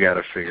you got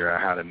to figure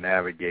out how to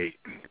navigate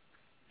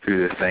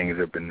through the things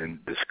that have been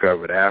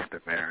discovered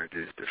after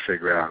marriages to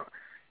figure out,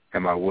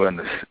 am I willing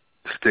to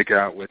stick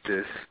out with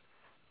this,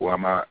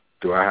 or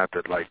do I have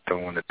to like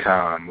throw in the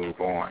towel and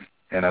move on?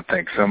 And I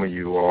think some of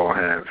you all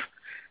have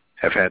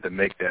had to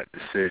make that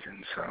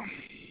decision. So,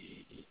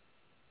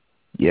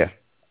 yeah,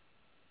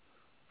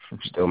 I'm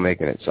still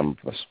making it. Some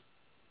of us.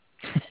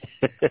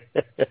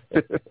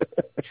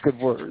 Good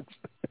words.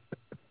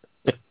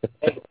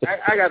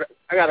 I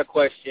got a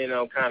question.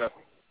 Kind of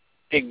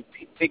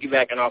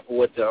piggybacking off of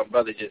what the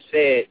brother just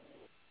said.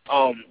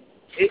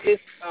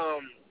 It's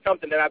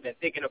something that I've been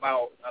thinking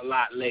about a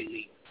lot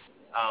lately.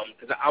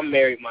 Because I'm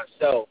married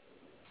myself,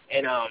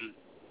 and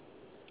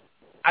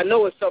I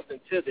know it's something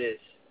to this,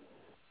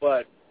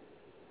 and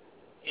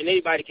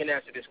anybody can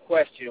answer this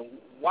question: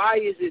 why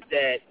is it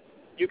that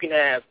you can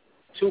have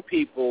two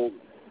people,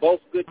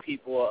 both good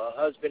people, a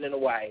husband and a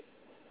wife,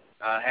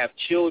 have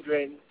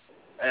children,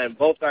 and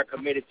both are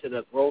committed to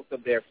the growth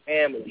of their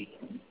family,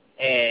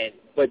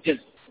 but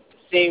just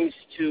seems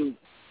to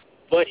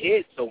butt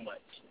heads so much?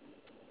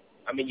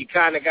 I mean, you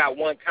kind of got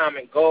one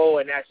common goal,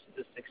 and that's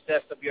the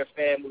success of your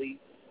family,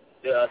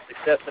 the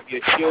success of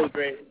your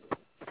children,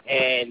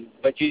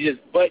 but you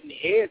just butting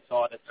heads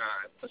all the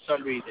time for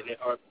some reason,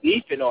 or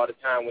beefing all the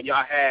time when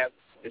y'all have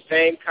the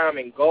same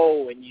common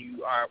goal and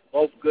you are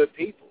both good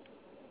people.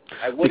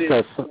 Like, what is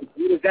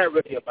that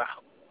really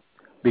about?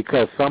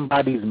 Because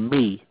somebody's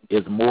me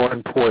is more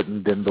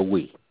important than the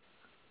we.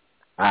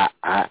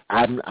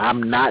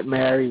 I'm not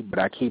married, but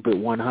I keep it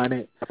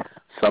 100.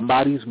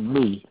 Somebody's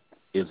me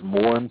is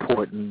more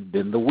important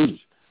than the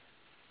we.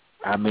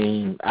 I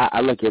mean,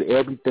 I look at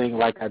everything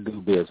like I do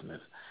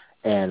business,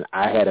 and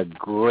I had a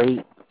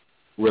great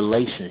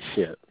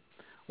relationship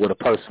with a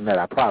person that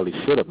I probably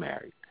should have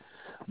married,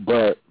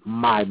 but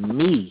my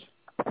me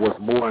was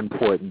more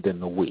important than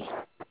the we.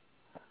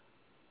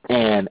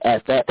 And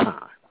at that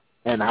time,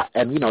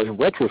 and you know, in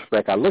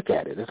retrospect, I look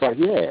at it. It's like,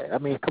 yeah, I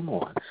mean, come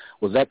on,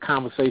 was that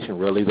conversation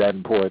really that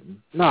important?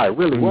 No, it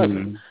really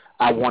wasn't.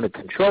 I wanted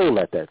control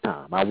at that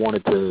time. I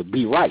wanted to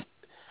be right.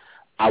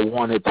 I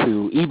wanted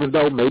to, even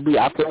though maybe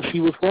I felt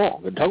she was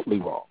wrong and totally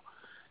wrong.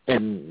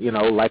 And, you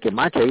know, like in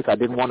my case, I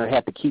didn't want to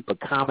have to keep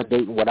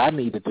accommodating what I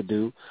needed to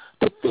do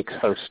to fix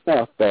her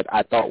stuff that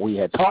I thought we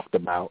had talked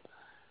about,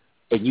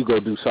 and you go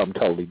do something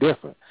totally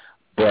different.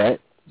 But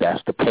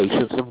that's the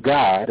patience of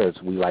God, as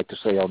we like to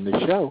say on this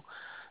show.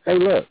 Hey,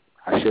 look,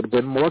 I should have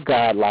been more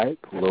godlike,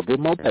 a little bit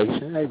more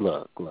patient. Hey,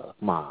 look,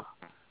 Ma,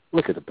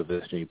 look at the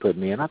position you put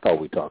me in. I thought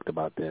we talked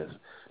about this.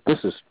 This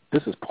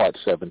is part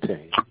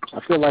 17. I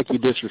feel like you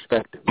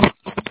disrespected me.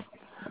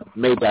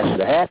 Maybe I should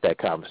have had that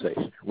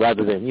conversation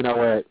rather than, you know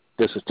what,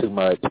 this is too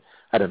much.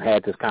 I done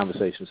had this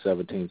conversation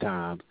 17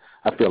 times.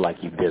 I feel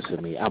like you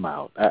dissing me. I'm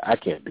out. I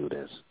can't do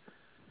this.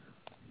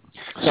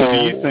 So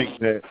do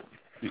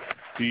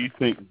you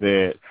think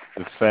that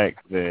the fact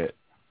that,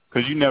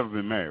 because you've never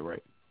been married,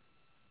 right?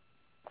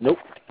 Nope.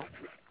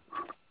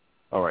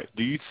 All right.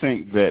 Do you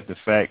think that the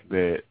fact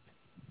that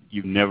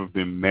you've never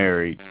been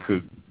married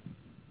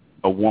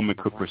a woman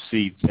could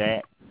perceive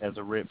that as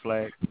a red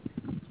flag?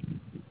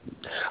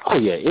 Oh,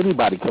 yeah.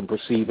 Anybody can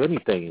perceive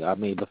anything. I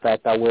mean, the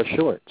fact I wear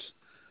shorts,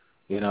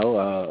 you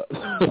know,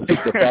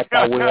 the fact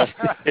I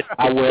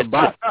wear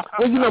box.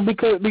 Well, you know,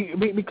 because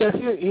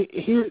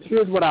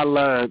here's what I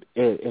learned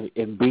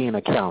in being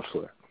a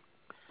counselor.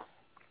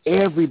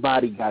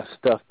 Everybody got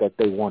stuff that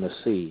they want to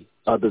see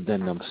other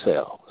than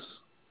themselves,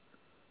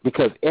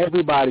 because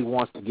everybody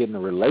wants to get in a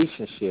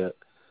relationship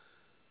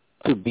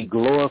to be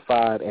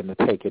glorified and to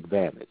take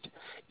advantage.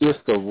 It's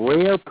the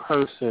rare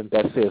person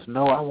that says,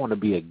 no, I want to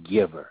be a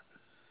giver,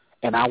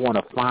 and I want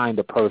to find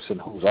a person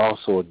who's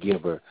also a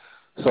giver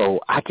so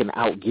I can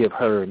outgive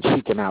her and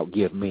she can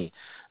outgive me.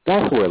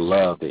 That's where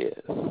love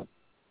is.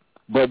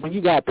 But when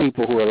you got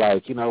people who are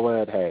like, you know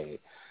what, hey,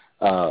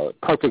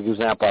 perfect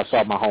example, I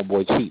saw my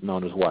homeboy cheating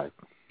on his wife.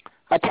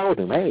 I told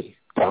him, hey,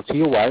 talk to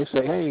your wife,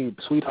 say, hey,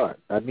 sweetheart,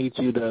 I need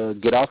you to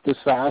get off this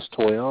size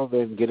 12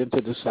 and get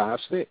into the size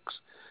 6.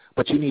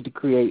 But you need to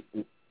create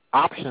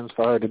options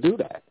for her to do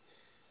that.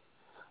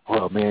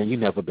 Well, man, you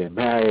never been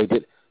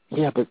married.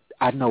 Yeah, but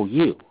I know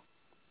you,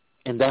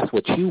 and that's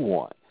what you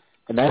want.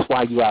 And that's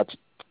why you out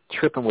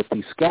tripping with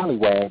these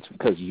scallywags,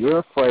 because you're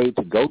afraid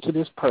to go to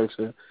this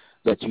person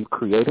that you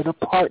created a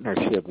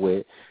partnership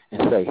with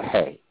and say,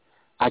 hey,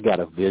 I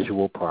got a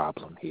visual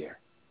problem here.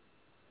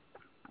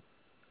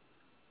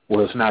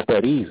 Well, it's not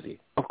that easy.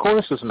 Of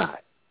course it's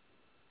not.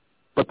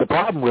 But the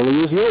problem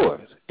really is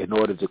yours. In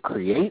order to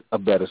create a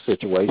better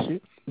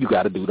situation, you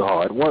got to do the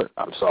hard work.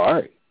 I'm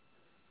sorry.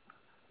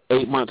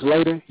 8 months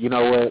later, you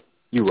know what?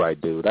 You're right,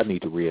 dude. I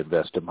need to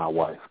reinvest in my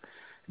wife.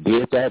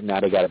 Did that,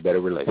 now they got a better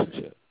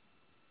relationship.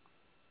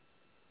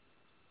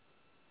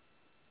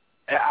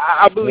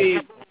 I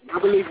believe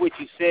what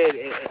you said.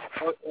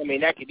 I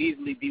mean, that could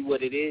easily be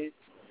what it is.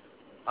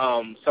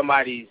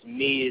 somebody's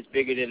me is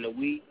bigger than the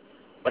we,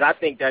 but I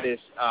think that is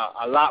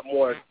a lot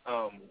more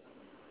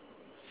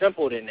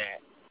simple than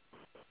that,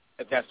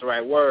 if that's the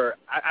right word.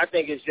 I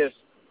think it's just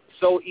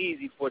so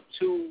easy for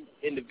two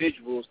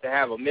individuals to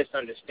have a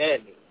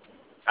misunderstanding.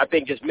 I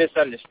think just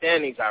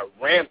misunderstandings are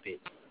rampant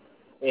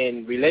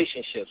in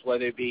relationships,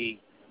 whether it be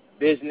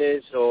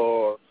business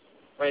or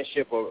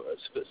friendship or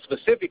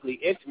specifically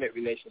intimate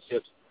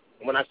relationships.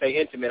 And when I say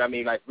intimate, I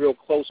mean like real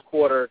close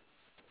quarter,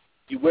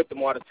 you with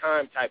them all the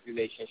time type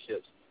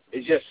relationships.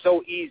 It's just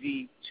so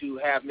easy to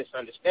have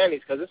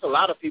misunderstandings because there's a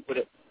lot of people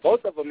that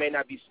both of them may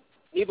not be,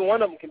 neither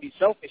one of them can be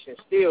selfish and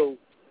still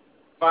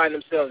find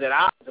themselves at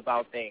odds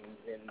about things.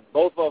 And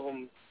both of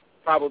them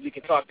probably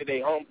can talk to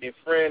their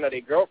friend or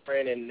their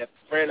girlfriend, and the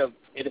friend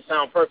it'll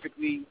sound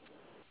perfectly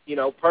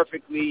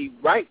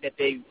right that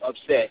they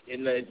upset.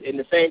 And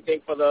the same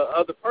thing for the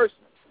other person.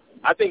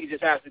 I think it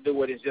just has to do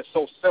with it's just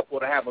so simple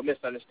to have a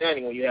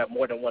misunderstanding when you have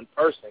more than one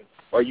person,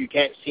 or you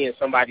can't see in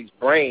somebody's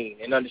brain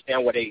and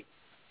understand where they,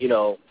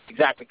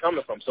 exactly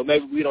coming from. So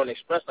maybe we don't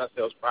express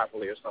ourselves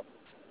properly or something.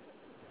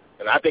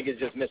 And I think it's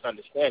just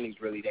misunderstandings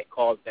really that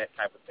cause that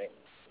type of thing.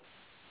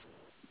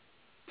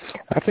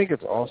 I think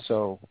it's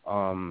also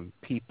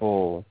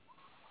people,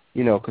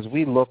 because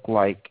we look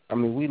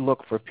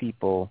for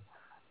people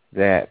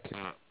that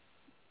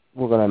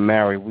we're going to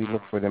marry. We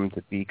look for them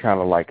to be kind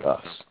of like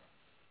us.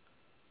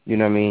 You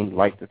know what I mean?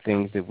 Like the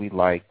things that we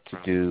like to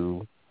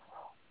do,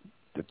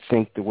 to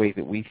think the way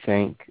that we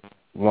think,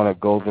 want to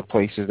go the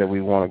places that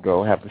we want to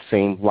go, have the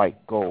same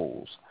like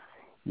goals.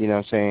 You know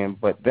what I'm saying?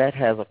 But that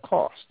has a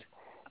cost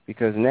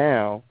because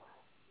now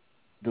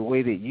the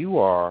way that you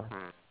are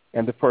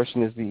and the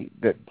person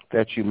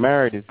that you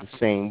married is the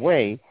same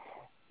way,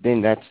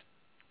 then that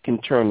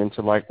can turn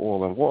into like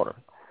oil and water.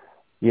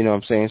 You know what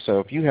I'm saying? So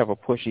if you have a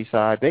pushy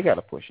side, they got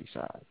a pushy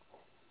side.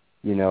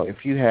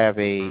 If you have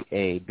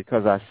a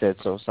because I said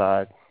so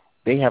side,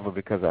 they have a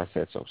because I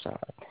said so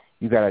side.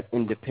 You got an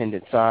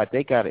independent side,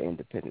 they got an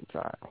independent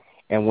side.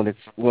 And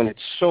when it's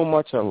so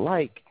much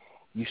alike,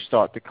 you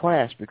start to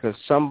clash because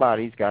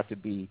somebody's got to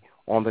be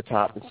on the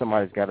top and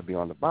somebody's got to be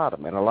on the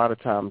bottom. And a lot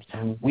of times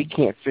we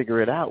can't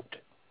figure it out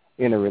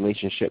in a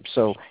relationship.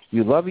 So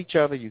you love each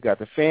other, you got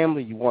the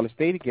family, you want to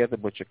stay together,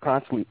 but you're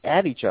constantly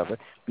at each other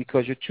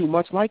because you're too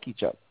much like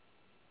each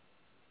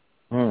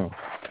other.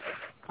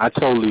 I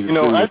totally agree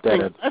with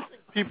that. I think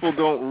people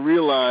don't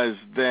realize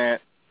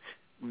that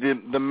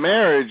the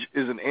marriage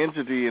is an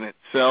entity in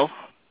itself,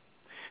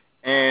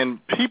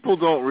 and people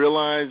don't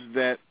realize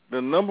that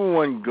the number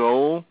one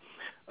goal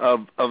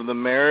of the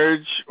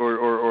marriage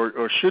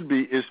or should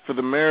be is for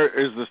the marriage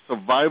is the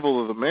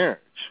survival of the marriage.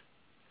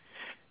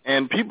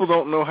 And people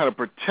don't know how to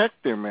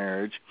protect their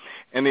marriage,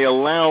 and they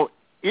allow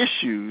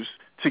issues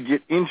to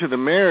get into the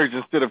marriage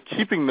instead of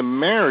keeping the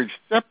marriage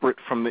separate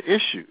from the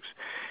issues.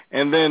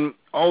 And then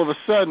all of a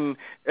sudden,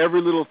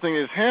 every little thing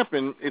that's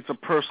happened, it's a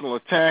personal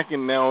attack,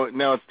 and now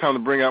it's time to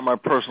bring out my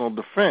personal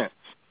defense,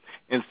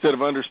 instead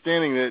of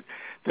understanding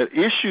that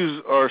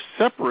issues are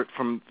separate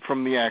from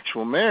the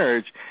actual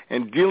marriage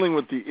and dealing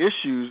with the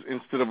issues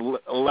instead of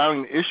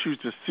allowing the issues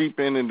to seep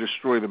in and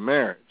destroy the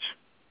marriage.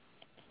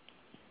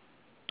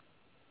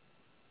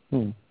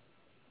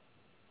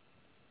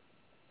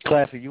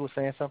 Classy, you were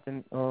saying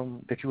something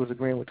that you was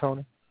agreeing with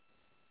Tony?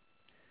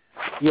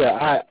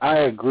 Yeah, I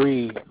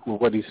agree with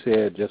what he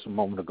said just a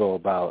moment ago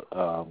about,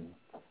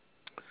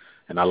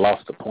 and I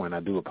lost the point.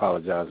 I do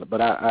apologize, but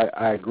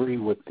I agree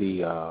with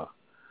the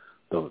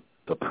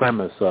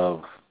premise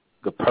of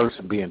the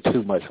person being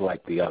too much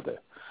like the other.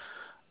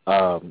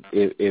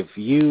 If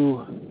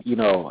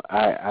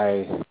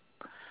I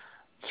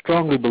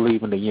strongly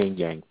believe in the yin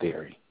yang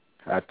theory.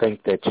 I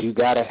think that you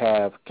got to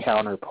have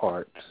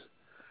counterparts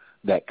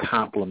that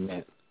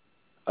complement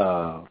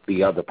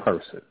the other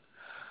person.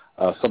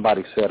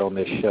 Somebody said on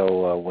this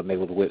show when they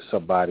was with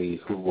somebody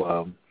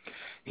who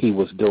he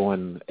was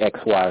doing X,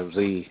 Y,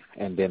 Z,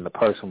 and then the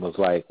person was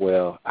like,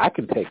 well, I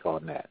can take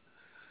on that.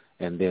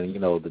 And then,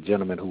 the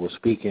gentleman who was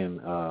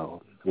speaking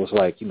was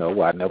like,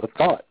 well, I never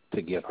thought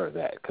to give her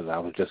that because I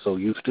was just so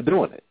used to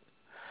doing it.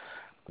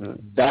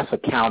 That's a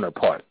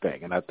counterpart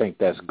thing, and I think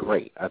that's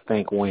great. I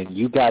think when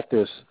you got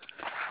this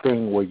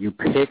thing where you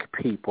pick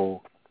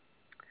people,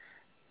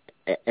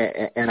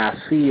 and I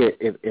see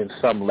it in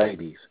some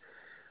ladies.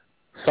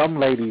 Some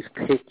ladies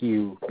pick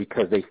you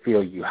because they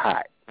feel you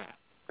hot.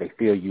 They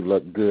feel you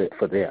look good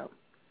for them.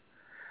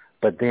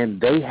 But then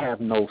they have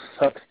no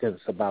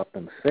substance about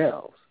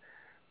themselves.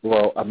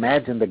 Well,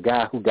 imagine the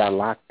guy who got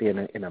locked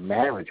in a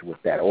marriage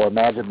with that, or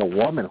imagine the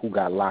woman who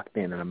got locked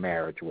in a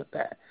marriage with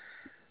that.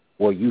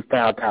 Well, you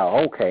found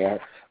out, okay,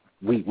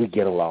 we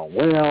get along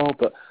well,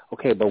 but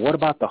what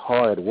about the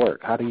hard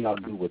work? How do y'all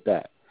do with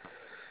that?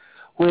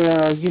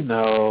 Well,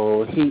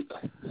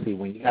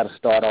 when you got to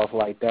start off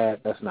like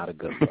that, that's not a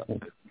good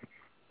look.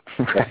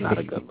 That's not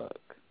a good look.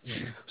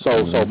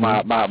 So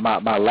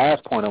my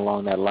last point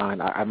along that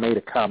line, I made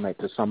a comment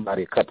to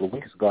somebody a couple of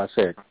weeks ago. I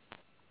said,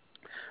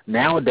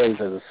 nowadays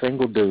as a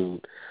single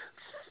dude,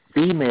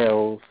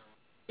 females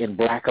in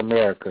Black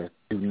America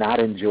do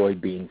not enjoy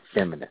being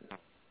feminine.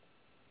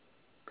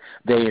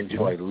 They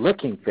enjoy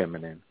looking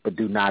feminine, but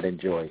do not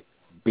enjoy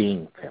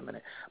being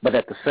feminine. But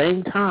at the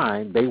same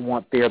time, they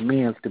want their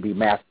men to be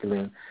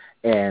masculine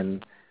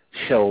and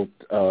show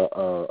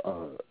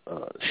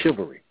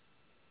chivalry.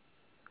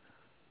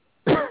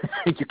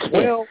 You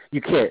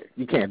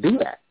can't do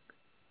that.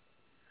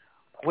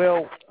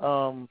 Well,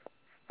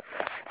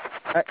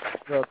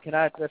 can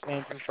I address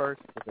Andrew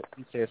first? Because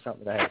you said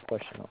something that I had a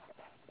question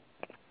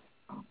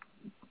on.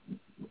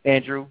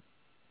 Andrew?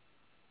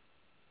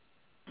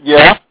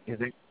 Yeah?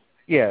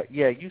 Yeah,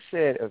 you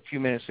said a few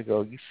minutes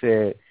ago, you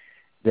said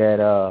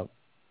that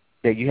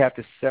you have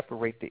to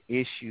separate the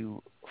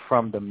issue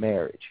from the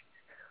marriage.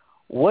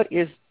 What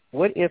if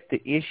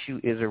the issue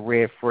is a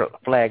red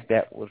flag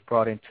that was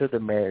brought into the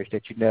marriage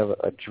that you never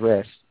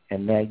addressed,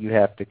 and now you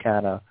have to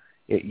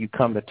you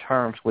come to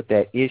terms with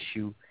that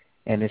issue,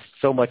 and it's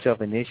so much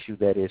of an issue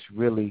that it's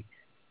really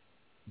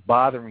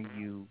bothering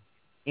you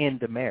in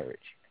the marriage?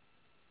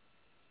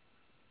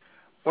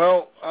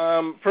 Well,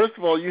 first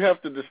of all, you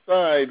have to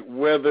decide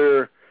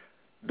whether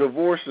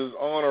divorce is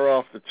on or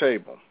off the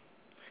table.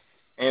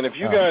 And if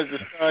you guys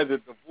decide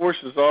that divorce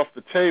is off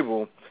the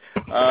table,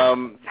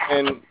 and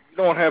you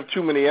don't have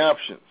too many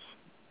options.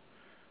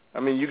 I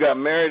mean, you got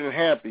married and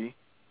happy,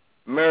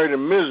 married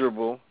and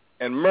miserable,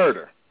 and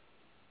murder.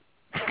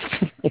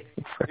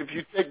 If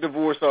you take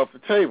divorce off the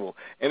table.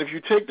 And if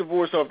you take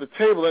divorce off the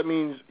table, that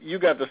means you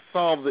got to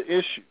solve the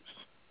issues.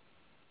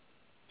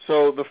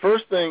 So the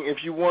first thing,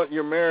 if you want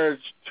your marriage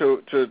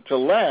to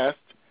last,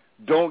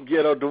 don't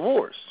get a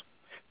divorce.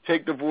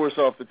 Take divorce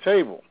off the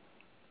table.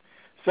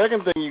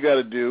 Second thing you got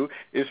to do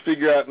is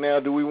figure out now,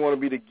 do we want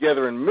to be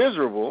together and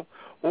miserable,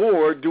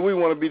 or do we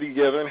want to be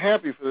together and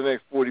happy for the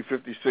next 40,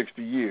 50,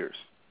 60 years?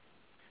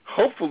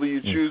 Hopefully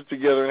you choose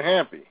together and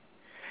happy.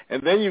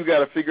 And then you've got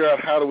to figure out,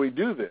 how do we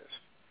do this?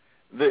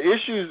 The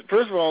issues,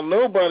 first of all,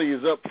 nobody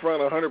is up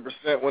front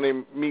 100% when they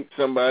meet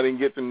somebody and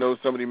get to know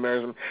somebody,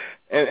 marries them.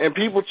 And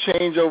people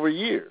change over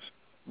years.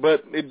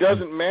 But it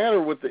doesn't matter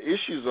what the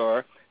issues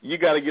are. You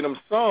got to get them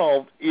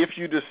solved if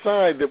you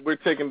decide that we're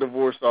taking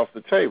divorce off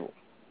the table.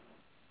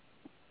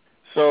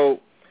 So,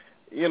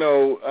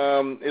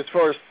 as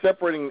far as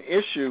separating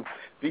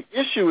the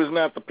issue is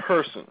not the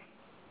person.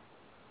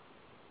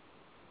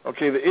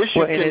 Okay, the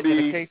issue can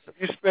be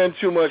you spend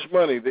too much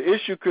money. The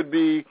issue could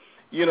be,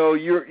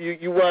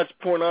 you watch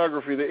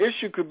pornography. The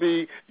issue could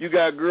be you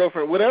got a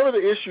girlfriend. Whatever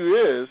the issue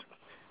is,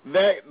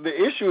 that the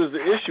issue is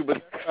the issue,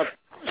 but that's not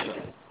the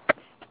person.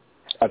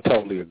 I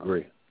totally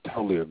agree.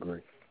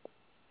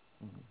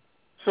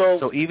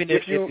 So even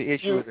if the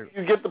issue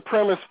you get the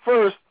premise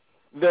first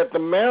that the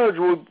marriage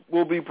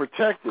will be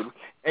protected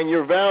and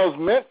your vows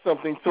meant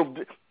something. So,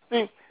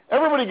 see,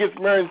 everybody gets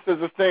married and says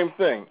the same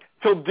thing.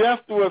 Till death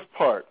do us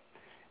part.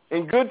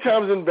 In good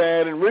times and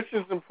bad, in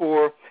riches and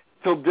poor,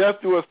 till death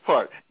do us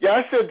part. Yeah,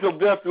 I said till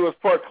death do us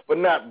part, but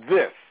not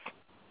this.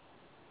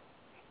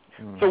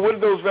 So what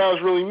do those vows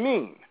really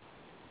mean?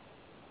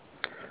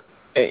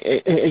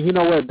 You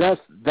know what?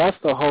 That's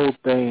the whole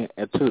thing.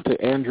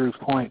 To Andrew's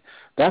point,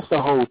 that's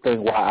the whole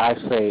thing why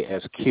I say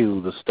as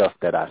Q the stuff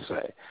that I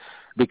say.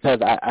 Because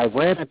I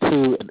ran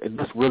into, and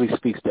this really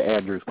speaks to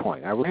Andrew's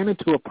point, I ran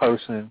into a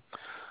person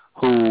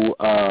who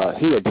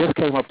he had just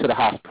came up to the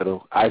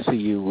hospital,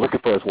 ICU, looking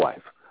for his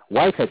wife.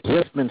 Wife had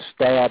just been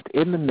stabbed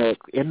in the neck,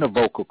 in the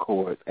vocal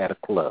cords at a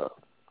club.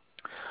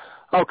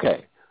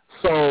 Okay,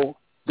 so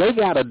they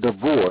got a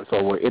divorce,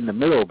 or were in the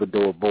middle of a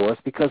divorce,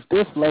 because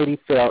this lady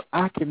felt,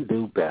 I can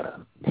do better.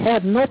 It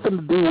had nothing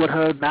to do with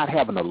her not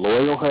having a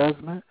loyal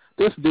husband.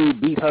 This dude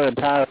beat her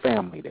entire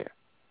family there.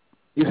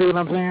 You see what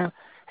I'm saying?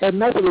 Had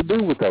nothing to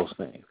do with those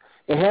things.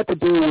 It had to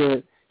do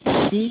with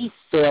she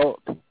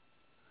felt,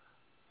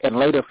 and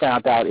later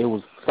found out it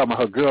was some of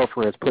her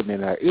girlfriends putting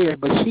in her ear,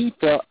 but she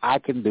felt, I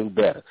can do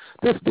better.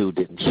 This dude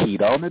didn't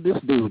cheat on her. This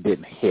dude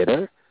didn't hit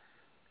her.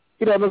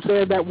 You know what I'm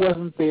saying? That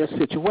wasn't their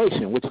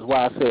situation, which is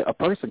why I say a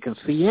person can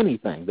see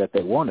anything that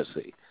they want to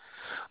see.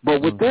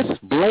 But with this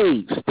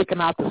blade sticking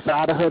out the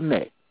side of her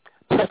neck,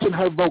 touching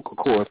her vocal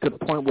cords to the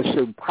point where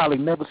she'll probably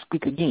never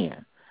speak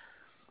again,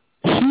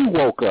 she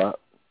woke up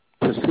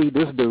to see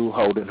this dude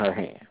holding her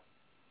hand.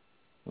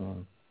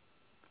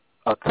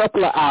 A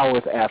couple of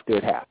hours after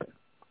it happened.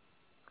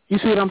 You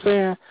see what I'm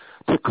saying?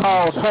 To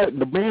cause her,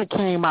 the man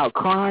came out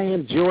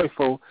crying,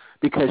 joyful,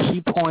 because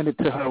she pointed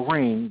to her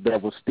ring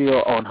that was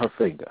still on her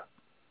finger.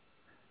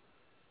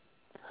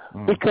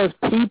 Because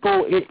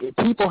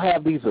people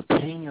have these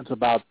opinions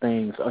about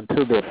things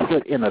until they're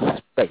put in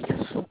a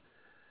space,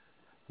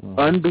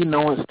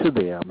 unbeknownst to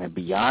them and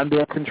beyond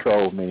their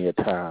control many a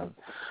time,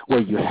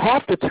 where you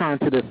have to turn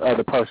to this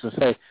other person and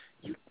say,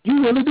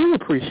 you really do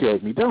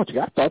appreciate me, don't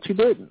you? I thought you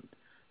didn't.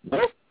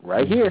 Nope,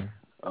 right here.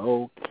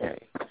 Okay.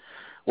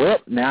 Well,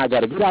 now I got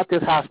to get out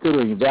this hospital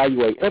and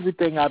evaluate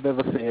everything I've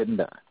ever said and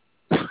done.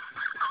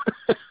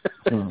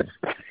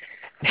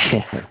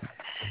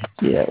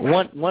 Yeah,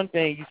 one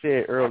thing you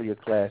said earlier,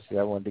 Classy,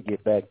 I wanted to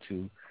get back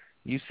to.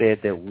 You said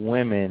that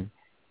women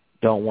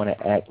don't want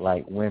to act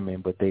like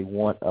women, but they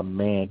want a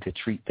man to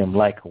treat them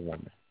like a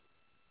woman.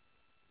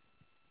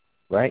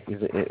 right?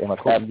 Am I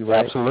quoting you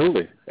right?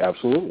 Absolutely,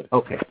 absolutely.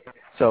 Okay.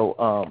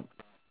 So,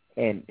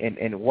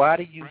 and why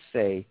do you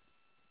say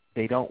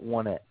they don't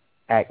want to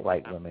act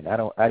like women?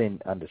 I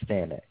didn't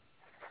understand that.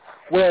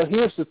 Well,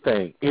 here's the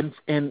thing.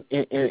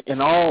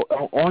 In all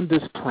on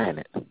this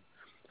planet,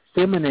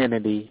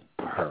 femininity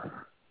purr.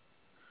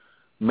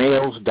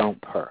 Males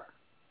don't purr.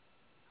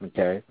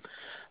 Okay?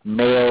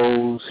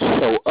 Males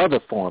show other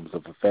forms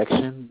of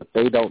affection, but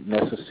they don't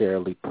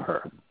necessarily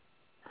purr.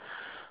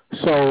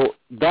 So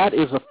that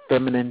is a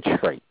feminine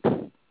trait.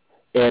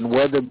 And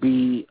whether it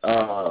be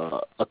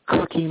a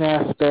cooking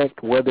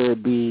aspect, whether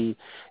it be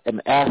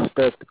an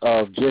aspect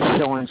of just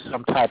showing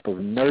some type of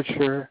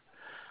nurture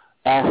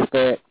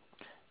aspect,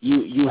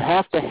 you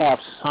have to have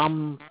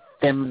some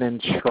feminine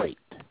trait.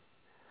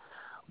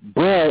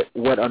 But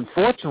what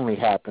unfortunately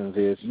happens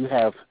is you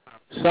have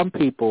some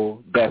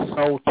people that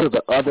so to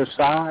the other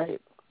side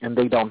and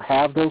they don't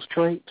have those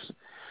traits,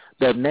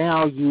 that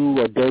now you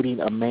are dating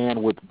a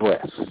man with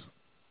breasts.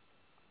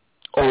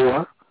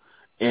 Or,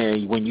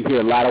 and when you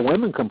hear a lot of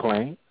women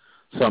complain,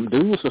 some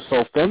dudes are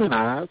so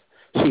feminized,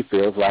 she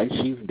feels like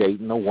she's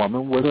dating a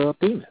woman with a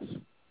penis.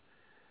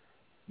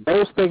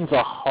 Those things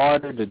are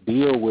harder to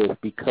deal with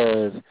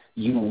because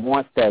you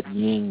want that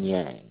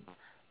yin-yang.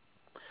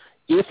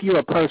 If you're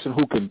a person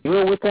who can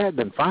deal with that,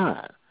 then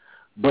fine.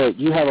 But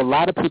you have a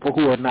lot of people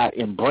who are not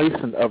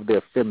embracing of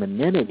their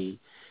femininity,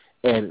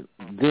 and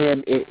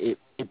then it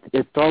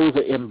throws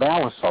an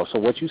imbalance off. So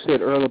what you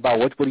said earlier about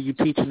what are you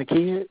teaching the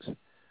kids?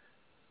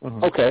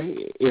 Mm-hmm.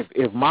 Okay,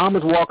 if mom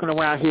is walking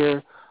around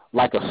here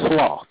like a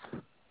sloth,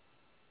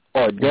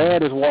 or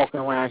dad is walking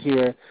around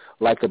here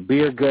like a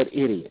beer gut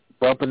idiot,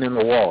 bumping in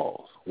the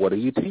walls, what are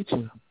you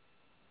teaching them?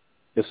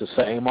 It's the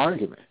same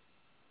argument.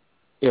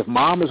 If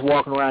mom is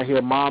walking around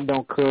here, mom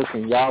don't cook,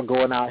 and y'all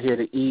going out here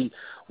to eat,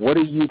 what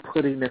are you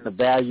putting in the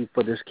value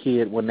for this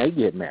kid when they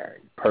get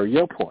married, per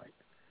your point?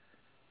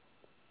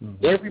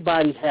 Mm-hmm.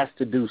 Everybody has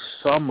to do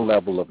some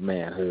level of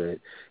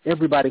manhood.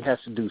 Everybody has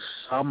to do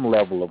some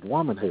level of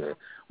womanhood.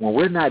 When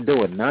we're not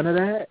doing none of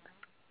that,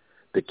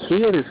 the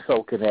kid is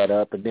soaking that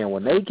up, and then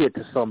when they get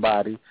to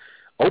somebody,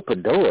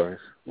 open doors.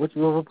 What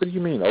do you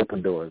mean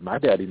open doors? My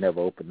daddy never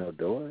opened no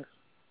doors.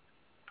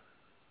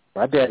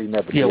 My daddy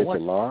never did the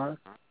lawn.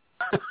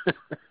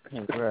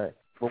 Right.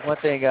 But one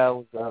thing I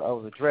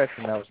was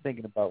addressing, I was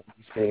thinking about when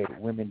you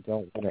said women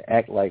don't want to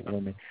act like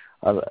women.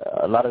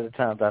 A lot of the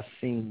times I've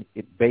seen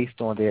it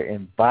based on their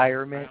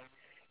environment.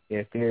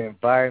 If their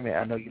environment,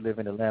 I know you live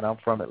in Atlanta, I'm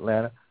from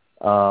Atlanta,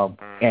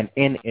 and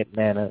in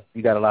Atlanta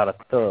you got a lot of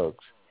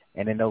thugs.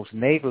 And in those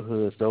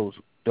neighborhoods,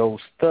 those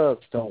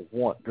thugs don't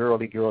want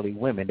girly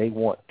women. They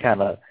want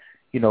kind of,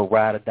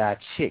 ride or die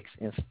chicks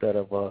instead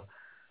of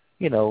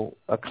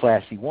a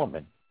classy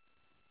woman.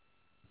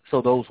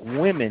 So those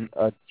women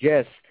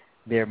adjust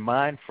their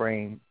mind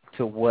frame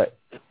to what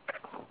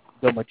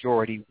the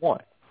majority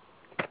want.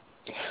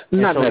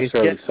 Not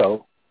necessarily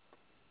so.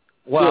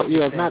 Well,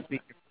 not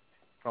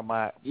from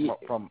my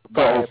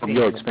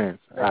your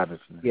experience.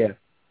 Obviously. Yeah.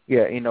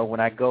 When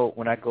I go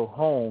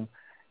home,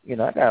 I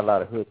got a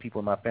lot of hood people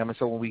in my family.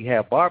 So when we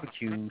have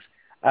barbecues,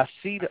 I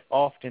see that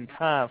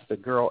oftentimes the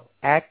girl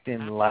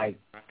acting like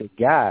the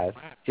guys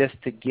just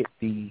to get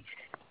the,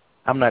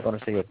 I'm not going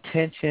to say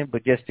attention,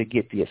 but just to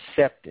get the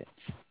acceptance.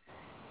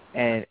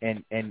 And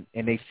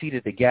they see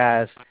that the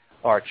guys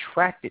are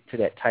attracted to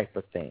that type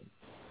of thing.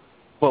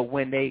 But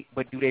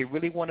do they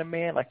really want a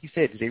man? Like you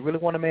said, do they really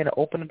want a man to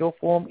open the door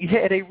for them?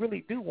 Yeah, they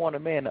really do want a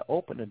man to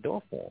open the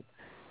door for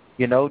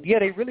them. Yeah,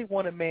 they really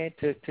want a man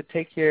to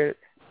take care of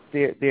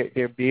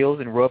their bills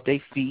and rub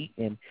their feet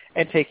and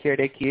take care of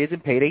their kids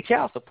and pay their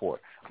child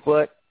support.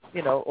 But,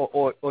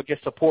 or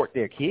just support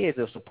their kids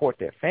or support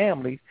their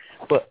families.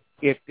 But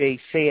if they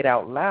say it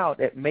out loud,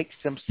 that makes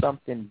them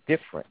something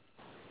different.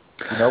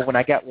 When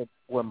I got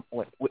when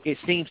it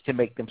seems to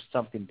make them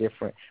something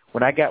different.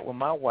 When I got with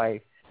my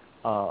wife,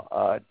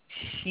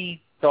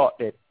 she thought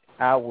that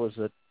I was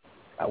a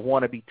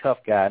wannabe tough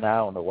guy, and I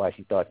don't know why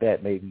she thought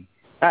that. Maybe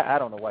I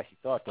don't know why she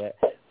thought that,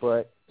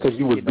 but because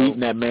you was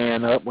beating that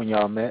man up when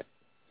y'all met.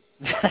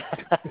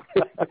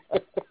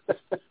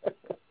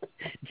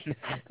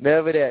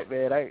 Never that,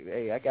 man.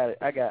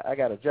 I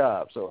got a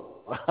job,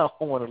 so I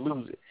don't want to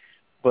lose it.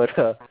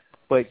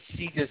 But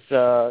she just,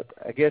 I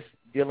guess,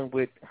 dealing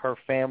with her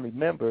family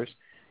members,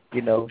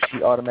 she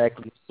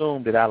automatically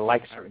assumed that I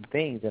like certain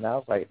things, and I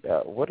was like,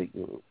 "What are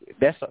you?"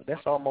 That's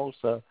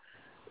almost a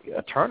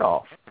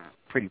turnoff,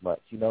 pretty much.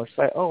 It's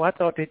like, "Oh, I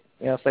thought that."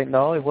 I was like,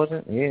 "No, it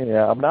wasn't.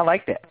 Yeah, I'm not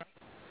like that."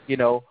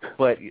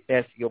 But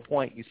as your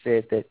point, you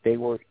said that they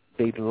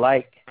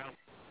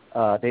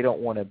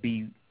don't want to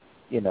be,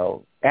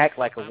 act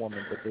like a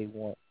woman, but they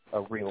want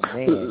a real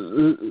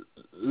man.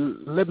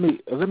 Let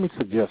me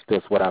suggest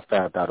this, what I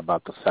found out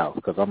about the South,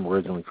 because I'm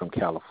originally from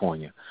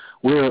California.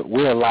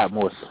 We're a lot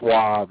more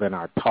suave in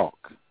our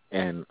talk,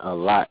 and a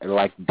lot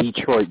like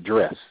Detroit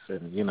dress,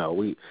 and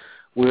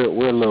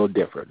we're a little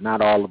different.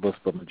 Not all of us,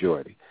 but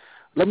majority.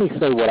 Let me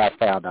say what I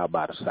found out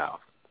about the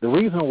South. The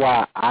reason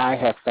why I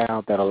have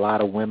found that a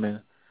lot of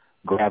women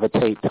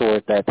gravitate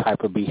toward that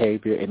type of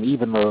behavior, and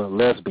even the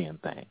lesbian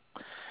thing,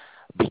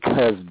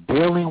 because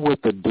dealing with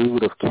a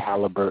dude of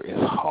caliber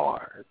is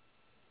hard.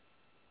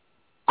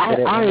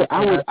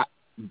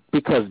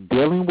 Because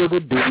dealing with a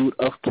dude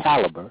of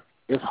caliber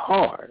is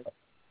hard.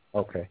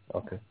 Okay.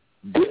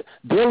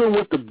 Dealing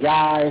with a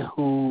guy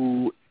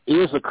who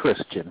is a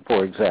Christian,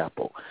 for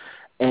example,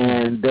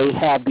 and they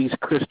have these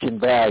Christian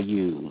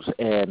values,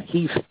 and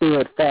he's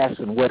steadfast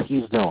in what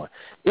he's doing,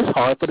 it's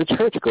hard for the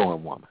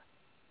church-going woman.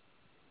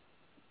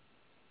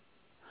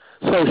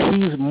 So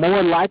she's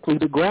more likely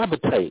to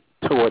gravitate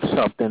towards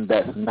something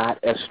that's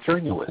not as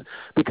strenuous.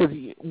 Because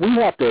we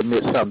have to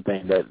admit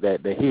something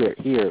that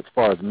here as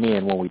far as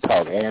men, when we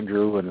talk,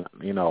 Andrew and,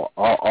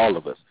 all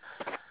of us,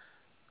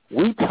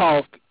 we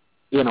talk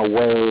in a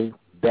way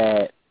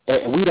that,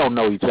 and we don't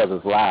know each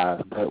other's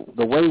lives, but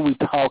the way we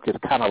talk is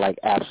kind of like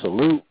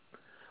absolute.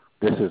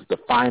 This is the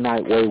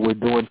finite way we're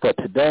doing for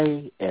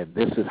today, and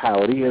this is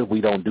how it is. We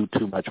don't do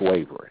too much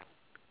wavering.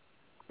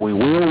 We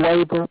will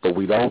waver, but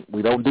we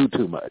don't do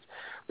too much.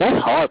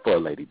 That's hard for a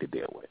lady to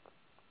deal with.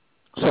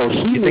 So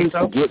she needs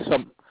to get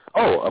some.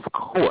 Oh, of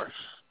course.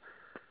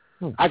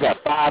 I got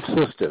 5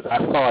 sisters. I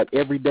saw it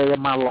every day of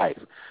my life.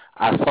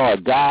 I saw a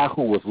guy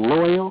who was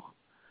loyal,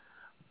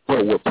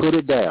 but would put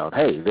it down.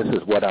 Hey, this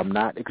is what I'm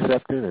not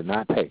accepting and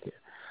not taking.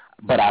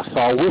 But I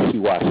saw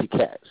wishy-washy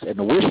cats, and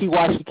the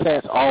wishy-washy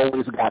cats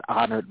always got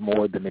honored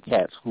more than the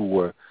cats who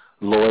were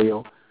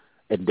loyal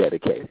and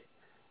dedicated.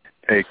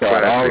 Hey,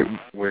 Classic,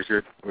 was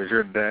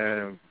your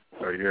dad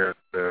or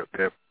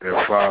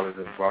their fathers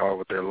involved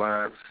with their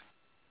lives?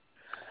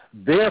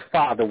 Their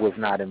father was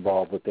not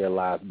involved with their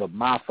lives, but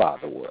my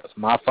father was.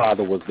 My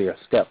father was their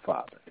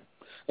stepfather,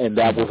 and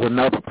that was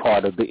another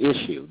part of the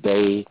issue.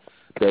 They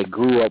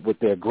grew up with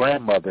their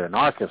grandmother in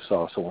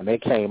Arkansas, so when they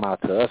came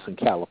out to us in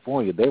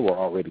California, they were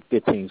already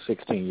 15,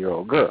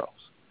 16-year-old girls.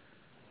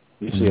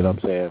 You see what I'm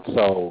saying?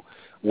 So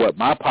what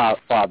my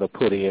father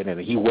put in, and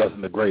he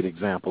wasn't a great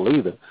example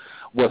either,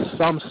 was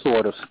some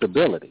sort of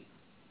stability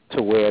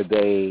to where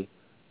they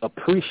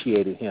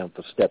appreciated him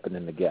for stepping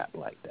in the gap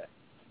like that.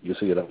 You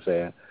see what I'm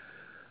saying?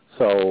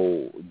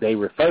 So they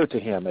refer to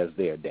him as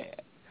their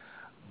dad.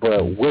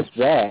 But with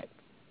that,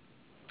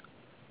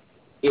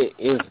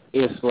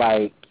 it's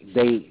like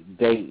they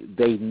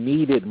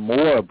needed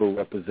more of a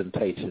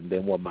representation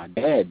than what my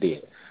dad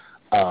did.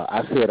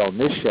 I said on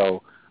this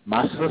show,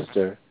 my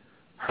sister,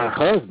 her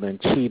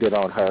husband cheated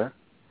on her,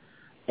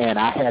 and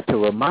I had to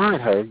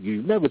remind her,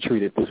 you never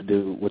treated this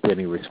dude with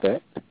any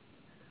respect.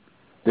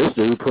 This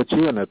dude put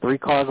you in a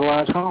 3-car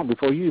garage home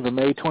before you even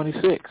made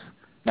 26.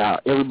 Now,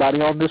 everybody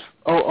on this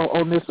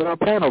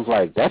panel's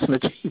like, that's an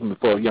achievement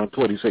for a young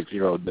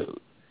 26-year-old dude.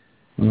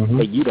 Mm-hmm.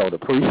 And you don't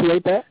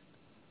appreciate that?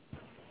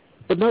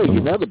 But no, you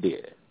never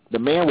did. The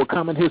man would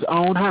come in his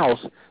own house.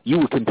 You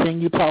would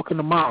continue talking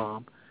to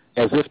mom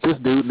as if this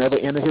dude never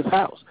entered his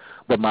house.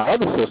 But my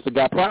other sister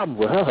got problems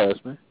with her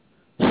husband.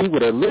 She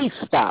would at least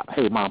stop.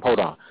 Hey, Mom, hold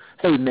on.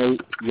 Hey,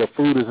 Nate, your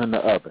food is in the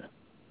oven.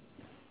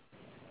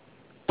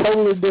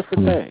 Totally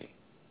different thing.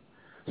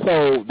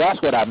 So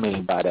that's what I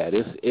mean by that.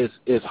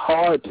 It's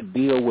hard to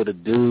deal with a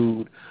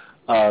dude.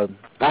 I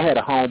had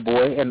a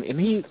homeboy, and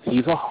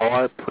he's a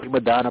hard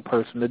prima donna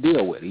person to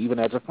deal with, even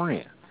as a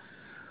friend.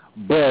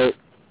 But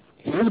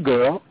his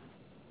girl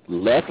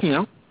left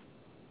him,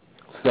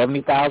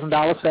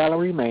 $70,000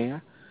 salary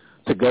man,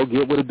 to go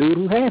get with a dude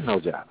who had no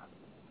job.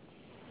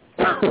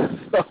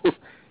 So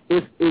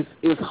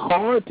it's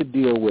hard to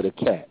deal with a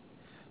cat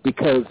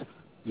because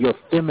your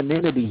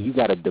femininity, you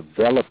got to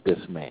develop this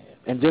man.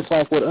 And just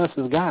like with us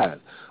as guys,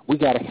 we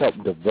got to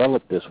help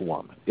develop this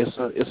woman.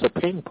 It's a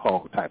ping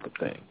pong type of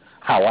thing,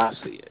 how I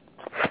see it.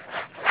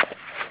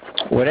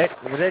 Well,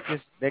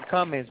 that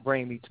comments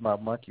bring me to my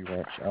monkey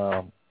wrench.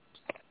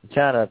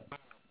 Kind of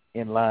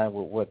in line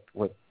with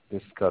what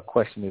this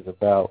question is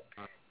about,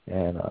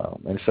 and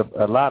it's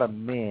a lot of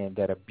men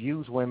that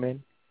abuse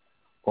women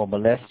or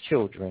molest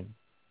children,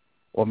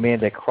 or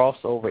men that cross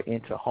over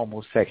into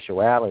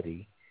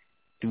homosexuality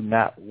do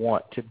not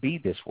want to be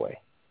this way.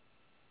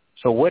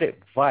 So what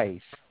advice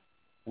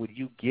would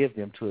you give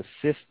them to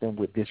assist them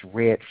with this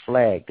red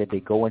flag that they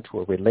go into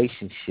a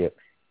relationship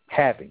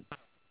having?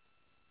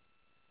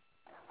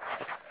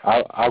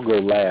 I'll go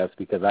last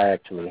because I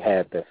actually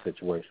had that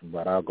situation,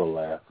 but I'll go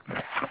last.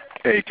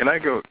 Hey, can I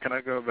go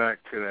back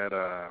to that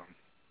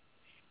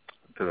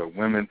to the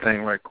women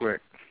thing right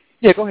quick?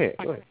 Yeah, go ahead.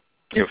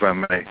 If I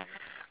may.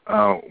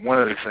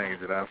 One of the things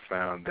that I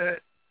found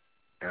that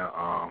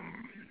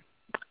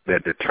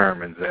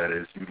determines that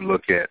is you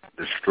look at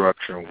the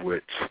structure in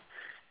which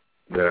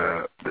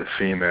the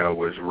female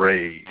was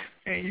raised,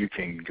 and you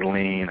can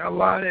glean a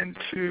lot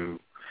into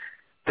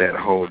that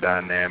whole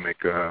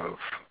dynamic of,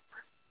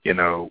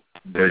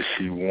 does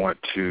she want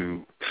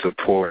to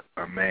support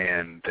a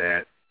man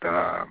that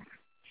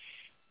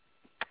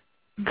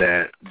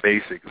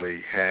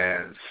basically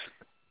has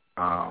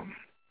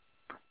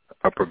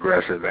a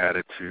progressive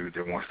attitude,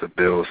 that wants to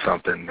build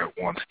something, that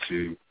wants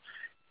to,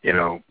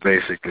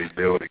 basically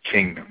build a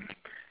kingdom.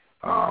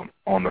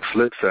 On the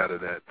flip side of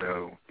that,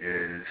 though,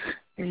 is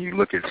when you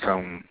look at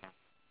some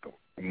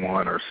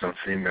someone or some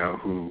female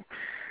who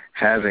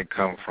hasn't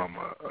come from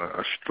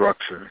a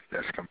structure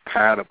that's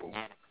compatible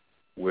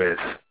with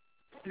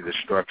the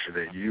structure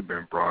that you've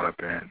been brought up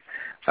in,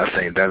 I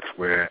think that's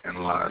where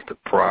lies the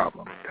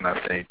problem. And I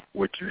think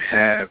what you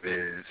have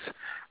is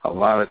a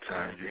lot of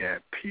times you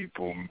have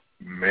people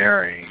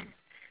marrying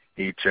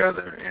each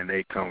other and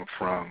they come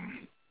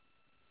from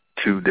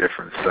two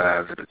different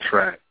sides of the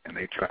track and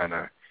they trying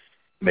to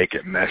make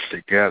it mesh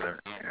together.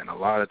 And a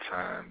lot of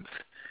times,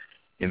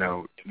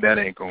 that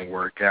ain't going to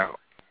work out.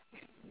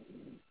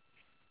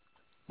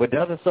 But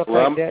doesn't stuff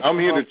well, like that... I'm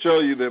here to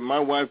tell you that my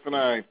wife and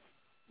I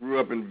grew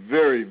up in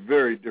very,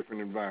 very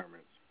different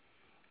environments.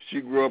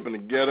 She grew up in the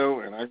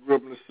ghetto, and I grew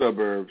up in the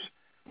suburbs,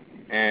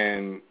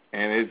 and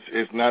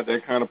it's not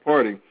that kind of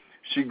party.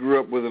 She grew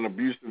up with an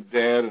abusive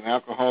dad, an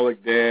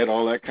alcoholic dad,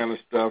 all that kind of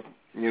stuff.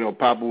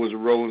 Papa was a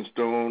Rolling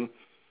Stone.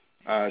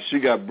 She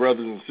got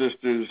brothers and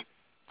sisters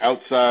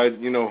outside,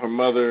 her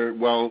mother,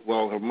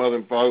 while her mother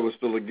and father were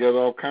still together,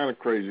 all kind of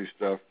crazy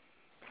stuff.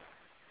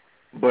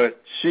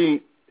 But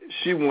she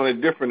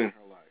wanted different in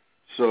her life.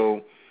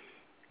 So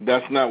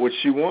that's not what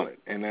she wanted,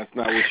 and that's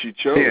not what she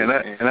chose. Yeah,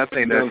 and I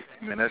think that's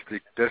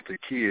the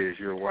key is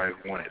your wife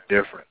wanted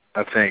different.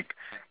 I think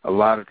a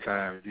lot of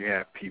times you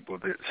have people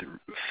that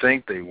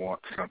think they want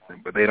something,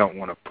 but they don't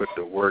want to put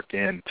the work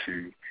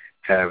into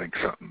having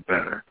something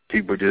better.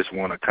 People just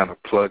want to kind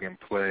of plug and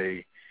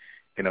play,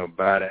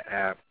 buy the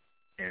app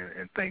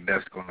and think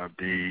that's going to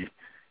be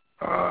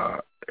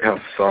help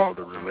solve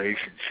the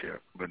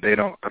relationship. But they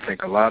don't. I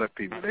think a lot of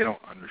people, they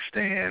don't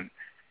understand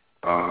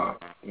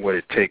what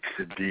it takes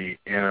to be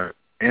in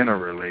a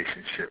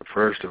relationship,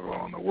 first of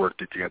all, and the work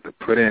that you have to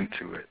put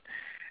into it.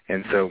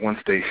 And so once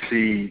they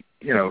see,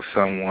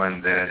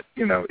 someone that,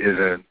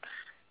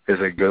 is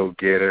a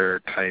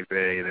go-getter, type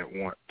A, that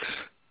wants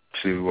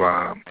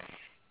to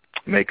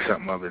make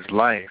something of his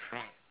life,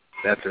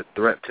 that's a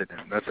threat to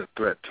them. That's a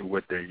threat to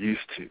what they're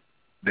used to.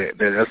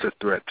 That's a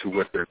threat to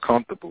what they're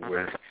comfortable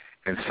with.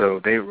 And so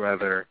they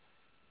rather,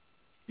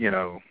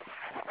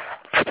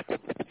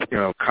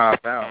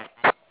 cop out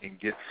and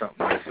get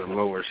something that's a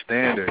lower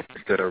standard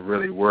instead of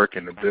really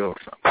working to build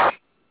something.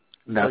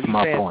 That's so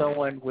my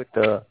point.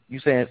 You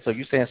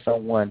saying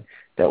someone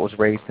that was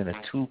raised in a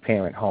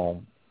 2-parent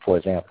home, for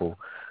example,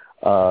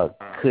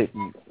 it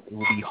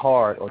would be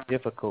hard or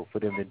difficult for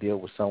them to deal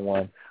with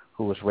someone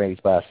who was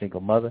raised by a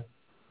single mother?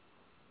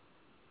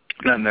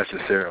 Not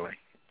necessarily.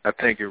 I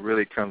think it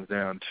really comes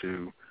down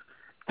to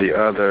the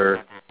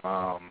other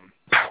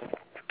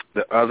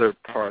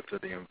parts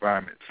of the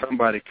environment.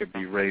 Somebody could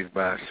be raised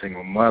by a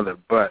single mother,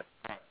 but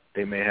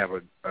they may have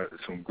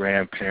some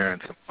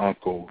grandparents, some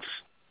uncles,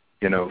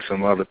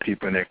 some other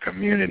people in their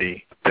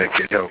community that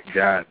could help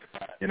guide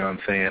them. You know what I'm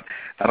saying?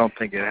 I don't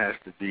think it has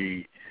to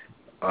be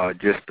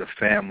just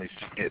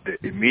the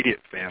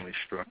immediate family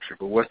structure,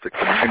 but what's the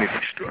community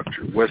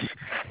structure? What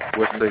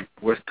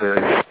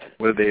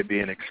are they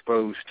being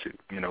exposed to?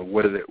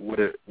 What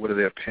are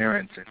their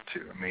parents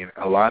into? I mean,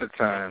 a lot of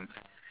times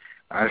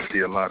I see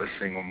a lot of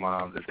single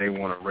moms that they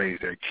want to raise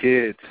their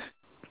kids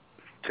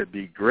to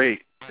be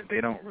great, but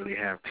they don't really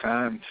have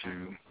time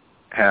to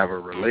have a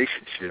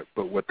relationship.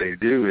 But what they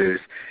do is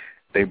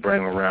they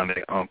bring around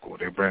their uncle,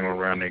 they bring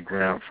around their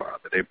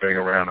grandfather, they bring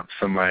around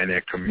somebody in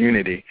their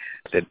community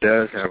that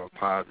does have a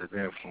positive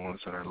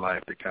influence on their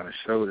life to kind of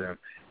show them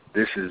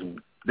this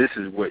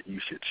is what you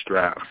should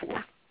strive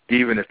for,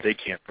 even if they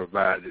can't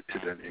provide it to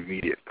them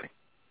immediately.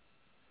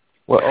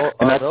 Well,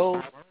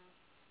 go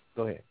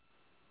ahead.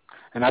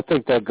 And I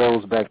think that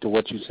goes back to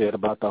what you said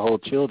about the whole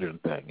children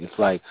thing. It's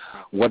like,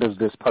 what is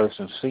this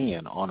person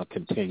seeing on a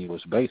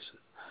continuous basis?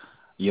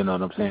 You know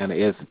what I'm saying?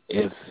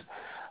 It's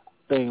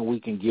thing we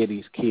can give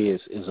these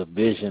kids is a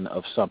vision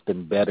of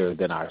something better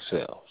than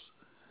ourselves.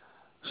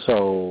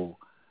 So,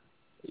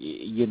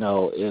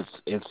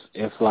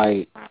 it's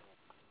like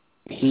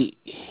he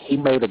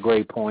made a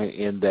great point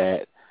in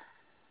that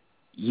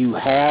you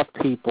have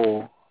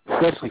people,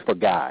 especially for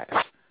guys,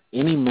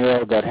 any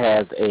male that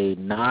has a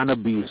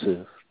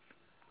non-abusive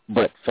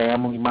but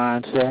family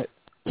mindset,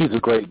 he's a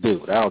great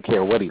dude. I don't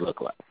care what he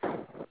look like.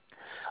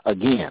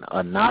 Again,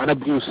 a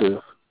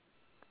non-abusive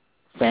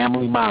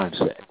family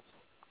mindset.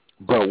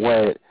 But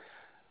what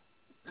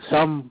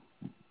some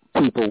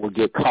people will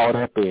get caught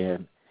up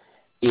in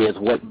is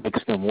what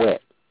makes them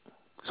wet.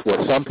 So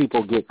what some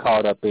people get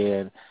caught up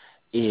in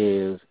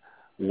is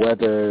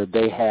whether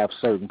they have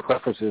certain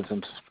preferences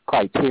and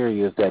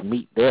criteria that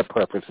meet their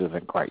preferences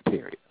and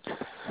criteria.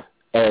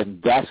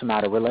 And that's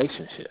not a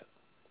relationship.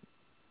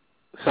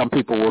 Some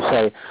people will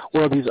say,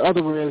 well, these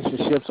other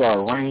relationships are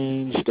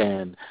arranged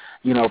and,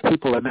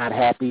 people are not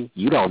happy.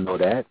 You don't know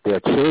that. Their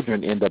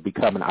children end up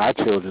becoming our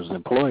children's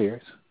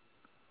employers.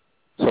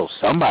 So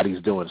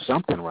somebody's doing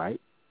something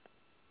right.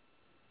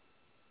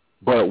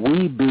 But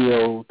we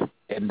build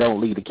and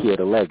don't leave the kid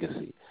a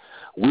legacy.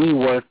 We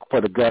work for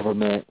the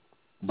government,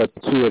 but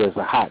the kid is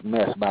a hot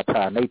mess by the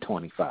time they're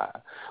 25.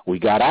 We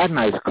got our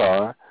nice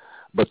car,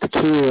 but the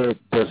kid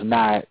does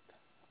not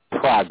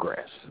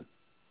progress.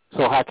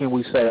 So how can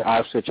we say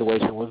our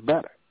situation was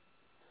better?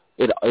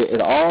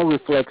 it all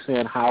reflects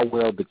in how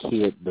well the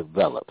kid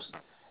develops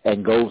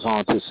and goes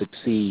on to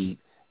succeed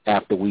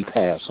after we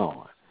pass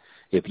on.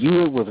 If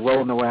you was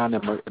rolling around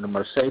in a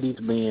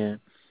Mercedes-Benz,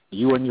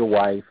 you and your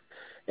wife,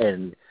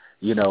 and,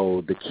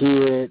 the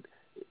kid,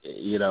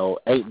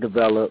 ain't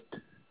developed,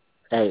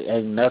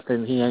 ain't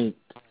nothing, he ain't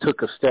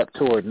took a step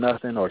toward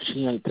nothing, or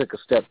she ain't took a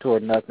step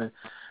toward nothing,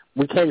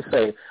 we can't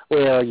say,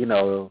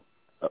 well,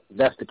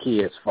 that's the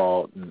kid's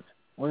fault. And,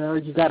 well,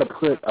 you got to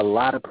put a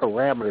lot of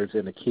parameters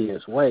in the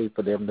kid's way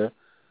for them to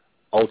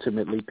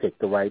ultimately pick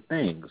the right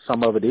thing.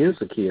 Some of it is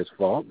the kid's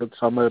fault, but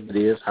some of it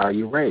is how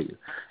you raise.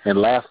 And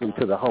lastly,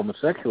 to the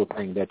homosexual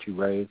thing that you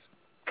raised,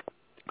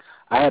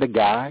 I had a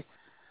guy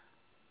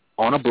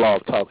on a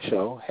blog talk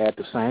show, had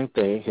the same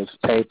thing. His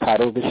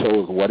title of the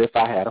show was What If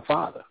I Had a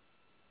Father?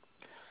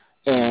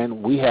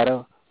 And we had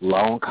a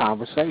long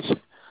conversation.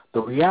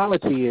 The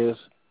reality is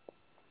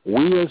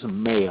we as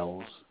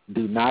males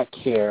do not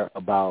care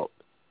about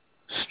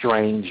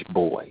strange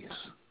boys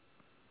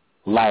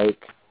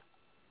like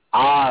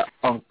our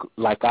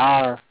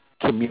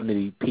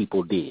community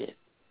people did.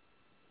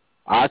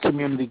 Our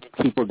community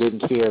people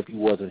didn't care if he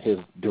wasn't his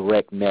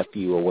direct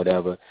nephew or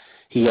whatever.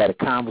 He had a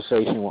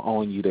conversation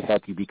on you to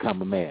help you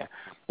become a man.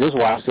 This is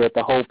why I said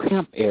the whole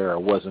pimp era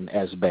wasn't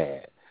as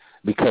bad,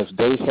 because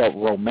they helped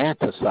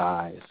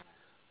romanticize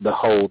the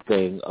whole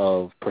thing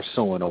of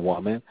pursuing a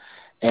woman.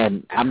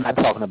 And I'm not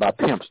talking about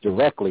pimps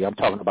directly. I'm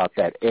talking about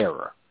that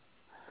era.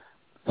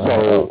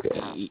 So,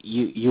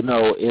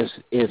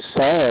 it's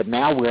sad.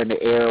 Now we're in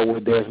the era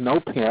where there's no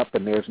pimp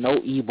and there's no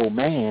evil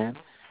man,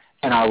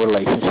 and our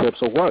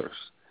relationships are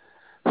worse.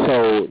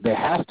 So there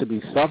has to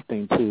be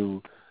something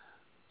to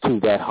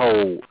that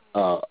whole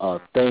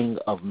thing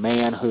of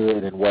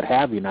manhood and what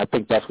have you. And I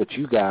think that's what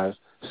you guys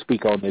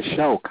speak on this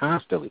show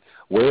constantly.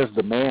 Where's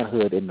the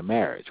manhood in the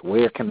marriage?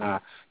 Where can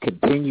I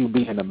continue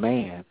being a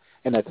man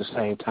and at the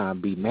same time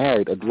be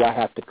married, or do I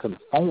have to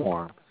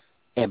conform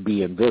and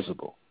be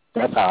invisible?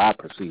 That's how I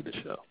perceive the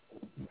show.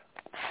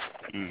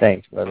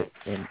 Thanks, brother.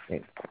 And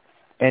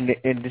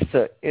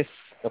it's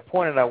a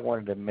point that I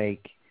wanted to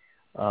make.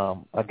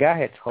 A guy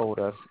had told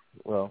us.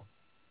 Well,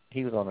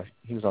 he was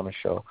on a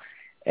show,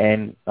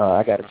 and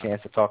I got a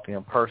chance to talk to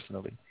him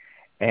personally,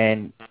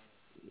 and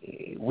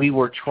he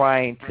was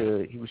trying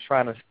to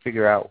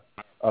figure out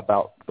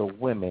about the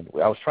women.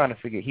 I was trying to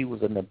figure. He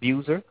was an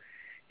abuser.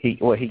 He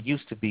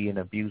used to be an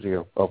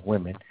abuser of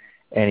women,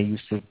 and he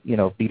used to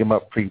beat them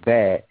up pretty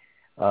bad.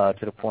 To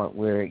the point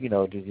where,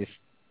 they just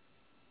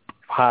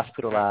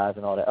hospitalized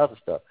and all that other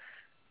stuff.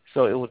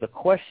 So it was a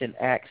question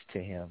asked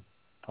to him,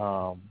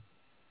 well,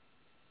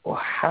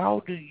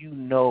 how do you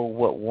know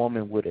what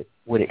woman would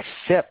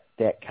accept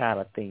that kind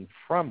of thing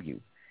from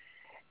you?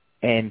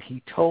 And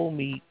he told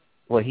me,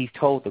 he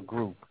told the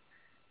group,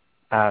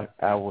 I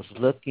was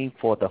looking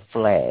for the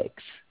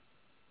flags.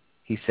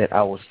 He said,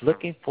 I was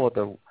looking for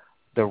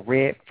the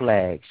red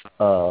flags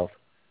of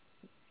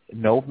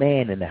no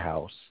man in the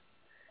house,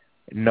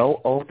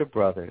 no older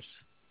brothers,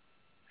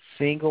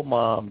 single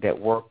mom that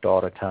worked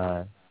all the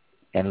time,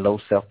 and low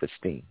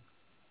self-esteem.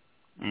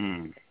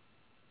 And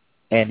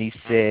he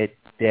said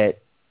that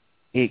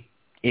it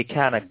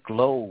kind of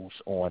glows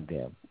on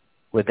them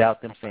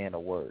without them saying a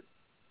word.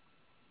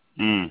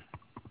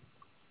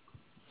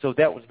 So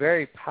that was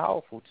very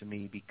powerful to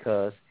me,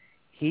 because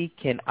he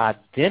can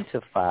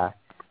identify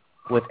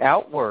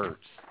without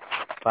words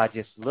by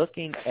just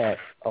looking at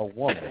a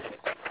woman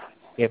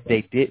if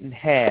they didn't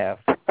have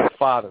a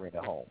father in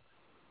the home.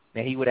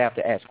 Now, he would have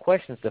to ask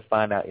questions to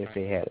find out if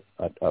they had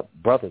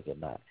brothers or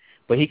not.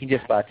 But he can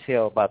just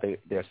tell by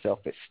their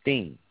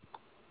self-esteem.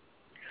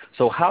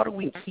 So how do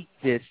we keep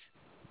this?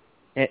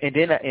 And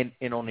then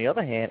on the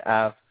other hand,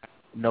 I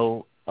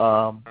know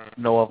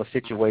of a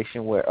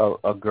situation where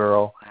a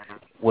girl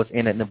was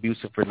in an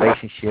abusive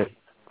relationship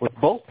with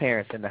both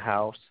parents in the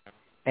house,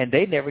 and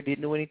they never did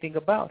know anything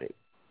about it.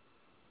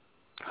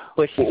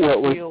 But she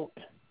still,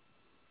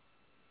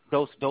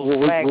 those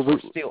flags were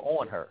still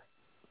on her.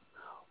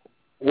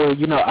 Well,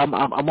 I'm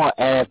gonna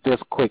add this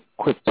quick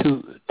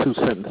two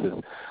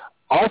sentences.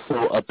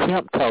 Also, a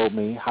pimp told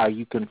me how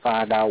you can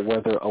find out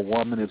whether a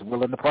woman is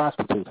willing to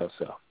prostitute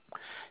herself.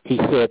 He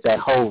said that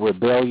whole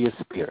rebellious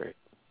spirit,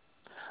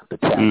 the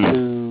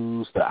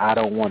tattoos, the I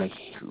don't want to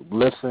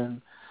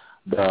listen,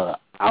 the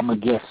I'm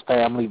against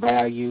family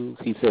values.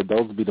 He said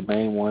those would be the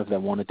main ones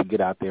that wanted to get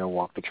out there and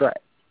walk the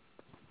track.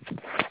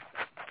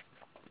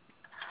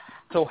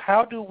 So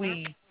how do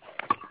we,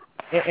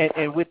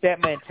 and with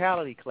that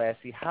mentality,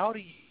 Classy, how do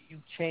you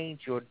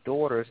change your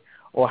daughters,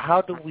 or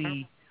how do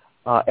we,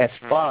 as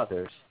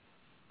fathers,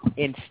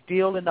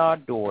 instill in our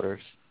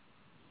daughters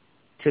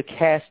to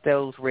cast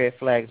those red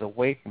flags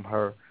away from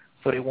her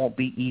so they won't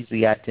be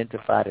easily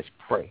identified as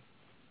prey?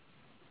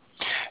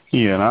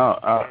 Yeah, and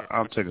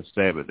I'll take a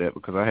stab at that,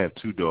 because I have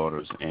two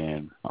daughters,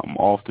 and I'm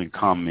often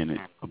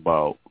commented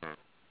about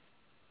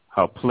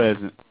how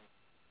pleasant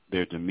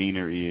their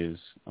demeanor is,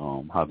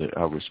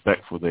 how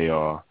respectful they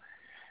are,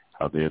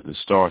 how they're the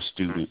star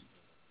student.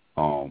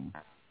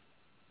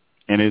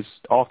 And it's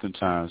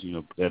oftentimes,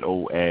 that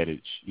old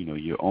adage,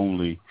 you're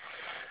only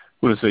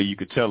what I say, you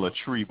could tell a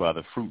tree by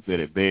the fruit that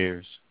it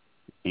bears.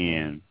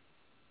 And,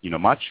 you know,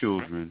 my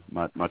children,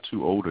 my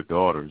two older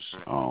daughters,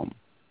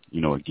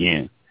 you know,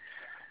 again,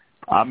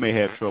 I may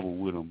have trouble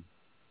with them,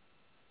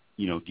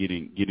 you know,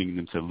 getting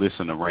them to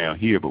listen around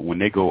here, but when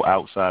they go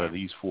outside of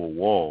these four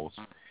walls,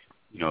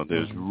 you know,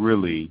 there's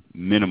really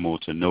minimal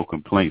to no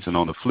complaints. And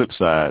on the flip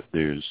side,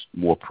 there's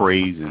more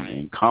praise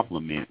and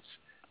compliments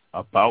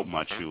about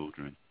my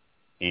children.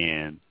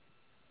 And,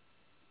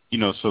 you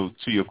know, so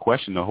to your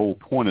question, the whole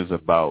point is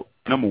about,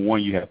 number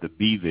one, you have to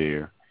be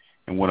there.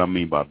 And what I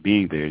mean by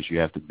being there is you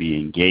have to be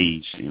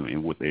engaged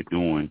in what they're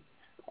doing,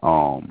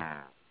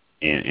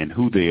 and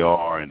who they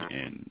are,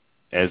 and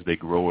as they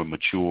grow and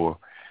mature.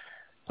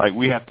 Like,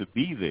 we have to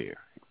be there.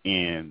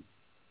 And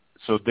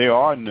so there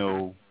are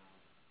no,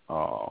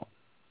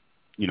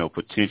 you know,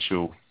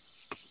 potential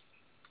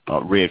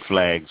red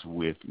flags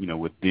with, you know,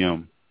 with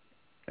them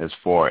as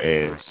far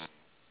as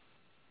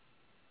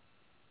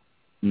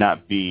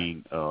not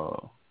being a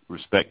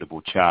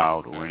respectable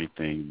child or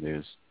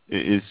anything.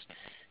 It's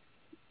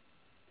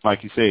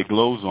like you say, it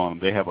glows on them.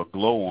 They have a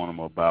glow on them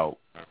about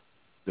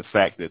the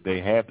fact that they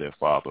have their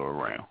father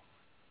around.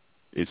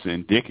 It's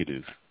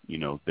indicative, you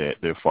know, that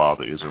their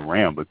father is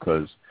around,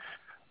 because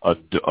a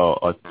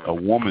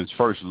woman's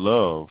first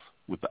love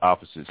with the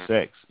opposite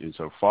sex is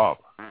her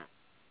father.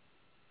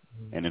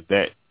 And if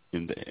that,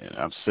 and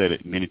I've said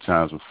it many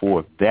times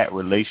before, if that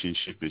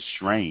relationship is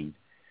strained,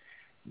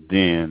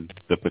 then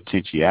the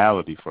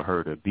potentiality for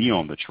her to be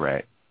on the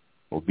track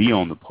or be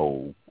on the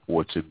pole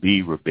or to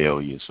be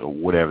rebellious or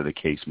whatever the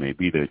case may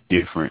be, there are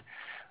different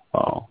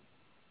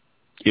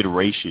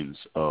iterations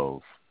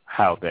of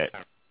how that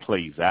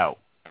plays out.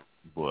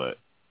 But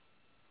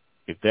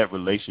if that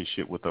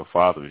relationship with her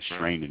father is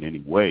strained in any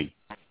way,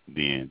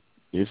 then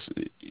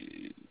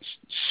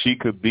she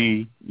could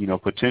be, you know,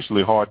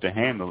 potentially hard to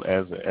handle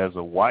as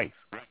a wife.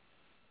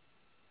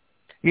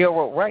 Yeah,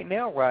 well, right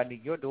now,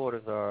 Rodney, your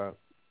daughters are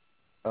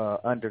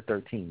under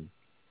 13,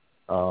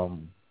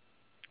 and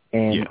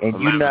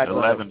you're not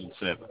 11 and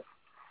 7.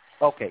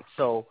 Okay,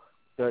 so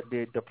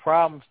the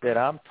problems that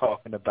I'm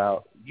talking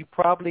about, you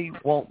probably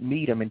won't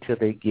meet them until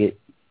they get,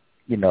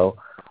 you know,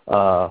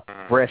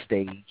 breast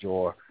age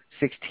or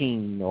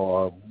 16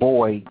 or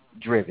boy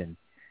driven,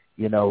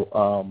 you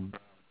know.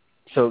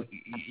 So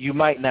you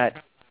might not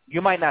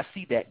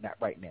see that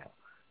right now,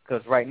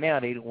 because right now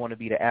they don't want to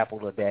be the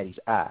apple of daddy's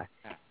eye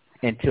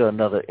until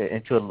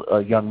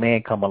a young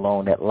man come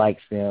along that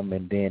likes them,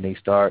 and then they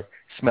start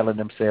smelling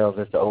themselves,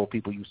 as the old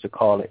people used to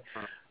call it.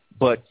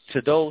 But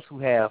to those who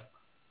have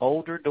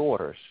older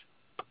daughters,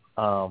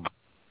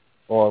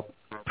 or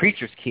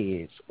preacher's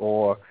kids,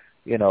 or,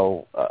 you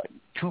know,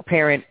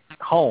 two-parent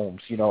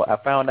homes, you know, I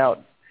found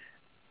out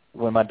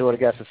when my daughter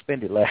got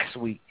suspended last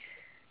week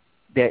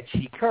that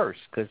she cursed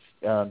because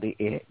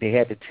they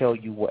had to tell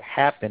you what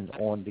happened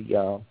on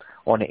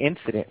the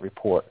incident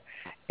report,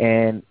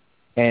 and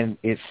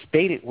it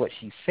stated what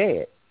she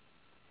said,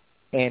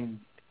 and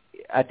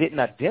I didn't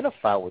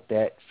identify with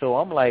that. So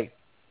I'm like,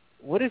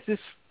 what is this?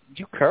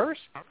 You curse?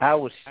 I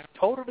was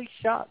totally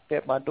shocked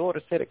that my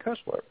daughter said a curse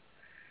word,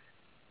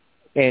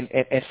 and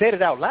said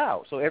it out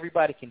loud so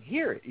everybody can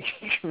hear it.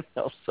 You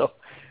know, so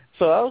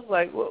I was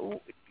like,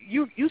 well,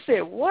 you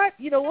said what?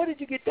 You know, where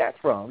did you get that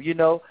from? You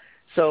know,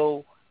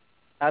 so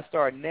I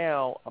start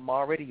now. I'm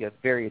already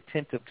very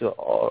attentive to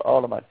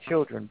all of my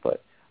children,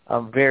 but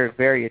I'm very,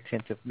 very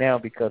attentive now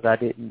because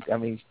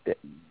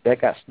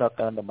that got snuck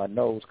under my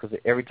nose, because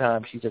every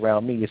time she's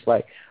around me, it's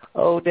like,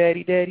 oh,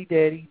 daddy, daddy,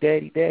 daddy,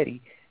 daddy,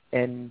 daddy.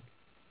 And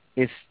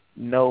it's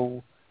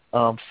no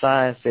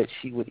signs that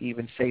she would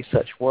even say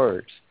such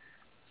words.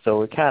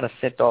 So it kind of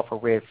sent off a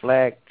red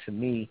flag to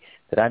me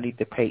that I need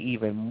to pay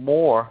even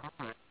more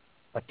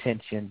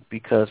attention,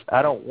 because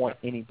I don't want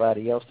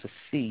anybody else to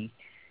see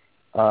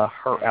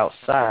her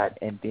outside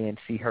and then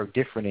see her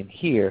different in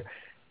here,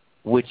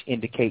 which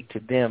indicate to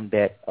them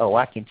that, oh,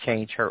 I can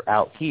change her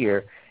out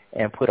here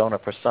and put on a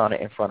persona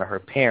in front of her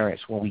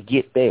parents when we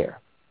get there.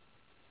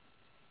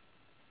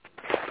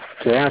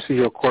 To answer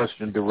your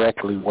question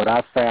directly, what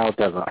I found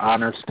as an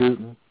honor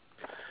student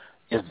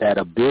is that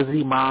a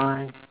busy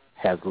mind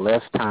has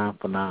less time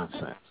for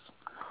nonsense.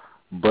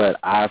 But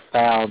I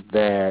found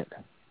that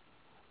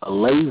a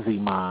lazy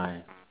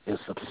mind is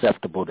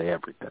susceptible to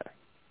everything.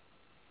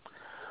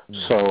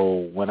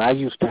 So when I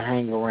used to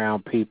hang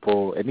around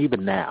people, and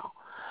even now,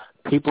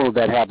 people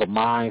that have a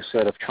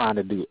mindset of trying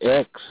to do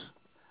X,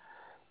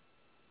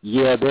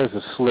 yeah, there's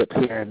a slip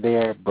here and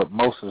there, but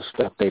most of the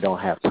stuff, they don't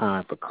have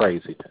time for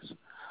craziness.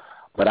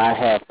 But I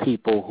have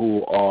people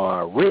who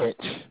are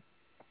rich,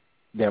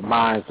 their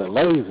minds are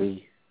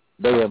lazy,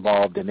 they're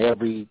involved in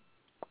every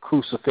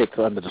crucifix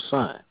under the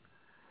sun.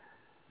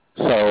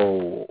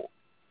 So,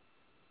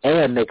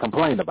 and they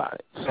complain about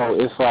it. So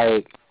it's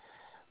like,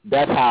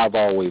 that's how I've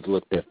always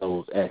looked at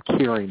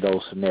curing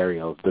those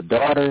scenarios. The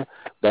daughter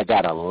that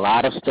got a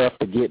lot of stuff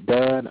to get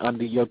done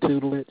under your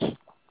tutelage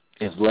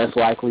is less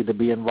likely to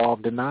be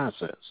involved in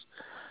nonsense.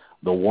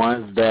 The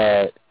ones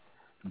that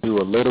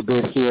do a little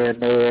bit here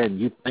and there and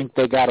you think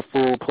they got a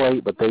full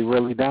plate but they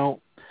really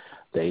don't,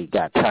 They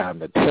got time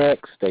to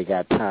text. They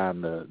got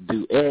time to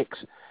do X.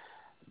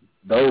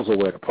 Those are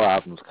where the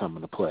problems come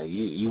into play.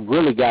 You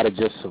really got to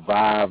just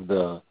survive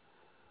the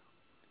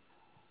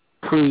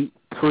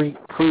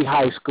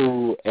pre-high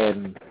school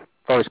and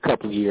first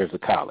couple of years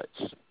of college.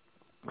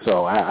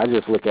 So I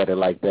just look at it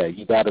like that.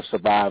 You got to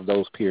survive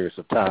those periods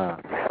of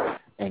time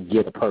and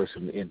get a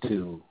person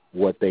into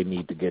what they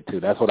need to get to.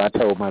 That's what I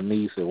told my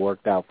niece. It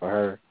worked out for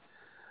her.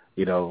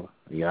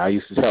 I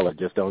used to tell her,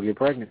 just don't get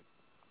pregnant.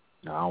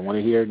 I don't want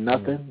to hear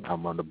nothing.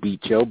 I'm going to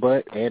beat your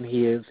butt and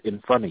his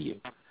in front of you.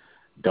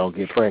 Don't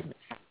get pregnant.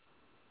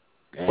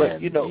 And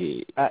but,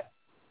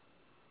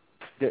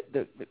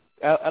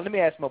 let me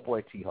ask my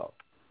boy T-Hawk.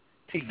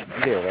 T, you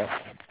there, right?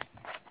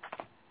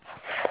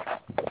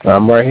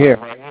 I'm right here.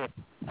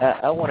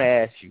 I want to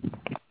ask you,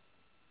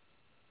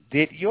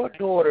 did your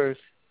daughters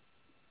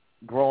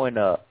growing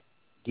up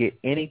get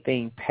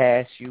anything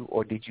past you,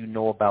 or did you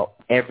know about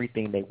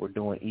everything they were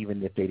doing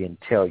even if they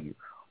didn't tell you?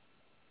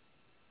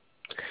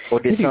 Or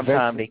did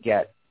sometime they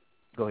got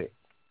 – go ahead.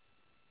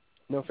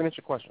 No, finish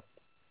your question.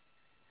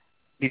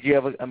 Did you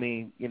ever –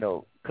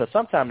 because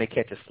sometimes they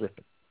catch us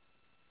slipping.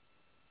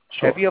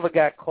 Sure. Have you ever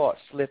got caught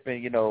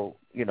slipping,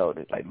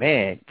 like,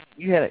 man,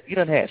 you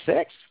done had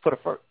sex for the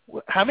first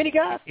 – how many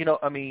guys?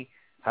 How many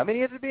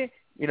has it been?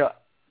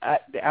 I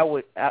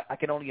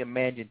can only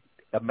imagine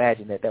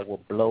that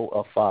will blow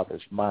a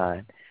father's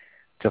mind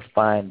to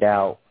find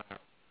out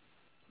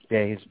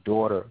that his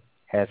daughter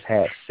has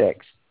had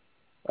sex,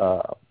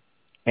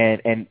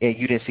 and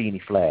you didn't see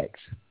any flags.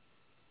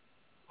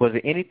 Was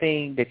there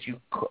anything that you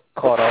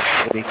caught off,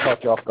 that they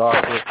caught you off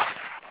guard with,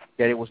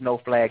 that it was no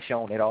flag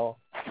shown at all?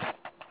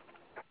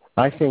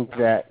 I think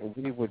that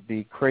we would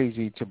be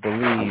crazy to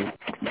believe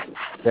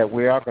that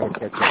we are going to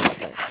catch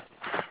anything.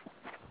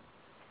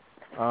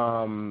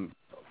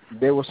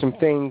 There were some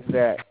things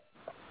that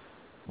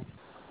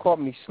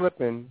caught me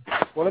slipping.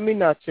 Well, let me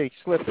not say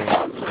slipping.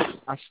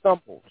 I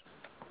stumbled.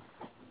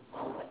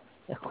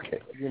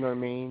 Okay. You know what I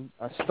mean?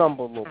 I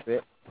stumbled a little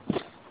bit,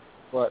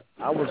 but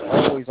I was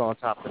always on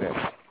top of them.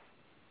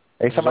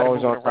 Hey, somebody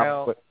always moving on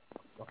around. top of it.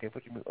 Okay,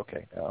 put your move.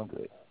 Okay, I'm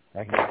good.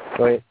 I hear you.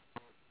 Go ahead.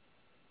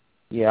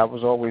 Yeah, I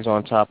was always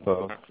on top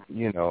of,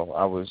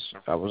 I was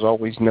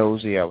always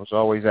nosy. I was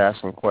always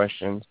asking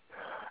questions.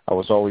 I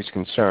was always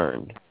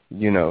concerned,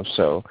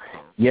 so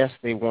yes,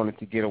 they wanted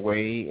to get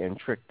away and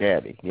trick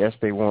Daddy. Yes,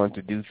 they wanted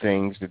to do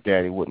things that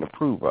Daddy wouldn't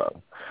approve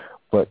of,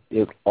 but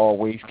it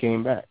always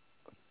came back.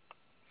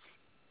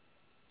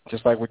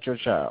 Just like with your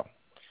child.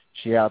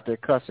 She out there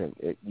cussing.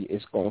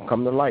 It's going to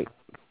come to light.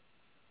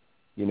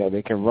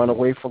 They can run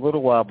away for a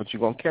little while, but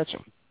you're going to catch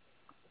them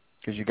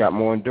because you got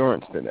more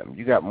endurance than them.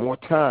 You got more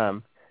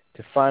time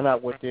to find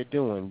out what they're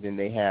doing than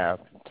they have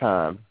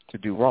time to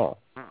do wrong.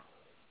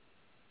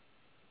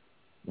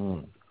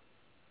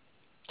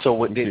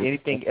 So did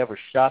anything ever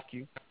shock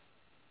you?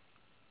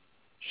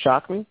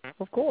 Shock me?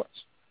 Of course.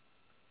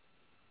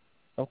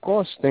 Of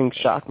course things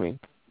shock me,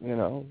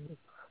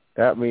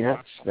 That's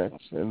a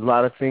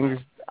lot of things.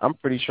 I'm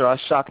pretty sure I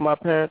shocked my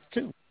parents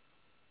too.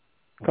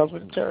 It comes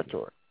with the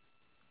territory.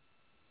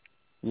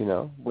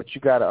 But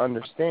you got to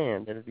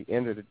understand that at the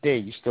end of the day,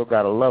 you still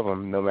got to love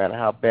them no matter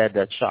how bad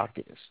that shock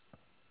is.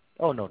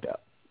 Oh, no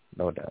doubt.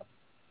 No doubt.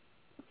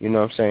 You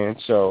know what I'm saying?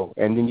 So,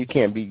 and then you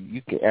can't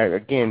be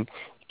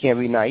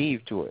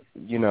naive to it.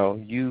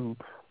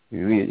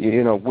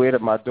 Where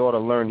did my daughter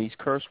learn these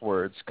curse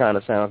words kind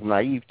of sounds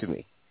naive to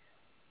me.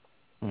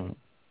 Oh,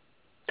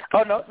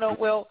 no.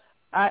 Well,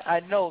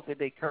 I know that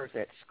they curse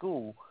at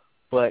school,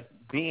 but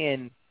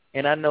and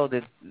I know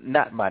that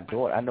not my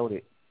daughter, I know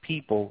that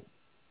people's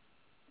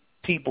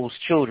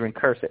children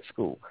curse at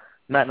school.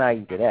 Not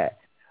naive to that.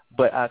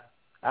 But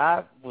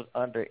I was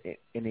under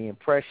in the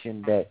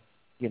impression that,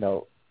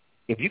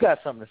 if you got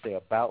something to say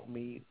about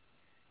me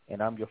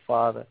and I'm your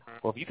father,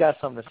 or if you got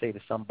something to say to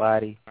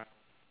somebody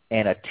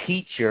and a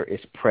teacher is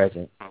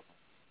present,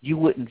 you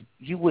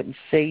wouldn't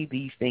say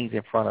these things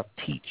in front of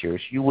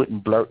teachers. You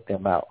wouldn't blurt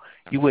them out.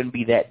 You wouldn't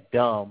be that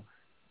dumb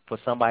for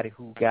somebody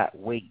who got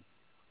weight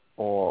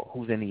or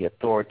who's in the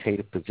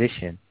authoritative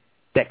position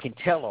that can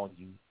tell on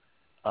you.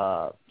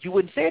 You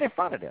wouldn't say it in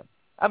front of them.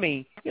 I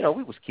mean, we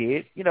was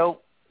kids.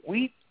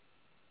 We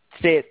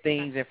said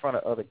things in front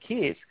of other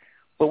kids,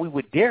 but we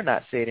would dare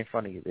not say it in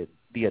front of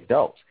the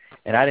adults.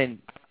 And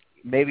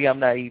maybe I'm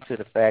naive to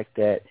the fact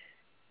that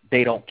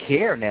they don't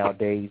care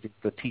nowadays if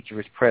the teacher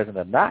is present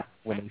or not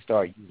when they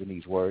start using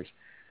these words.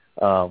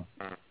 I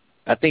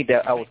think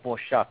that I was more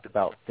shocked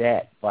about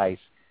that vice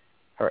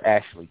her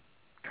actually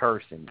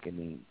cursing. I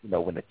mean,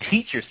 when the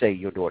teacher say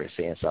your daughter's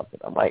saying something,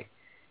 I'm like,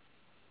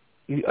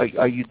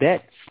 are you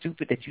that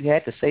stupid that you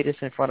had to say this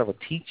in front of a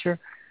teacher?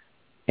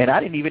 And I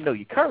didn't even know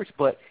you cursed,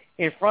 but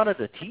in front of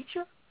the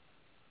teacher?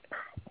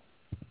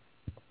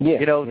 Yeah.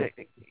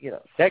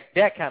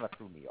 That kind of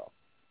threw me off.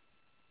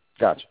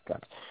 Gotcha.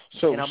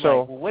 So, and I'm like,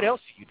 well, what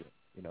else do you do?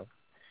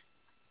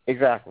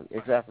 Exactly.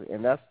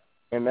 And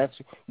that's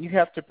you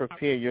have to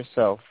prepare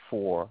yourself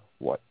for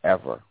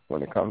whatever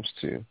when it comes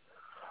to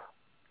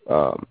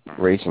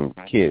raising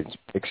kids,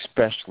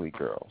 especially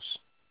girls.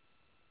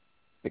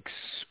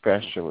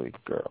 especially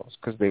girls,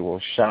 because they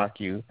will shock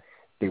you,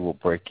 they will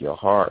break your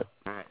heart,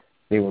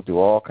 they will do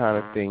all kind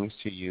of things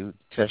to you,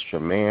 test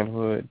your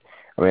manhood.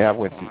 I mean, I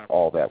went through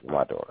all that with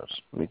my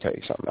daughters. Let me tell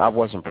you something. I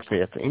wasn't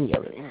prepared for any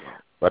of it,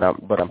 but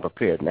I'm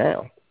prepared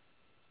now.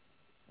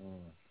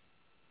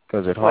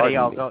 Because it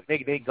hardened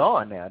me. They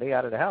gone now. They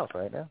out of the house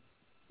right now.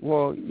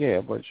 Well,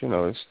 yeah, but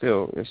it's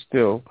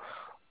still,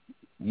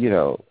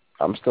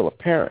 I'm still a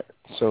parent,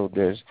 so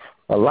there's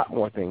a lot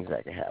more things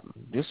that can happen.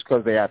 Just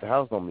because they're out the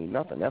house don't mean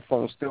nothing. That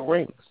phone still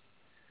rings.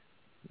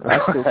 I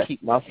still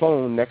keep my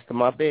phone next to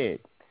my bed,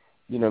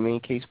 in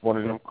case one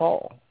of them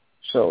call.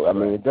 So, I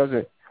mean, it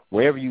doesn't,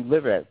 wherever you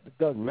live at, it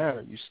doesn't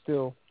matter. You're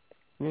still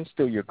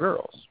your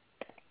girls.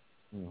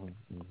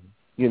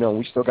 Mm-hmm.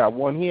 We still got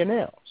one here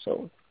now,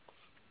 so.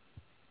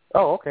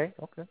 Oh, okay.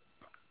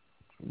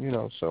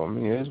 So, I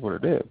mean, it is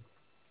what it is.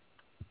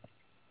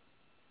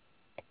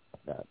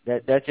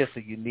 That's just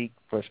a unique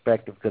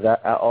perspective, because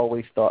I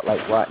always thought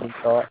like Rodney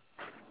thought.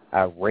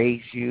 I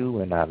raise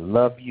you and I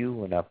love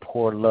you and I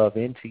pour love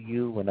into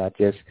you and I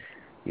just,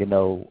 your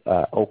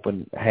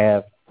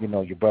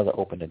brother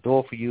open the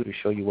door for you to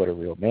show you what a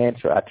real man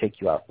is. So I take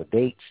you out for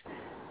dates,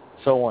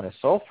 so on and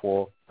so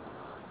forth.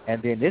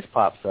 And then this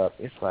pops up.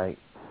 It's like,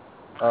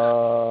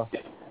 I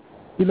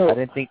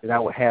didn't think that I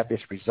would have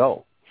this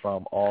result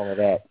from all of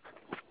that.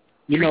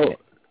 I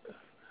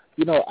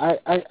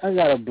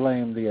gotta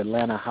blame the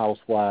Atlanta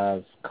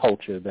housewives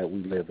culture that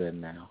we live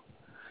in now.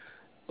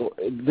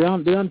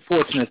 The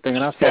unfortunate thing,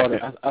 and I saw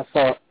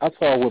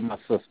it with my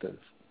sisters.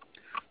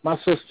 My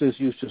sisters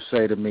used to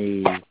say to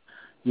me,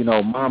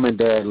 Mom and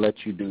Dad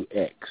let you do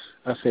X.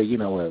 I said, you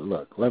know what?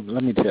 Look, let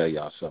me tell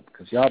y'all something,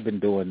 because y'all been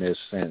doing this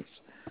since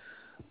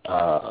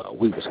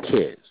we was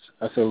kids.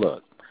 I said,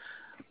 look,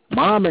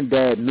 Mom and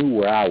Dad knew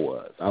where I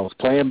was. I was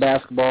playing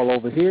basketball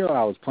over here, or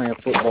I was playing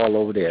football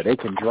over there. They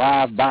can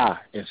drive by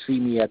and see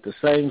me at the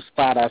same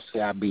spot I say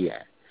I be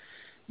at.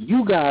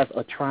 You guys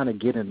are trying to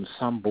get into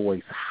some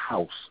boy's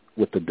house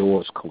with the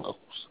doors closed.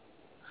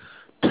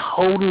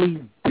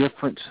 Totally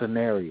different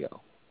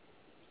scenario.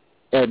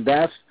 And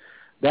that's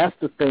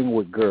the thing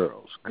with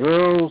girls.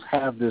 Girls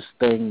have this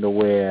thing to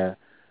where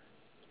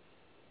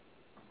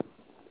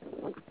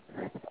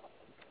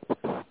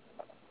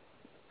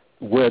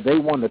they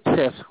want to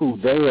test who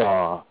they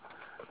are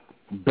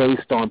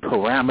based on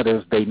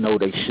parameters they know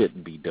they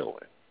shouldn't be doing.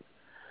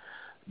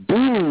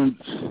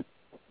 Dudes,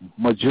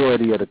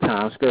 majority of the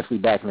time, especially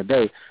back in the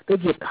day, they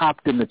get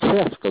popped in the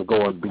chest for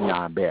going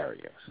beyond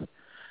barriers.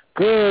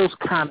 Girls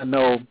kind of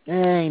know,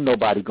 ain't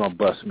nobody going to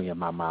bust me in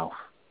my mouth.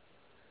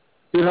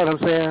 You know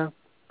what I'm saying?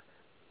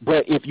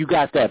 But if you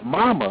got that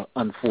mama,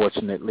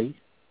 unfortunately,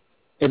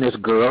 and it's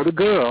girl to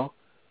girl,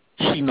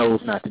 she knows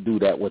not to do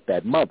that with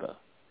that mother.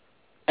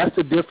 That's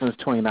the difference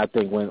between, I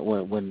think,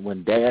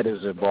 when dad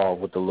is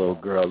involved with the little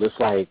girl. It's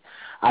like,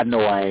 I know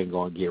I ain't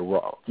going to get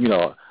wrong.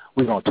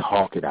 We're going to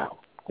talk it out.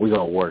 We're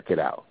going to work it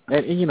out.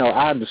 And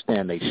I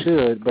understand they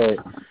should, but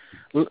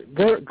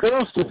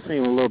girls just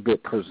seem a little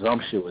bit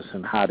presumptuous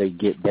in how they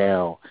get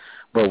down.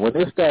 But when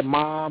it's that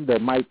mom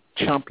that might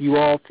chump you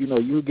off,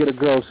 you get a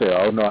girl say,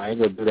 oh, no, I ain't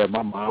going to do that.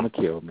 My mom will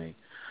kill me.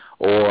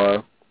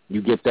 Or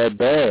you get that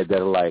dad that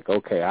are like,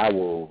 okay, I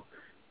will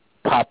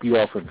pop you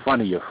off in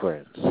front of your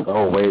friends.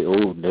 Oh, wait,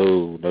 oh,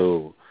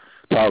 no.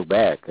 Talk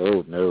back,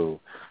 oh,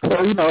 no. So,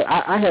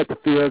 I had the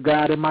fear of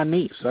God in my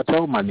niece. I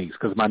told my niece,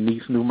 because my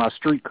niece knew my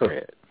street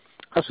cred.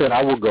 I said,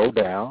 I will go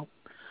down,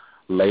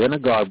 lay in a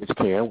garbage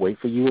can, wait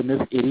for you and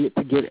this idiot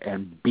to get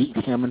and beat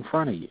him in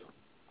front of you.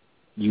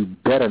 You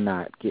better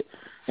not get.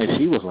 And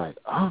she was like,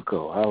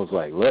 Uncle. I was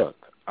like, look,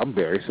 I'm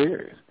very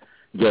serious.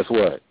 Guess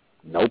what?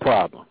 No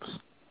problems.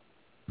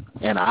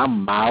 And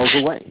I'm miles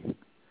away.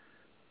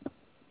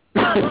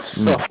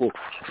 So,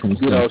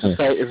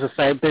 it's the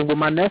same thing with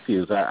my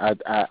nephews.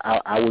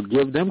 I would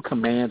give them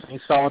commands. He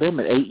saw them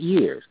in 8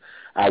 years.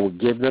 I would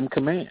give them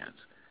commands.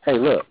 Hey,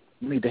 look,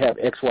 you need to have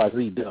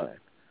XYZ done.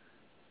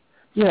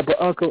 Yeah,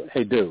 but Uncle,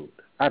 hey, dude,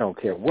 I don't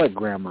care what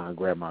Grandma and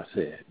Grandma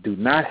said. Do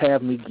not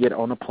have me get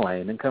on a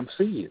plane and come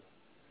see you.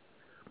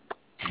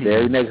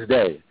 Very next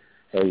day,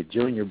 hey,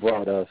 Junior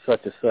brought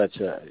such and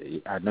such.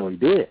 I know he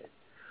did.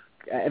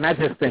 And I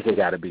just think it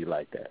got to be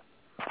like that.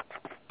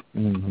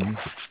 Mm-hmm.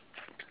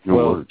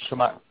 Well,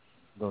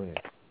 go ahead.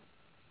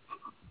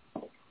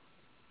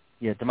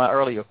 Yeah, to my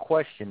earlier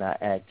question, I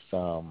asked to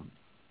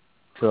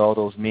all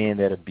those men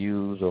that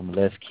abuse or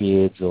molest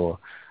kids, or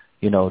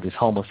this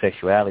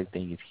homosexuality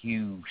thing is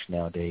huge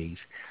nowadays.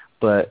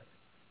 But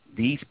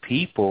these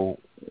people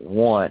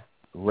want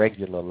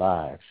regular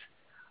lives.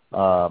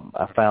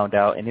 I found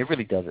out, and it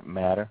really doesn't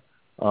matter,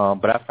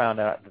 but I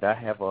found out that I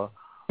have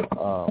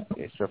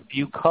it's a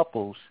few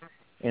couples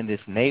in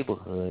this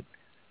neighborhood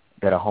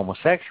that are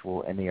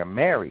homosexual, and they are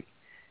married.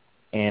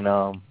 And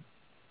I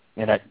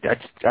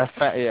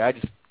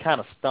just kind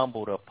of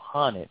stumbled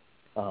upon it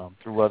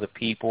through other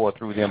people or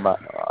through them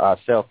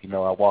ourselves.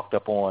 I walked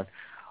up on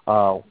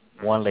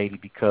one lady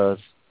because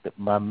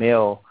my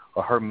mail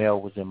or her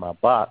mail was in my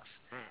box,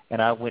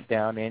 and I went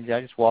down there and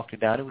I just walked it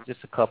down. It was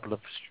just a couple of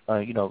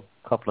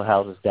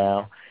houses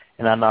down,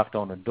 and I knocked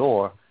on the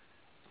door,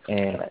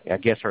 and I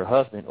guess her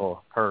husband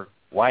or her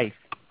wife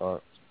or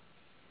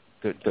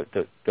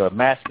the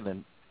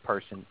masculine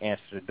person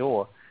answered the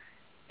door,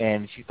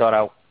 and she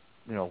thought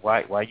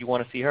why you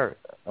want to see her?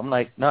 I'm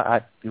like,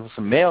 no, there was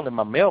some mail in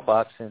my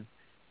mailbox, and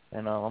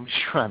I'm just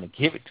trying to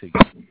give it to you.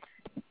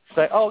 It's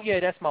like, oh yeah,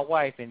 that's my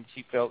wife, and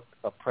she felt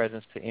a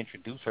presence to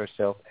introduce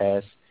herself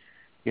as,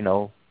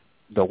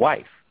 the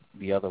wife,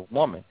 the other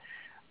woman.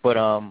 But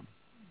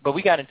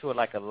we got into a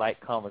light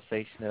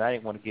conversation, and I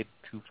didn't want to get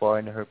too far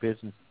into her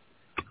business,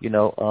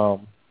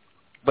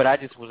 But I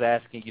just was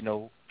asking,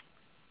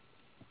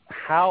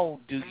 how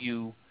do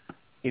you,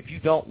 if you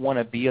don't want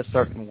to be a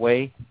certain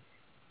way,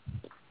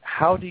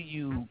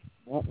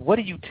 what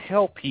do you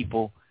tell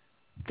people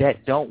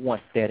that don't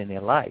want that in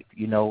their life?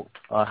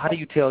 How do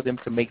you tell them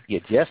to make the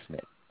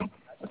adjustment?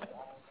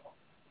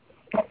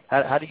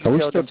 How do you tell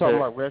them? Are we still talking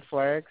about red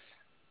flags?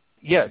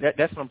 Yeah,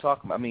 that's what I'm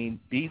talking about. I mean,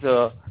 these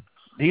are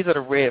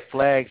the red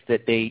flags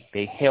that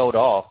they held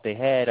off. They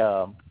had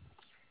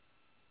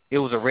it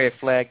was a red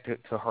flag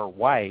to her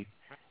wife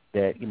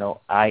that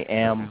I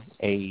am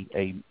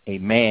a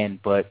man,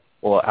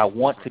 or I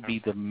want to be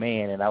the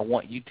man, and I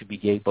want you to be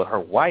gay. But her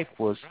wife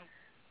was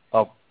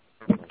a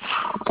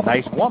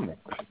nice woman,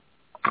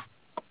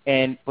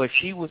 but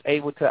she was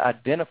able to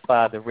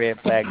identify the red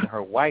flag in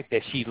her wife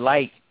that she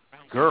liked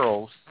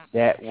girls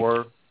that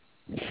were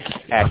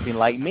acting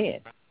like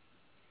men.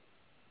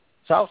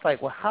 So I was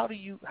like, well, how did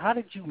you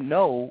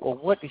know, or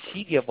what did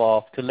she give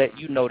off to let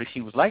you know that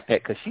she was like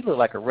that? Because she looked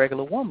like a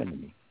regular woman to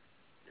me.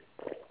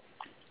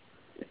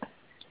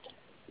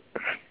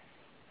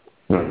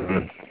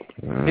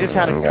 It just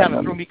kind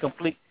of threw me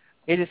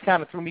It just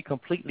kind of threw me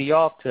completely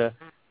off to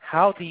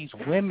how these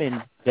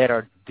women that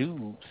are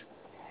dudes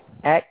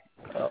act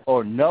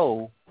or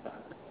know,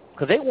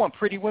 because they want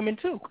pretty women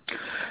too.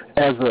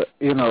 As a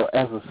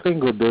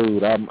single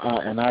dude, and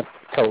I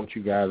told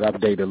you guys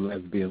I've dated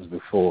lesbians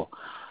before.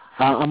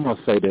 I'm gonna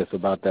say this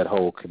about that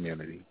whole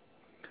community: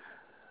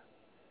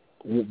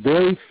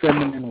 very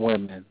feminine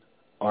women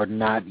are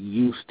not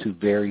used to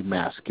very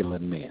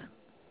masculine men.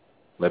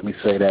 Let me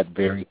say that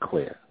very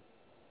clear.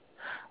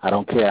 I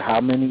don't care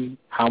how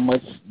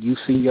much you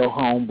see your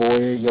homeboy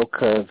or your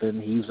cousin,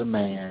 he's a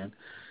man.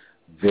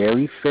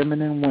 Very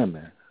feminine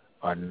women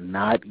are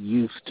not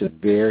used to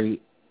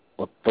very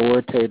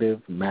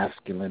authoritative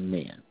masculine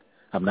men.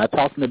 I'm not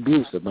talking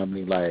abusive. I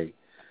mean like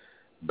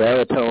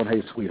baritone,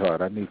 hey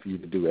sweetheart, I need for you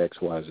to do X,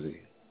 Y, Z.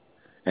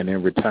 And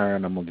in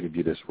return, I'm going to give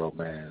you this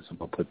romance. I'm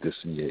going to put this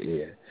in your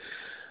ear.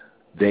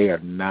 They are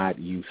not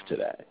used to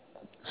that.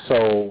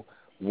 So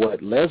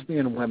what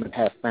lesbian women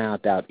have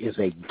found out is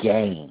a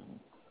game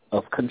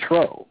of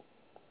control.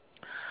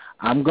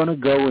 I'm going to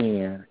go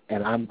in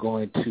and I'm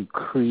going to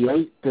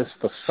create this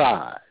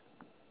facade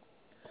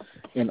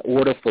in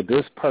order for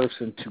this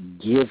person to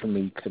give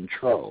me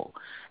control.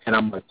 And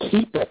I'm going to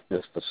keep up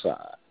this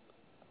facade,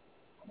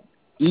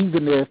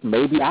 even if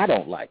maybe I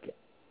don't like it,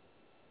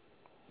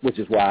 which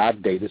is why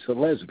I've dated some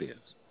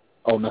lesbians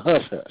on the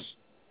hush-hush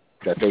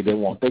that they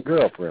didn't want their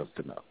girlfriends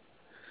to know,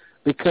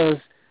 because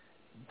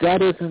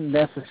that isn't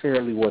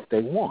necessarily what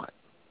they want.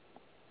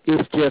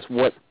 It's just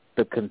what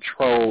the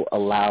control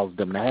allows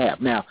them to have.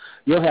 Now,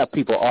 you'll have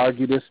people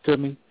argue this to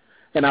me,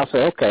 and I'll say,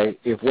 okay,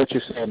 if what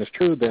you're saying is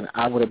true, then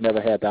I would have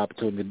never had the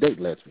opportunity to date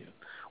lesbians.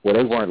 Well,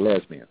 they weren't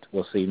lesbians.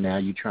 Well, see, now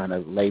you're trying to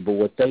label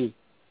what they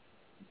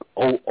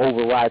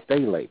override their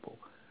label.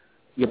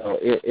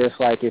 It's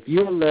like if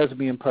you're a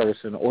lesbian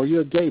person or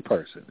you're a gay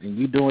person and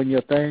you're doing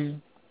your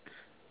thing,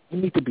 you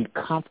need to be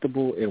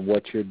comfortable in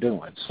what you're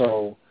doing.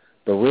 So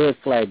the red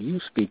flag you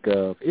speak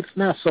of, it's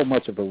not so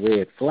much of a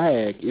red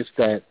flag. It's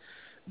that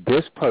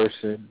this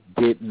person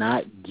did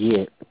not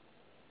get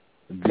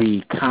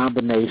the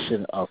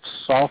combination of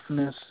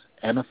softness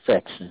and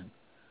affection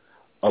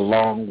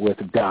along with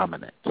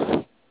dominance.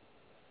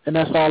 And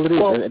that's all it is.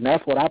 Well, and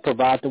that's what I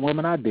provide the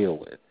women I deal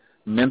with: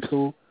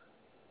 mental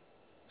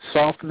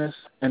softness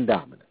and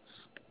dominance.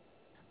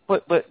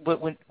 But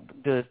when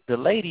the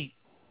lady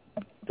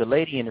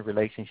in the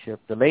relationship,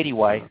 the lady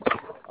wife,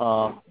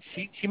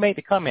 she made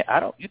the comment,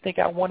 you think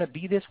I want to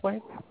be this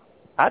way?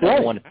 I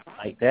don't want to be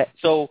like that.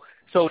 So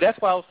that's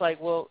why I was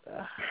like, well,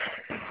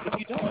 if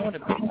you don't want to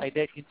be like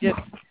that,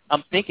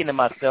 I'm thinking to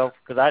myself,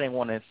 because I didn't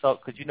want to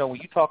insult, because when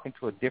you're talking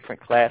to a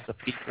different class of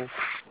people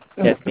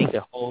that think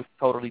a whole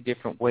totally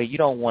different way, you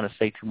don't want to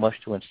say too much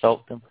to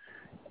insult them.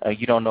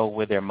 You don't know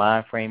where their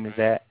mind frame is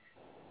at.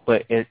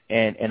 But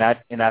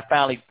I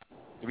finally,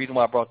 the reason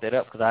why I brought that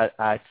up, because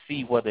I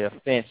see what the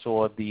offense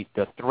or the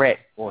threat,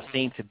 or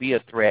seemed to be a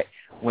threat,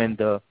 when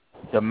the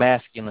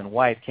masculine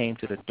wife came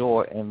to the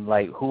door and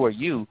like, who are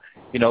you?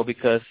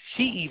 Because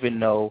she even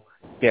know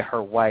that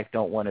her wife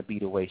don't want to be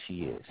the way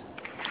she is.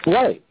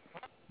 Right.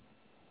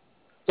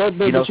 But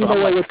you know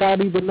what? Without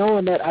even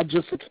knowing that, I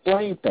just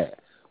explained that.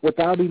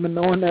 Without even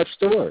knowing that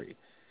story.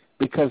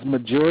 Because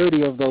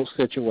majority of those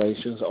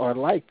situations are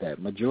like that.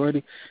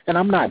 Majority, and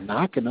I'm not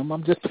knocking them.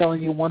 I'm just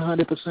telling you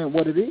 100%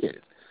 what it is.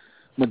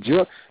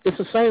 It's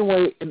the same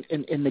way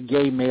in the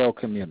gay male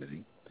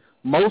community.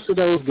 Most of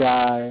those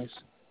guys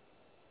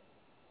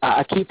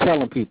I keep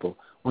telling people,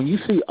 when you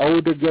see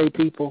older gay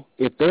people,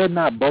 if they're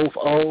not both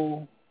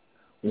old,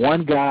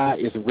 one guy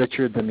is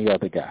richer than the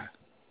other guy.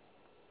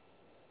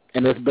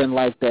 And it's been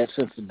like that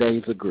since the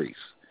days of Greece.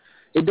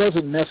 It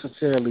doesn't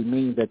necessarily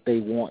mean that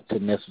they want to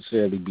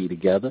necessarily be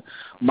together.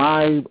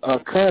 My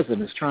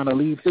cousin is trying to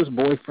leave his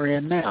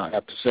boyfriend now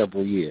after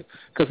several years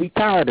because he's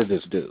tired of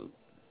this dude.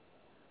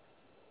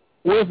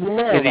 Where's the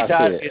love?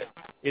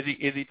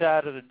 Is he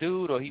tired of the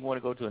dude, or he want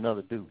to go to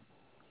another dude?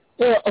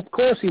 Well, of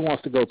course he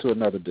wants to go to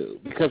another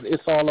dude because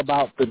it's all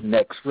about the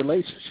next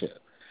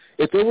relationship.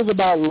 If it was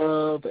about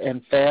love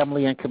and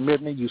family and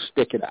commitment, you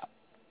stick it out.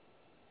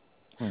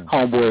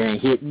 Homeboy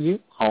ain't hitting you.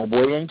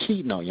 Homeboy ain't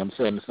cheating on you. I'm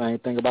saying the same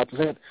thing about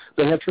the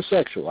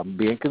heterosexual. I'm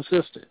being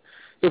consistent.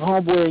 If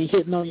homeboy ain't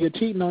hitting on you or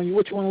cheating on you,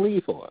 what you want to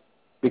leave for?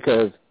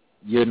 Because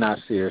you're not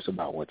serious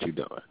about what you're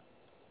doing.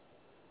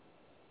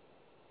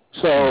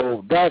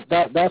 So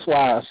that's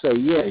why I say,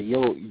 yeah,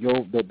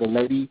 the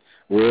lady,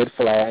 red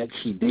flag,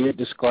 she did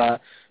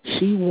describe,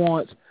 she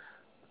wants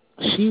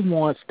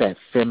that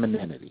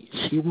femininity.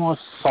 She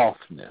wants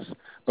softness,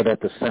 but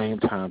at the same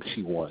time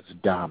she wants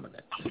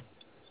dominance.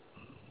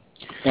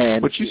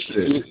 And but you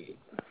said,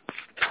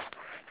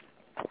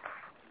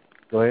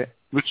 go ahead.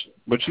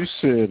 But you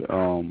said,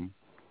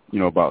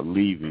 about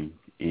leaving,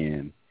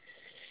 and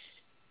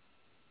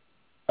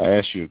I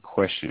asked you a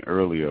question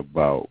earlier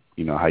about,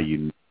 how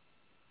you.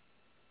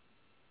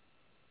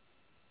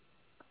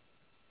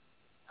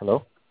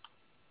 Hello.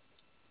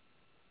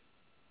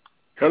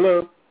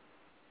 Hello.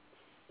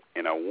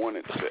 And I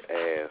wanted to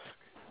ask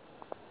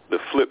the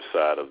flip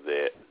side of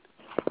that.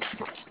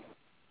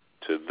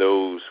 To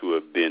those who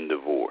have been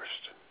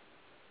divorced,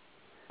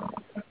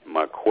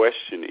 my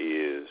question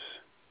is,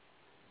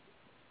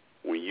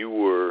 when you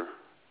were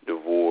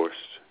divorced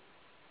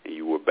and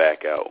you were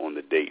back out on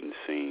the dating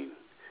scene,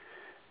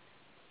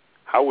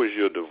 how was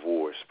your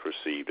divorce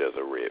perceived as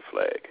a red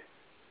flag?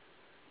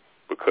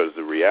 Because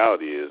the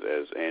reality is,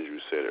 as Andrew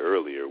said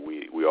earlier,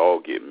 we all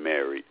get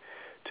married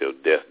till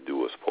death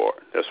do us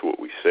part. That's what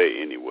we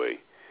say anyway.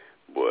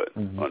 But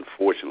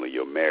unfortunately,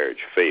 your marriage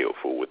failed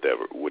for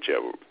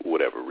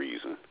whatever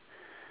reason.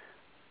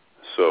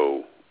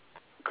 So,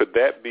 could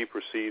that be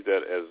perceived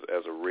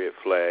as a red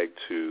flag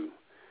to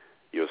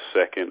your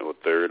second or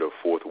third or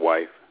fourth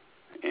wife?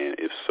 And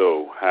if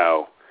so,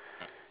 how?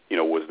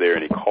 Was there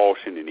any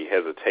caution, any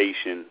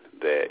hesitation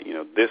that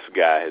this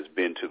guy has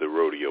been to the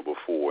rodeo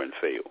before and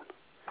failed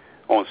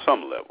on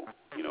some level?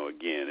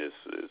 Again, it's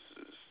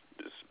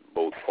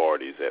both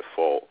parties at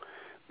fault.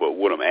 But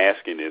what I'm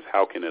asking is,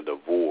 how can a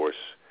divorce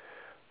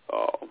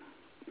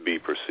be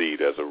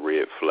perceived as a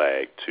red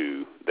flag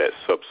to that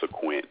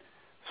subsequent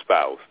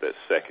spouse, that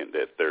second,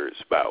 that third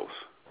spouse?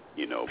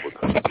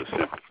 Because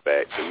of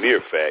the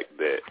mere fact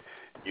that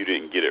you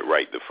didn't get it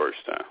right the first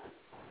time.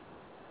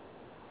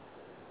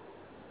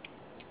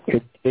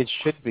 It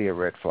should be a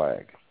red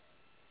flag.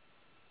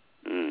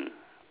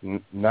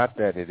 Not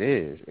that it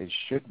is. It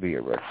should be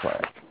a red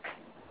flag.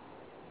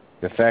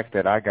 The fact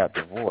that I got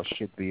divorced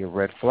should be a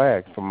red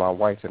flag for my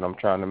wife that I'm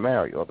trying to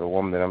marry or the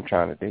woman that I'm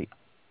trying to date.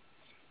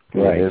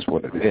 Right. It is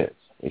what it is.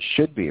 It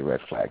should be a red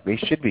flag. They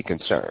should be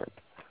concerned.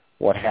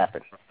 What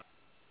happened?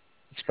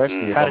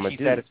 Especially if I'm a dude.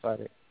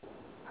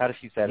 How does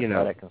she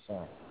satisfy that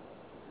concern?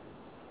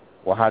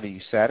 Well, how do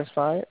you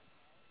satisfy it?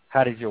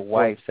 How does your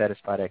wife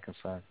satisfy that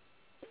concern?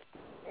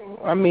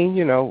 I mean,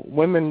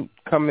 women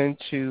come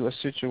into a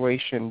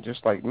situation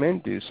just like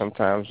men do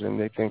sometimes, and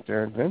they think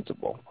they're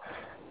invincible.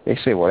 They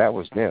say, well, that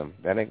was them.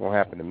 That ain't going to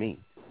happen to me.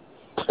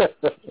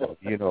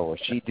 Or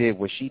she did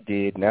what she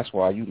did, and that's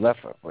why you left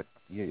her. But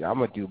I'm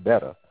going to do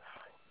better.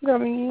 You know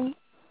what I mean?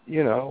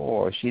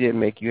 Or she didn't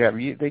make you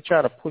happy. They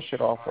try to push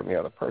it off on the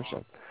other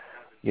person.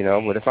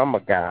 But if I'm a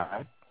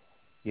guy,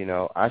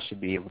 I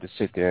should be able to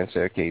sit there and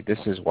say, okay, this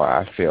is why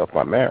I failed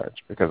my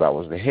marriage, because I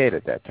was the head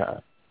at that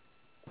time.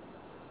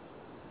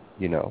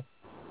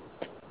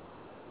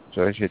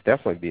 So it should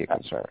definitely be a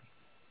concern.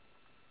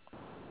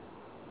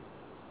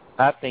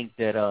 I think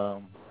that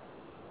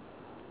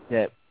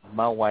that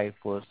my wife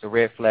was the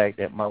red flag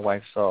that my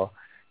wife saw.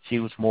 She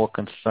was more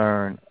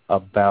concerned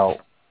about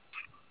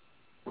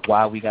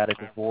why we got a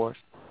divorce,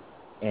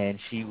 and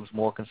she was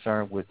more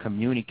concerned with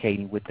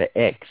communicating with the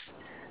ex,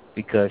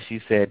 because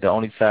she said the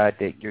only side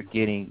that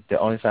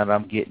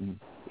I'm getting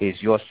is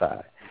your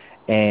side,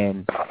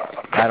 and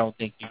I don't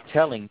think you're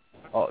telling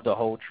the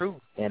whole truth.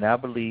 And I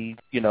believe,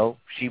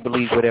 she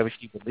believes whatever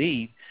she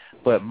believes,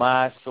 but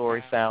my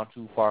story sounds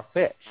too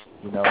far-fetched.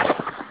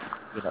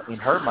 In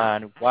her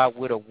mind, why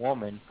would a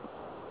woman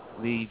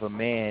leave a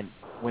man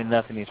when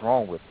nothing is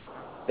wrong with him?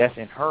 That's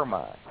in her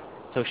mind.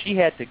 So she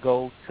had to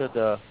go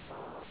to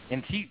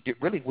and she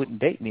really wouldn't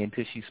date me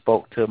until she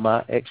spoke to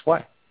my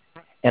ex-wife.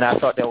 And I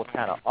thought that was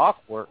kind of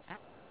awkward,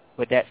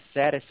 but that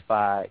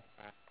satisfied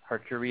her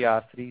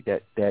curiosity,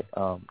 that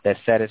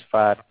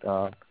satisfied,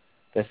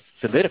 that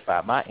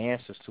solidified my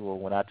answers to her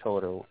when I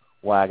told her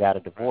why I got a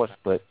divorce.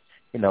 But,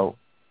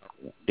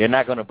 they're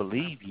not going to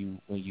believe you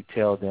when you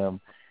tell them,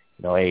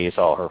 hey, it's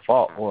all her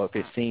fault. Or if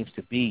it seems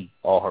to be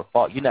all her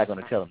fault, you're not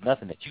going to tell them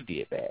nothing that you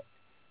did bad.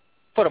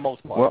 For the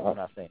most part, Well, I'm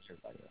not saying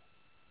everybody else.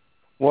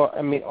 Well,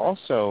 I mean,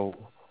 also,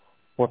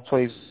 what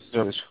plays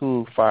is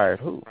who fired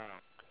who.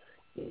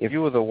 If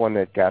you were the one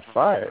that got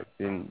fired,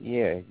 then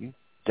yeah, it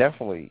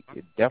definitely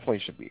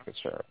should be a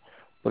concern.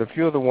 But if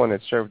you're the one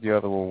that served the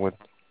other one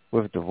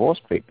with divorce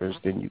papers,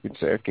 then you can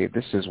say, okay,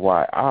 this is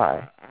why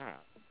I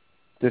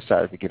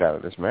decided to get out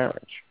of this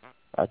marriage.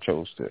 I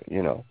chose to,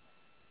 to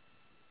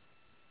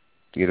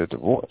get a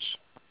divorce.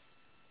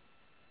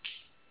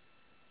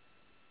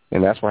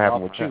 And that's what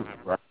happened with you,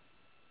 right?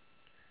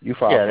 You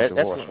filed for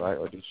divorce, right?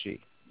 Or did she?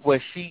 Well,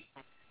 she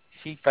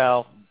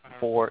filed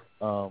for it,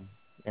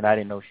 and I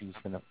didn't know she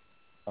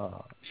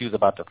was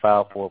about to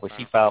file for it, but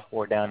she filed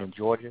for it down in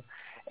Georgia.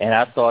 And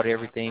I thought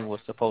everything was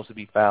supposed to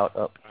be filed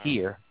up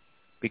here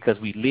because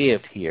we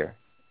lived here.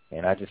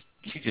 And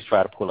she just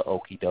tried to pull an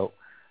okie doke.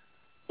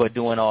 But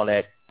doing all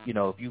that,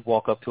 if you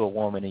walk up to a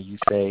woman and you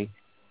say,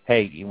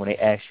 hey, when they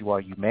ask you,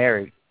 are you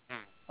married?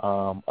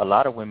 A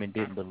lot of women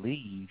didn't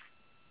believe.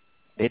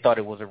 They thought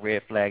it was a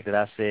red flag that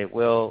I said,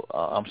 well,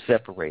 I'm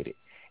separated.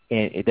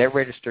 And that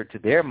registered to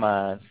their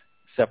minds,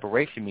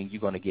 separation means you're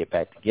going to get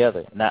back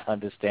together, not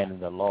understanding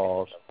the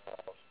laws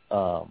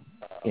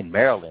in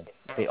Maryland.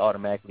 They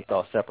automatically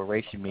thought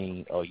separation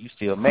means, oh, you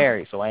still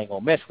married, so I ain't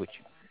going to mess with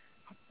you.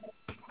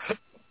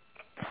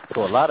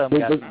 So a lot of them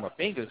got through my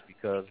fingers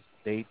because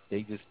they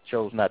just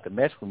chose not to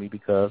mess with me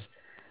because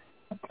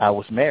I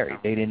was married.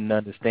 They didn't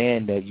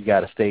understand that you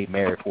got to stay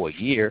married for a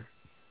year.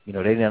 They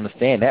didn't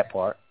understand that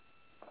part.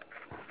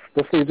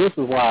 But see, this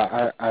is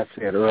why I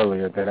said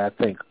earlier that I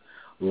think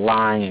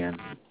lying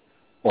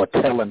or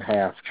telling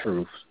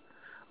half-truths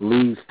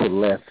leads to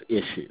less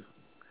issue.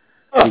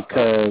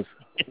 Because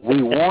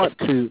we want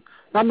to,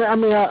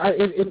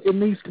 it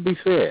needs to be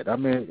said.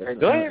 And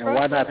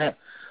why not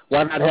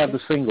have the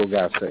single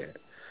guy say it?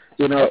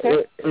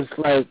 It's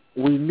like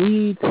we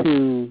need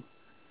to,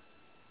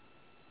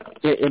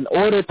 in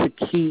order to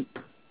keep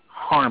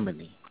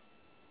harmony,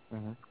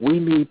 we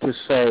need to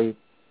say,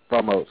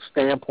 from a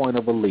standpoint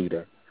of a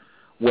leader,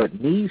 what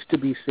needs to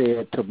be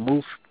said to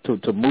move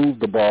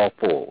the ball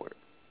forward.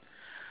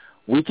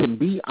 We can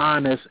be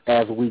honest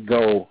as we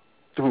go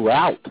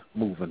throughout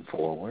moving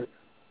forward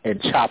and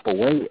chop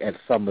away at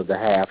some of the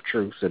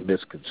half-truths and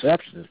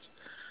misconceptions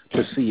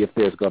to see if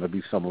there's going to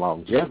be some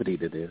longevity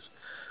to this.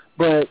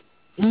 But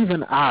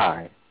even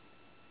I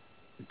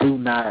do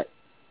not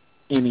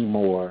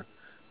anymore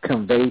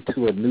convey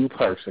to a new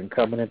person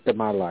coming into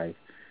my life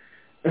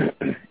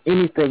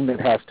anything that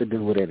has to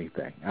do with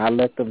anything. I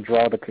let them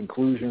draw the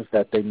conclusions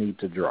that they need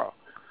to draw.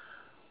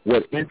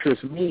 What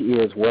interests me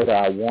is whether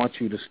I want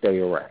you to stay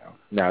around.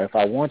 Now, if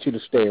I want you to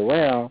stay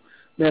around,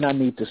 then I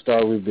need to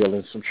start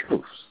revealing some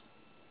truths.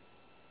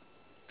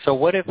 So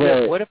what if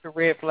the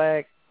red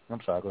flag? I'm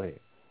sorry. Go ahead.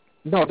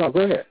 No, go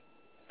ahead.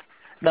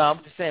 No,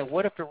 I'm just saying.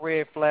 What if the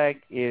red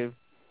flag is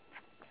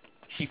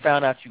she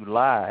found out you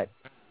lied,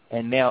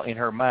 and now in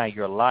her mind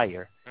you're a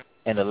liar,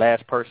 and the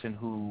last person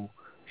who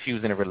she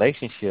was in a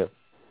relationship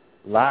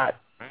lied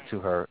to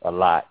her a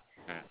lot,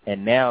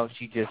 and now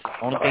she just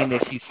only thing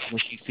that she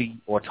when she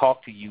see or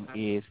talk to you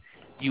is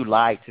you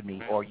lied to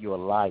me or you're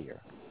a liar.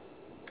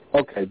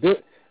 Okay,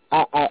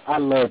 I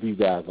love you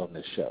guys on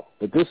this show,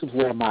 but this is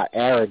where my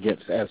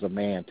arrogance as a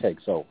man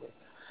takes over.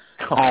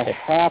 Okay. I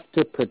have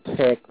to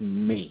protect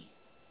me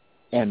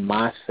and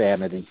my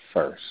sanity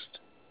first.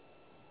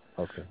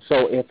 Okay.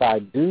 So if I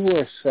do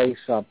or say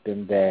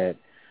something that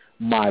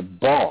my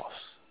boss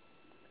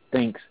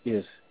thinks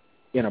is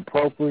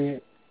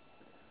inappropriate,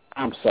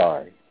 I'm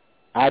sorry.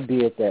 I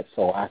did that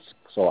so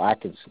I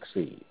can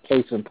succeed.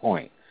 Case in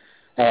point,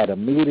 I had a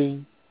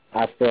meeting.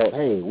 I felt,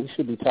 hey, we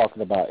should be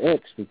talking about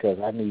X because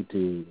I need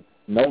to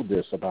know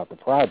this about the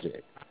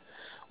project.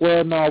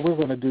 Well, no, we're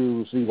going to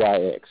do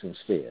ZYX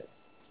instead.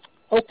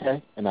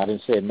 Okay, and I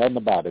didn't say nothing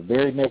about it.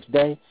 Very next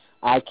day,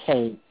 I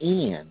came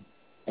in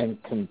and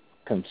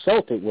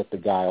consulted with the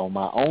guy on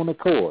my own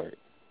accord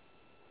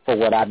for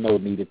what I know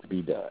needed to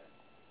be done.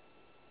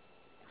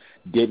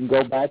 Didn't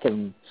go back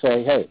and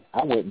say, hey,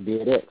 I went and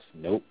did X.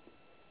 Nope.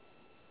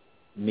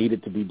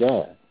 Needed to be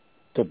done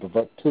to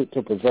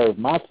preserve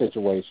my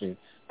situation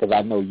because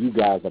I know you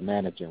guys are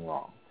managing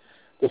wrong.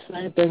 The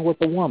same thing with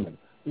the woman.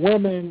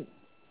 Women,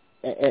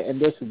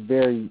 and this is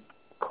very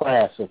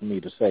crass of me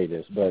to say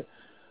this, but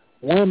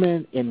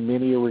women in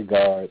many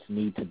regards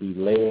need to be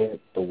led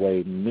the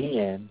way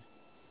men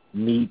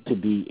need to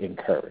be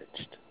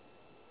encouraged.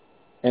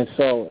 And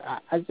so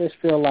I just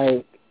feel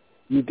like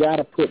you got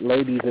to put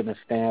ladies in a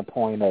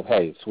standpoint of,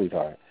 hey,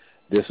 sweetheart,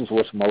 this is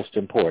what's most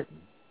important.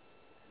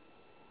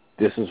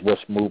 This is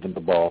what's moving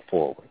the ball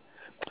forward.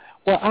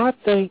 Well, I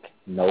think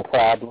no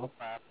problem.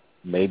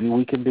 Maybe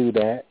we can do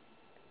that,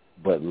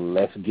 but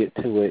let's get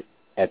to it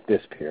at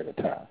this period of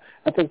time.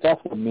 I think that's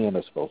what men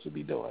are supposed to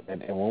be doing.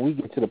 And when we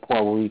get to the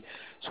point where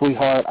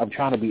sweetheart, I'm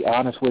trying to be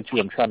honest with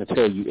you. I'm trying to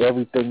tell you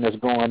everything that's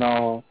going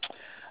on.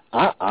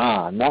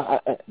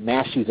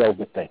 Now she's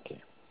overthinking.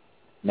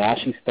 Now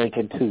she's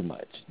thinking too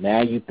much.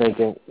 Now you're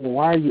thinking, well,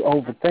 why are you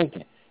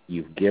overthinking?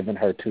 You've given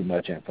her too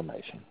much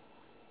information.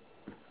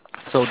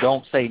 So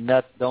don't say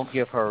nothing. Don't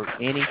give her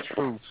any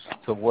truths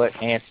to what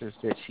answers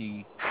that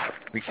she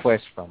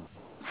requests from you.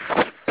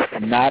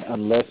 Not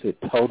unless it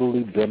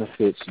totally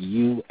benefits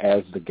you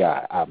as the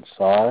guy. I'm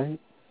sorry.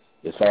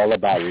 It's all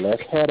about less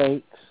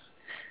headaches.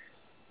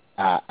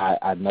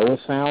 I know it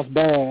sounds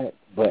bad,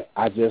 but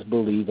I just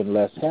believe in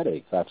less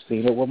headaches. I've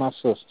seen it with my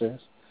sisters.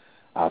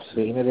 I've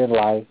seen it in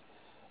life.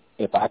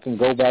 If I can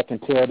go back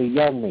and tell the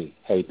young me,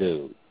 hey,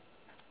 dude,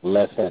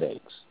 less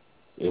headaches.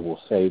 It will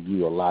save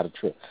you a lot of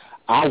trips.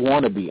 I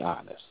want to be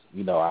honest.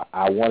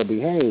 I want to be,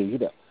 hey,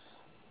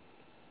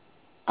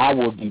 I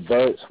will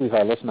divert,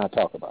 sweetheart, let's not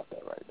talk about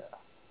that right now.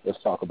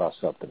 Let's talk about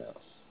something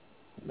else.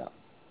 No.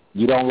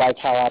 You don't like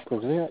how I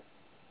present?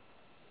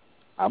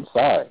 I'm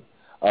sorry.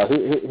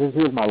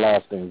 Here's my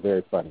last thing. It's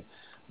very funny.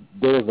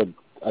 There's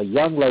a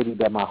young lady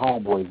that my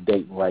homeboy is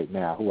dating right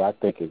now who I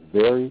think is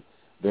very,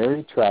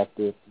 very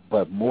attractive,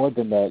 but more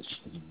than that,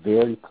 she's a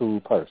very cool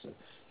person.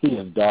 He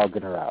is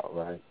dogging her out,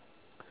 right?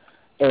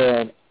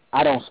 And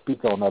I don't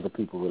speak on other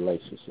people's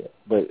relationships,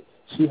 but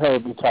she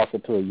heard me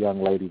talking to a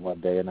young lady one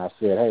day, and I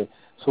said, hey,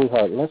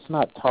 sweetheart, let's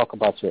not talk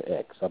about your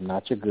ex. I'm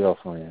not your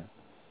girlfriend.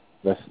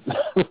 Let's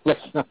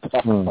not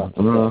talk about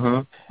your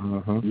ex.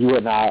 You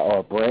and I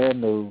are brand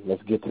new.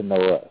 Let's get to know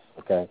us,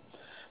 okay?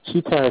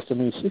 She turns to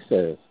me. She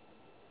says,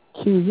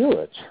 Q,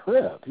 you're a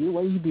trip. The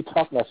way you be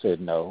talking, I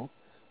said, no,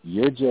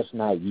 you're just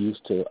not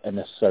used to an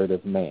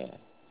assertive man.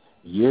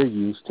 You're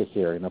used to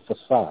hearing a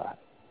facade.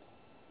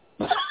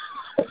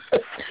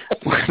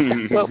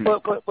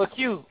 but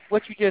Q,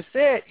 what you just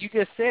said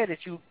that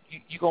you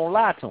gonna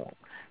lie to him.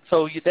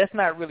 So that's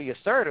not really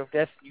assertive.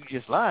 That's you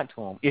just lying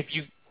to him. If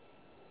you,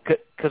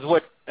 because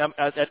what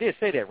I did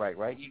say that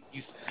right? You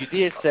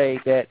did say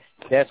that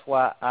that's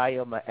why I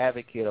am an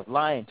advocate of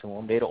lying to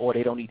them. They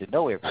don't need to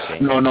know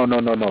everything.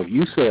 No.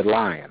 You said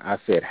lying. I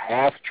said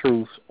half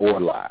truths or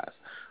lies.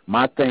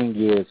 My thing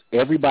is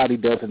everybody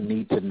doesn't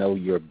need to know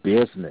your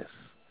business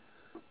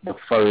the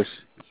first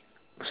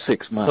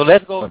 6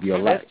 months of your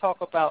life. Let's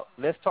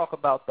talk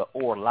about the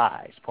or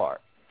lies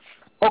part.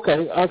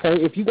 Okay.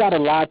 If you got to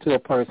lie to a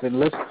person,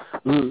 let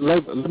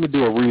me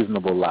do a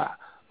reasonable lie.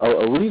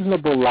 A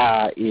reasonable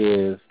lie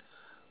is,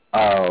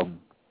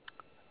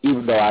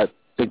 even though I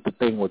think the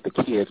thing with the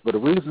kids, but a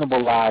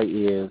reasonable lie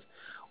is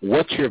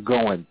what you're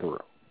going through.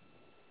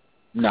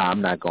 No,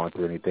 I'm not going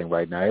through anything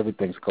right now.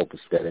 Everything's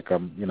copacetic.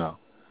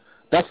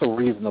 That's a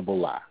reasonable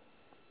lie.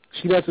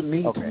 She doesn't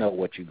need to know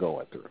what you're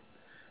going through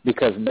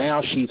because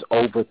now she's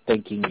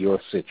overthinking your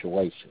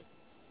situation.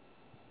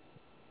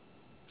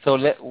 So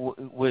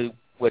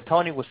what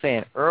Tony was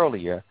saying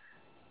earlier,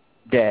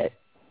 that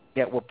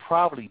will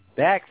probably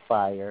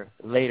backfire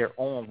later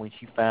on when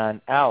she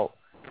found out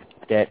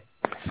that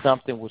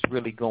something was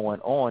really going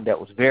on that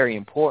was very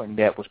important,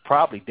 that was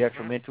probably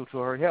detrimental to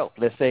her health.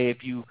 Let's say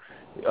if you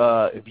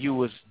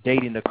was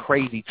dating a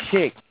crazy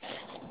chick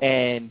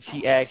and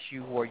she asked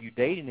you, were you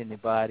dating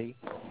anybody,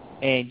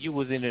 and you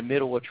was in the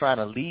middle of trying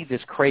to leave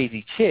this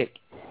crazy chick,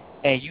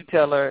 and you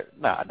tell her,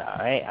 nah,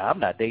 I'm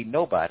not dating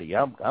nobody.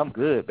 I'm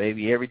good,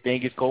 baby.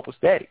 Everything is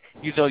copacetic.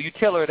 You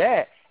tell her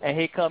that, and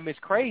here come Miss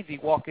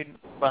Crazy walking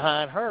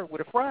behind her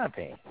with a frying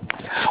pan.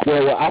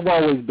 Well, I've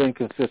always been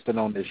consistent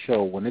on this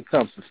show. When it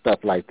comes to stuff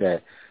like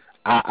that,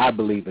 I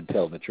believe in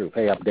telling the truth.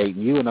 Hey, I'm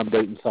dating you, and I'm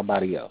dating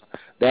somebody else.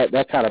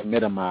 That kind of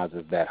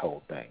minimizes that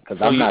whole thing because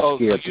I'm not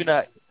scared. So you're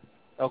not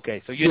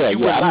okay. So you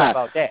wouldn't lie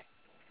about that.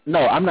 No,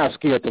 I'm not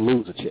scared to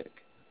lose a chick.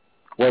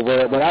 Well,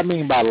 what I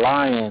mean by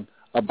lying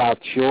about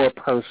your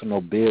personal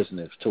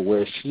business to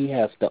where she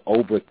has to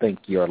overthink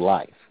your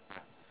life.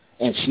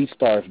 And she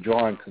starts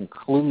drawing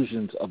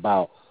conclusions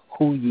about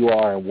who you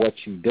are and what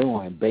you're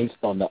doing based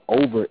on the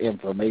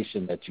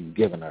over-information that you've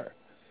given her.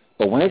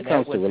 But when it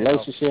comes to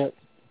relationships,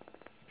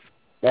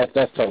 that's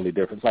totally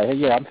different. It's like, hey,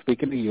 yeah, I'm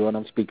speaking to you and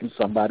I'm speaking to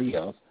somebody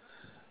else.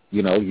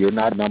 You're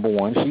not number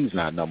one. She's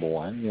not number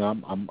one.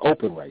 I'm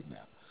open right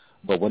now.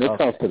 But when it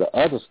comes to the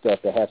other stuff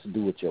that has to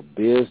do with your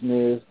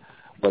business,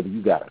 whether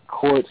you got a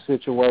court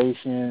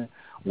situation,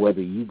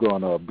 whether you're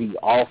going to be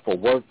off for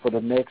work for the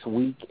next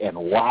week and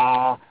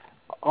why,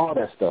 all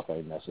that stuff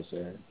ain't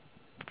necessary.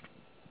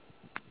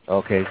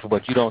 Okay,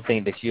 but you don't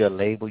think that she'll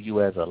label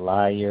you as a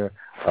liar?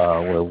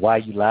 Well, why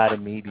you lie to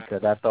me?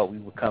 Because I thought we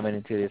were coming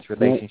into this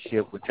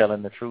relationship with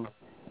telling the truth.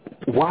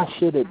 Why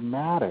should it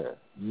matter?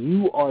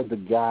 You are the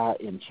guy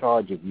in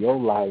charge of your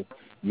life.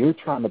 You're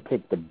trying to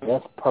pick the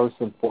best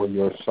person for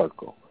your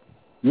circle.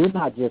 You're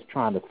not just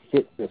trying to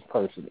fit this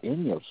person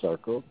in your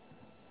circle.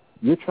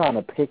 You're trying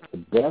to pick the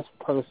best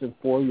person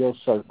for your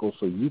circle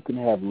so you can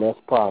have less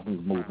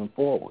problems moving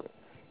forward.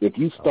 If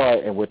you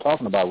start, and we're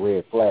talking about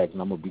red flags,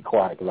 and I'm going to be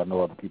quiet because I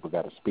know other people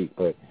got to speak,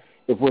 but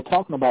if we're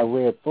talking about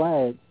red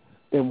flags,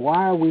 then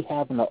why are we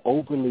having to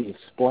overly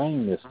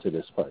explain this to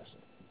this person?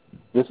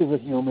 This is a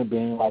human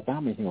being like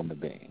I'm a human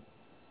being.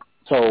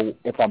 So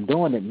if I'm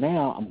doing it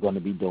now, I'm going to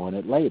be doing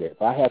it later.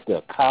 If I have to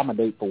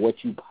accommodate for what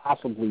you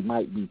possibly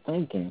might be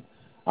thinking,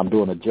 I'm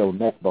doing a Joe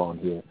Neckbone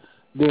here,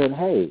 then,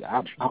 hey,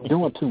 I'm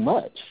doing too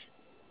much.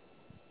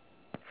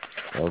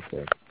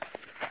 Okay.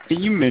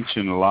 You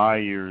mentioned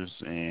liars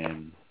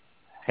and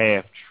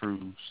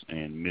half-truths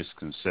and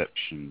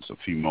misconceptions a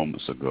few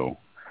moments ago.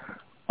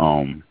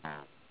 And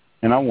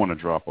I want to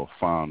drop a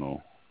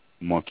final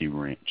monkey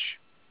wrench.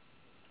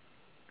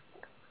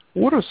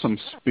 What are some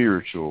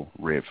spiritual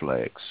red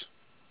flags?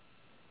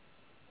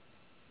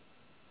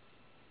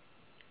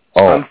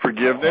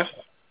 Unforgiveness.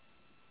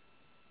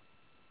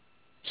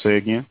 Say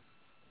again?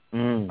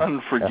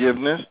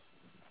 Unforgiveness.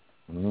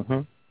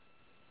 Mm-hmm.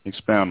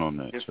 Expound on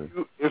that, sir.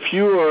 If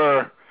you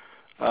are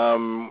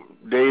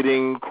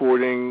dating,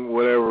 courting,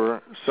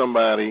 whatever,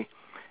 somebody,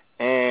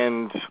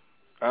 and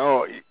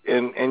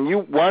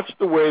you watch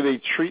the way they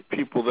treat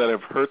people that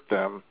have hurt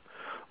them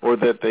or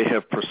that they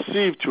have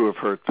perceived to have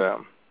hurt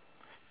them,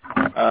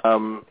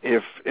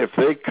 if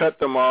they cut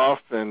them off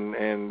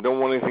and don't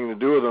want anything to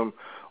do with them,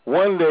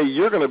 one day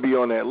you're going to be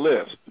on that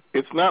list.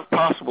 It's not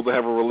possible to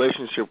have a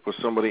relationship with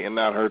somebody and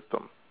not hurt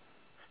them.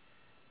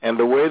 And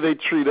the way they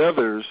treat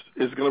others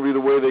is going to be the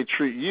way they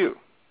treat you.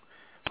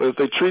 But if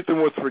they treat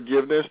them with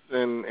forgiveness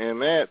and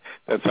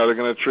that's how they're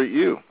going to treat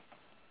you.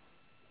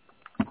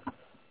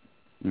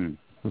 Mm.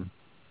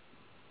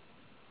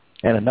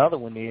 And another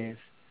one is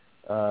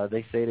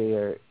they say they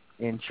are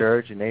in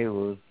church and they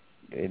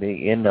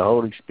in the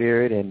Holy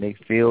Spirit and they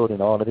filled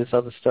and all of this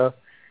other stuff.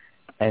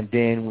 And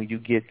then when you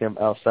get them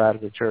outside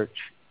of the church,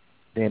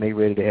 then they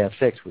ready to have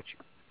sex with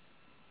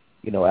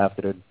you,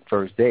 after the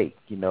first date,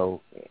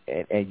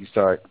 and you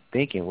start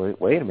thinking,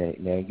 wait a minute,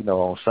 man,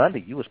 on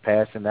Sunday you was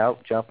passing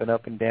out, jumping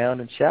up and down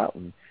and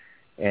shouting,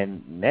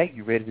 and now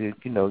you ready to,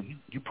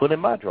 you pulling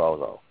my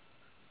drawers off.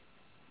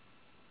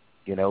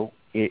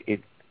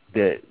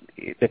 The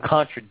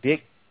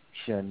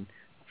contradiction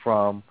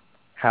from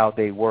how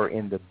they were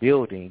in the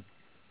building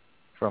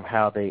from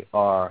how they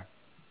are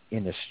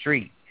in the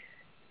street,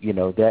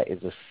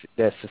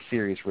 that's a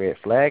serious red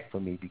flag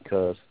for me,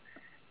 because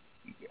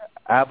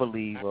I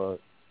believe a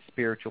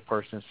spiritual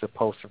person is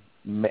supposed to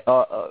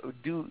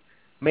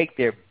make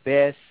their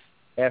best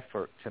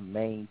effort to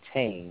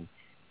maintain,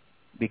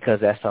 because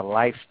that's a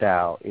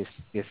lifestyle.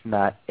 It's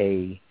not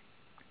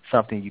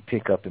something you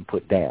pick up and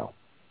put down.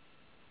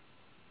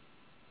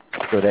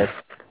 So that's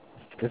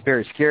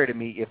very scary to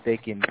me if they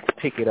can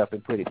pick it up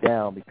and put it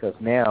down, because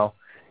now,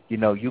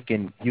 you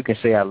can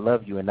say I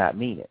love you and not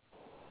mean it.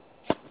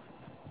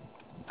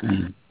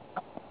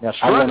 Now,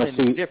 struggling is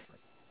different.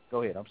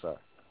 Go ahead. I'm sorry.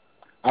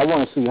 I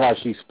want to see how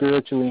she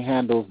spiritually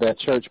handles that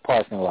church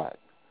parking lot.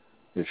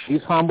 If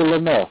she's humble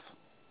enough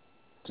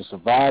to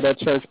survive that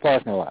church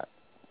parking lot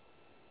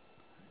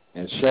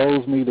and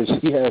shows me that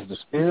she has the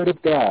Spirit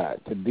of God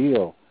to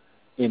deal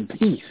in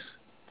peace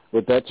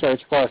with that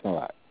church parking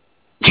lot,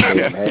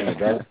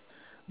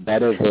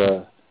 that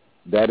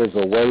is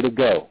a way to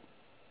go.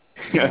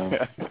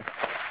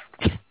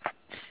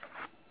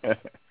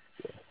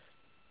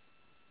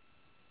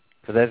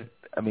 Because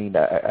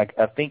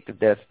I think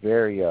that's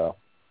very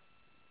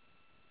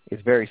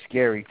it's very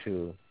scary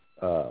to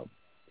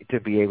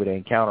be able to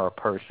encounter a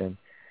person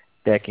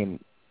that can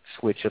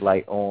switch a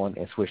light on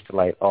and switch the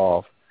light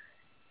off,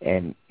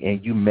 and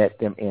you met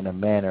them in a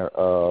manner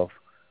of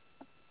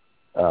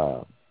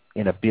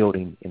in a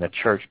building, in a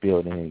church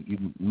building, and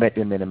you met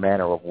them in a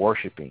manner of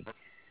worshiping,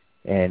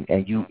 and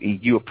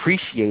you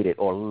appreciated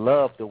or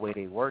loved the way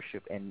they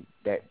worship, and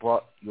that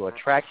brought your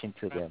attraction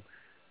to them.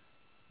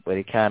 But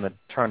it kind of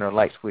turned their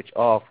light switch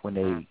off when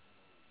they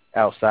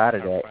outside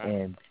of that,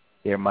 and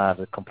their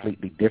minds are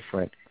completely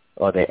different,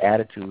 or their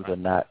attitudes are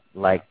not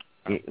like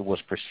it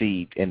was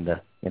perceived in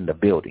the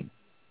building.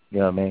 You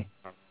know what I mean?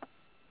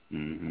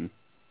 Mhm.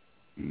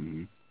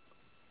 Mhm.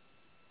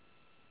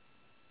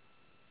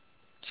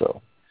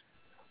 So,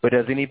 but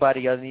does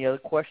anybody have any other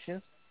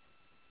questions?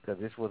 Because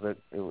this was it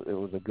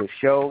was a good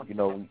show.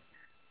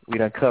 We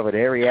done covered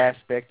every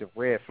aspect of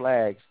red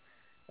flags.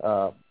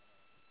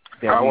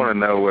 I want to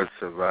know what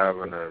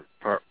surviving a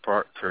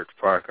church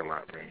parking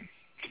lot means.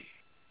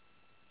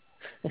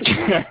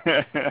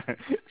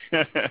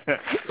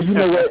 You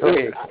know what?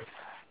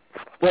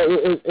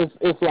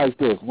 It's like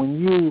this.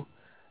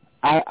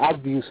 I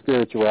view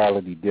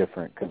spirituality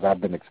different because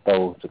I've been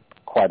exposed to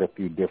quite a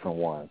few different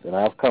ones, and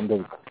I've come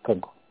to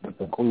the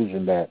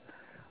conclusion that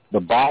the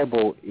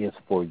Bible is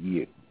for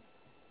you.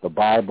 The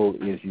Bible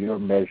is your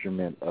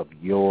measurement of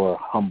your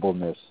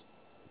humbleness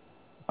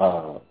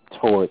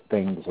toward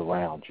things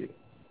around you.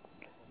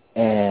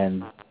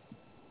 And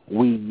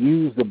we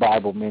use the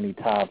Bible many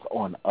times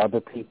on other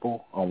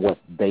people, on what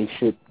we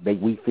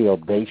feel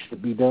they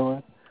should be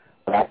doing.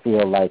 But I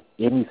feel like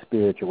any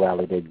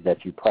spirituality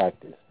that you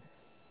practice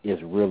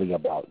is really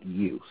about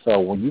you. So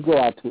when you go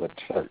out to a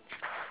church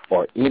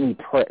or any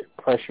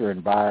pressure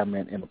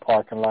environment in the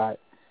parking lot,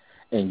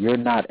 and you're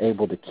not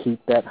able to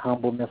keep that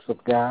humbleness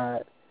of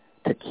God,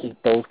 to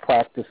keep those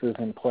practices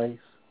in place,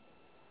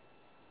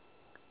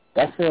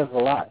 that says a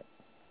lot.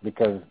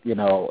 Because,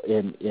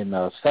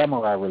 in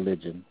samurai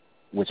religion,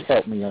 which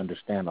helped me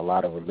understand a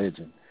lot of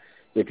religion,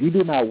 if you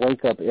do not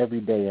wake up every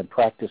day and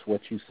practice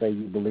what you say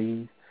you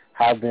believe,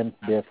 how then,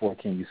 therefore,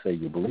 can you say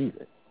you believe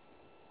it?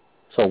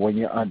 So when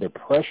you're under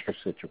pressure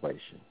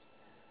situations,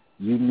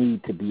 you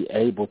need to be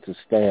able to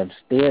stand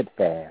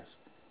steadfast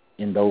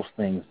in those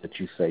things that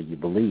you say you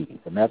believe?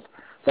 And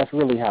that's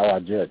really how I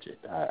judge it.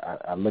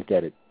 I look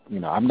at it,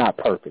 I'm not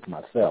perfect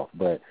myself,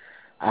 but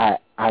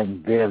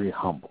I'm very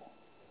humble.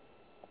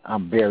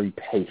 I'm very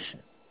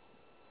patient.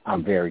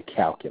 I'm very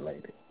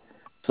calculated.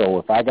 So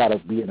if I got to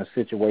be in a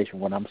situation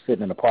when I'm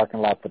sitting in a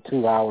parking lot for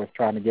 2 hours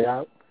trying to get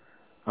out,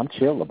 I'm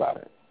chill about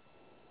it.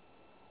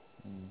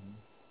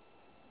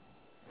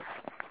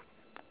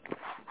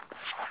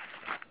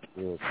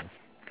 Good.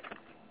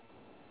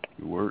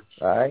 It works.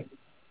 All right.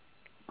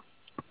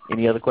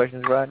 Any other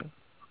questions, Rodney?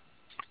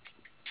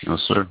 No,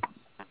 sir.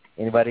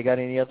 Anybody got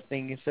any other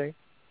thing you say?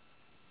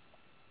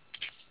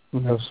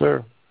 No,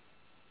 sir.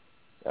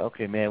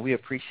 Okay, man. We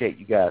appreciate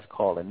you guys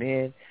calling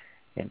in.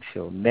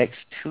 Until next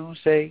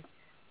Tuesday,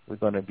 we're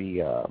going to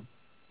be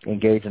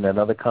engaged in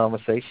another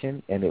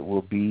conversation, and it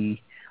will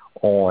be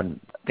on,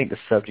 I think the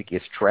subject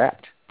is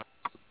trapped.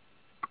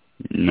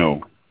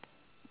 No.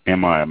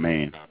 Am I a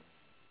man?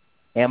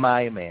 Am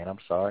I a man? I'm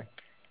sorry.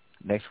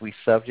 Next week's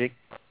subject,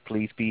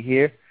 please be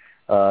here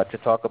to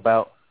talk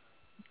about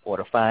or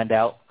to find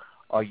out,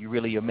 are you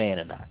really a man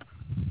or not?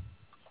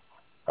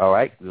 All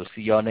right. We'll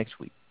see y'all next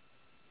week.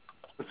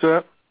 What's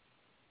up?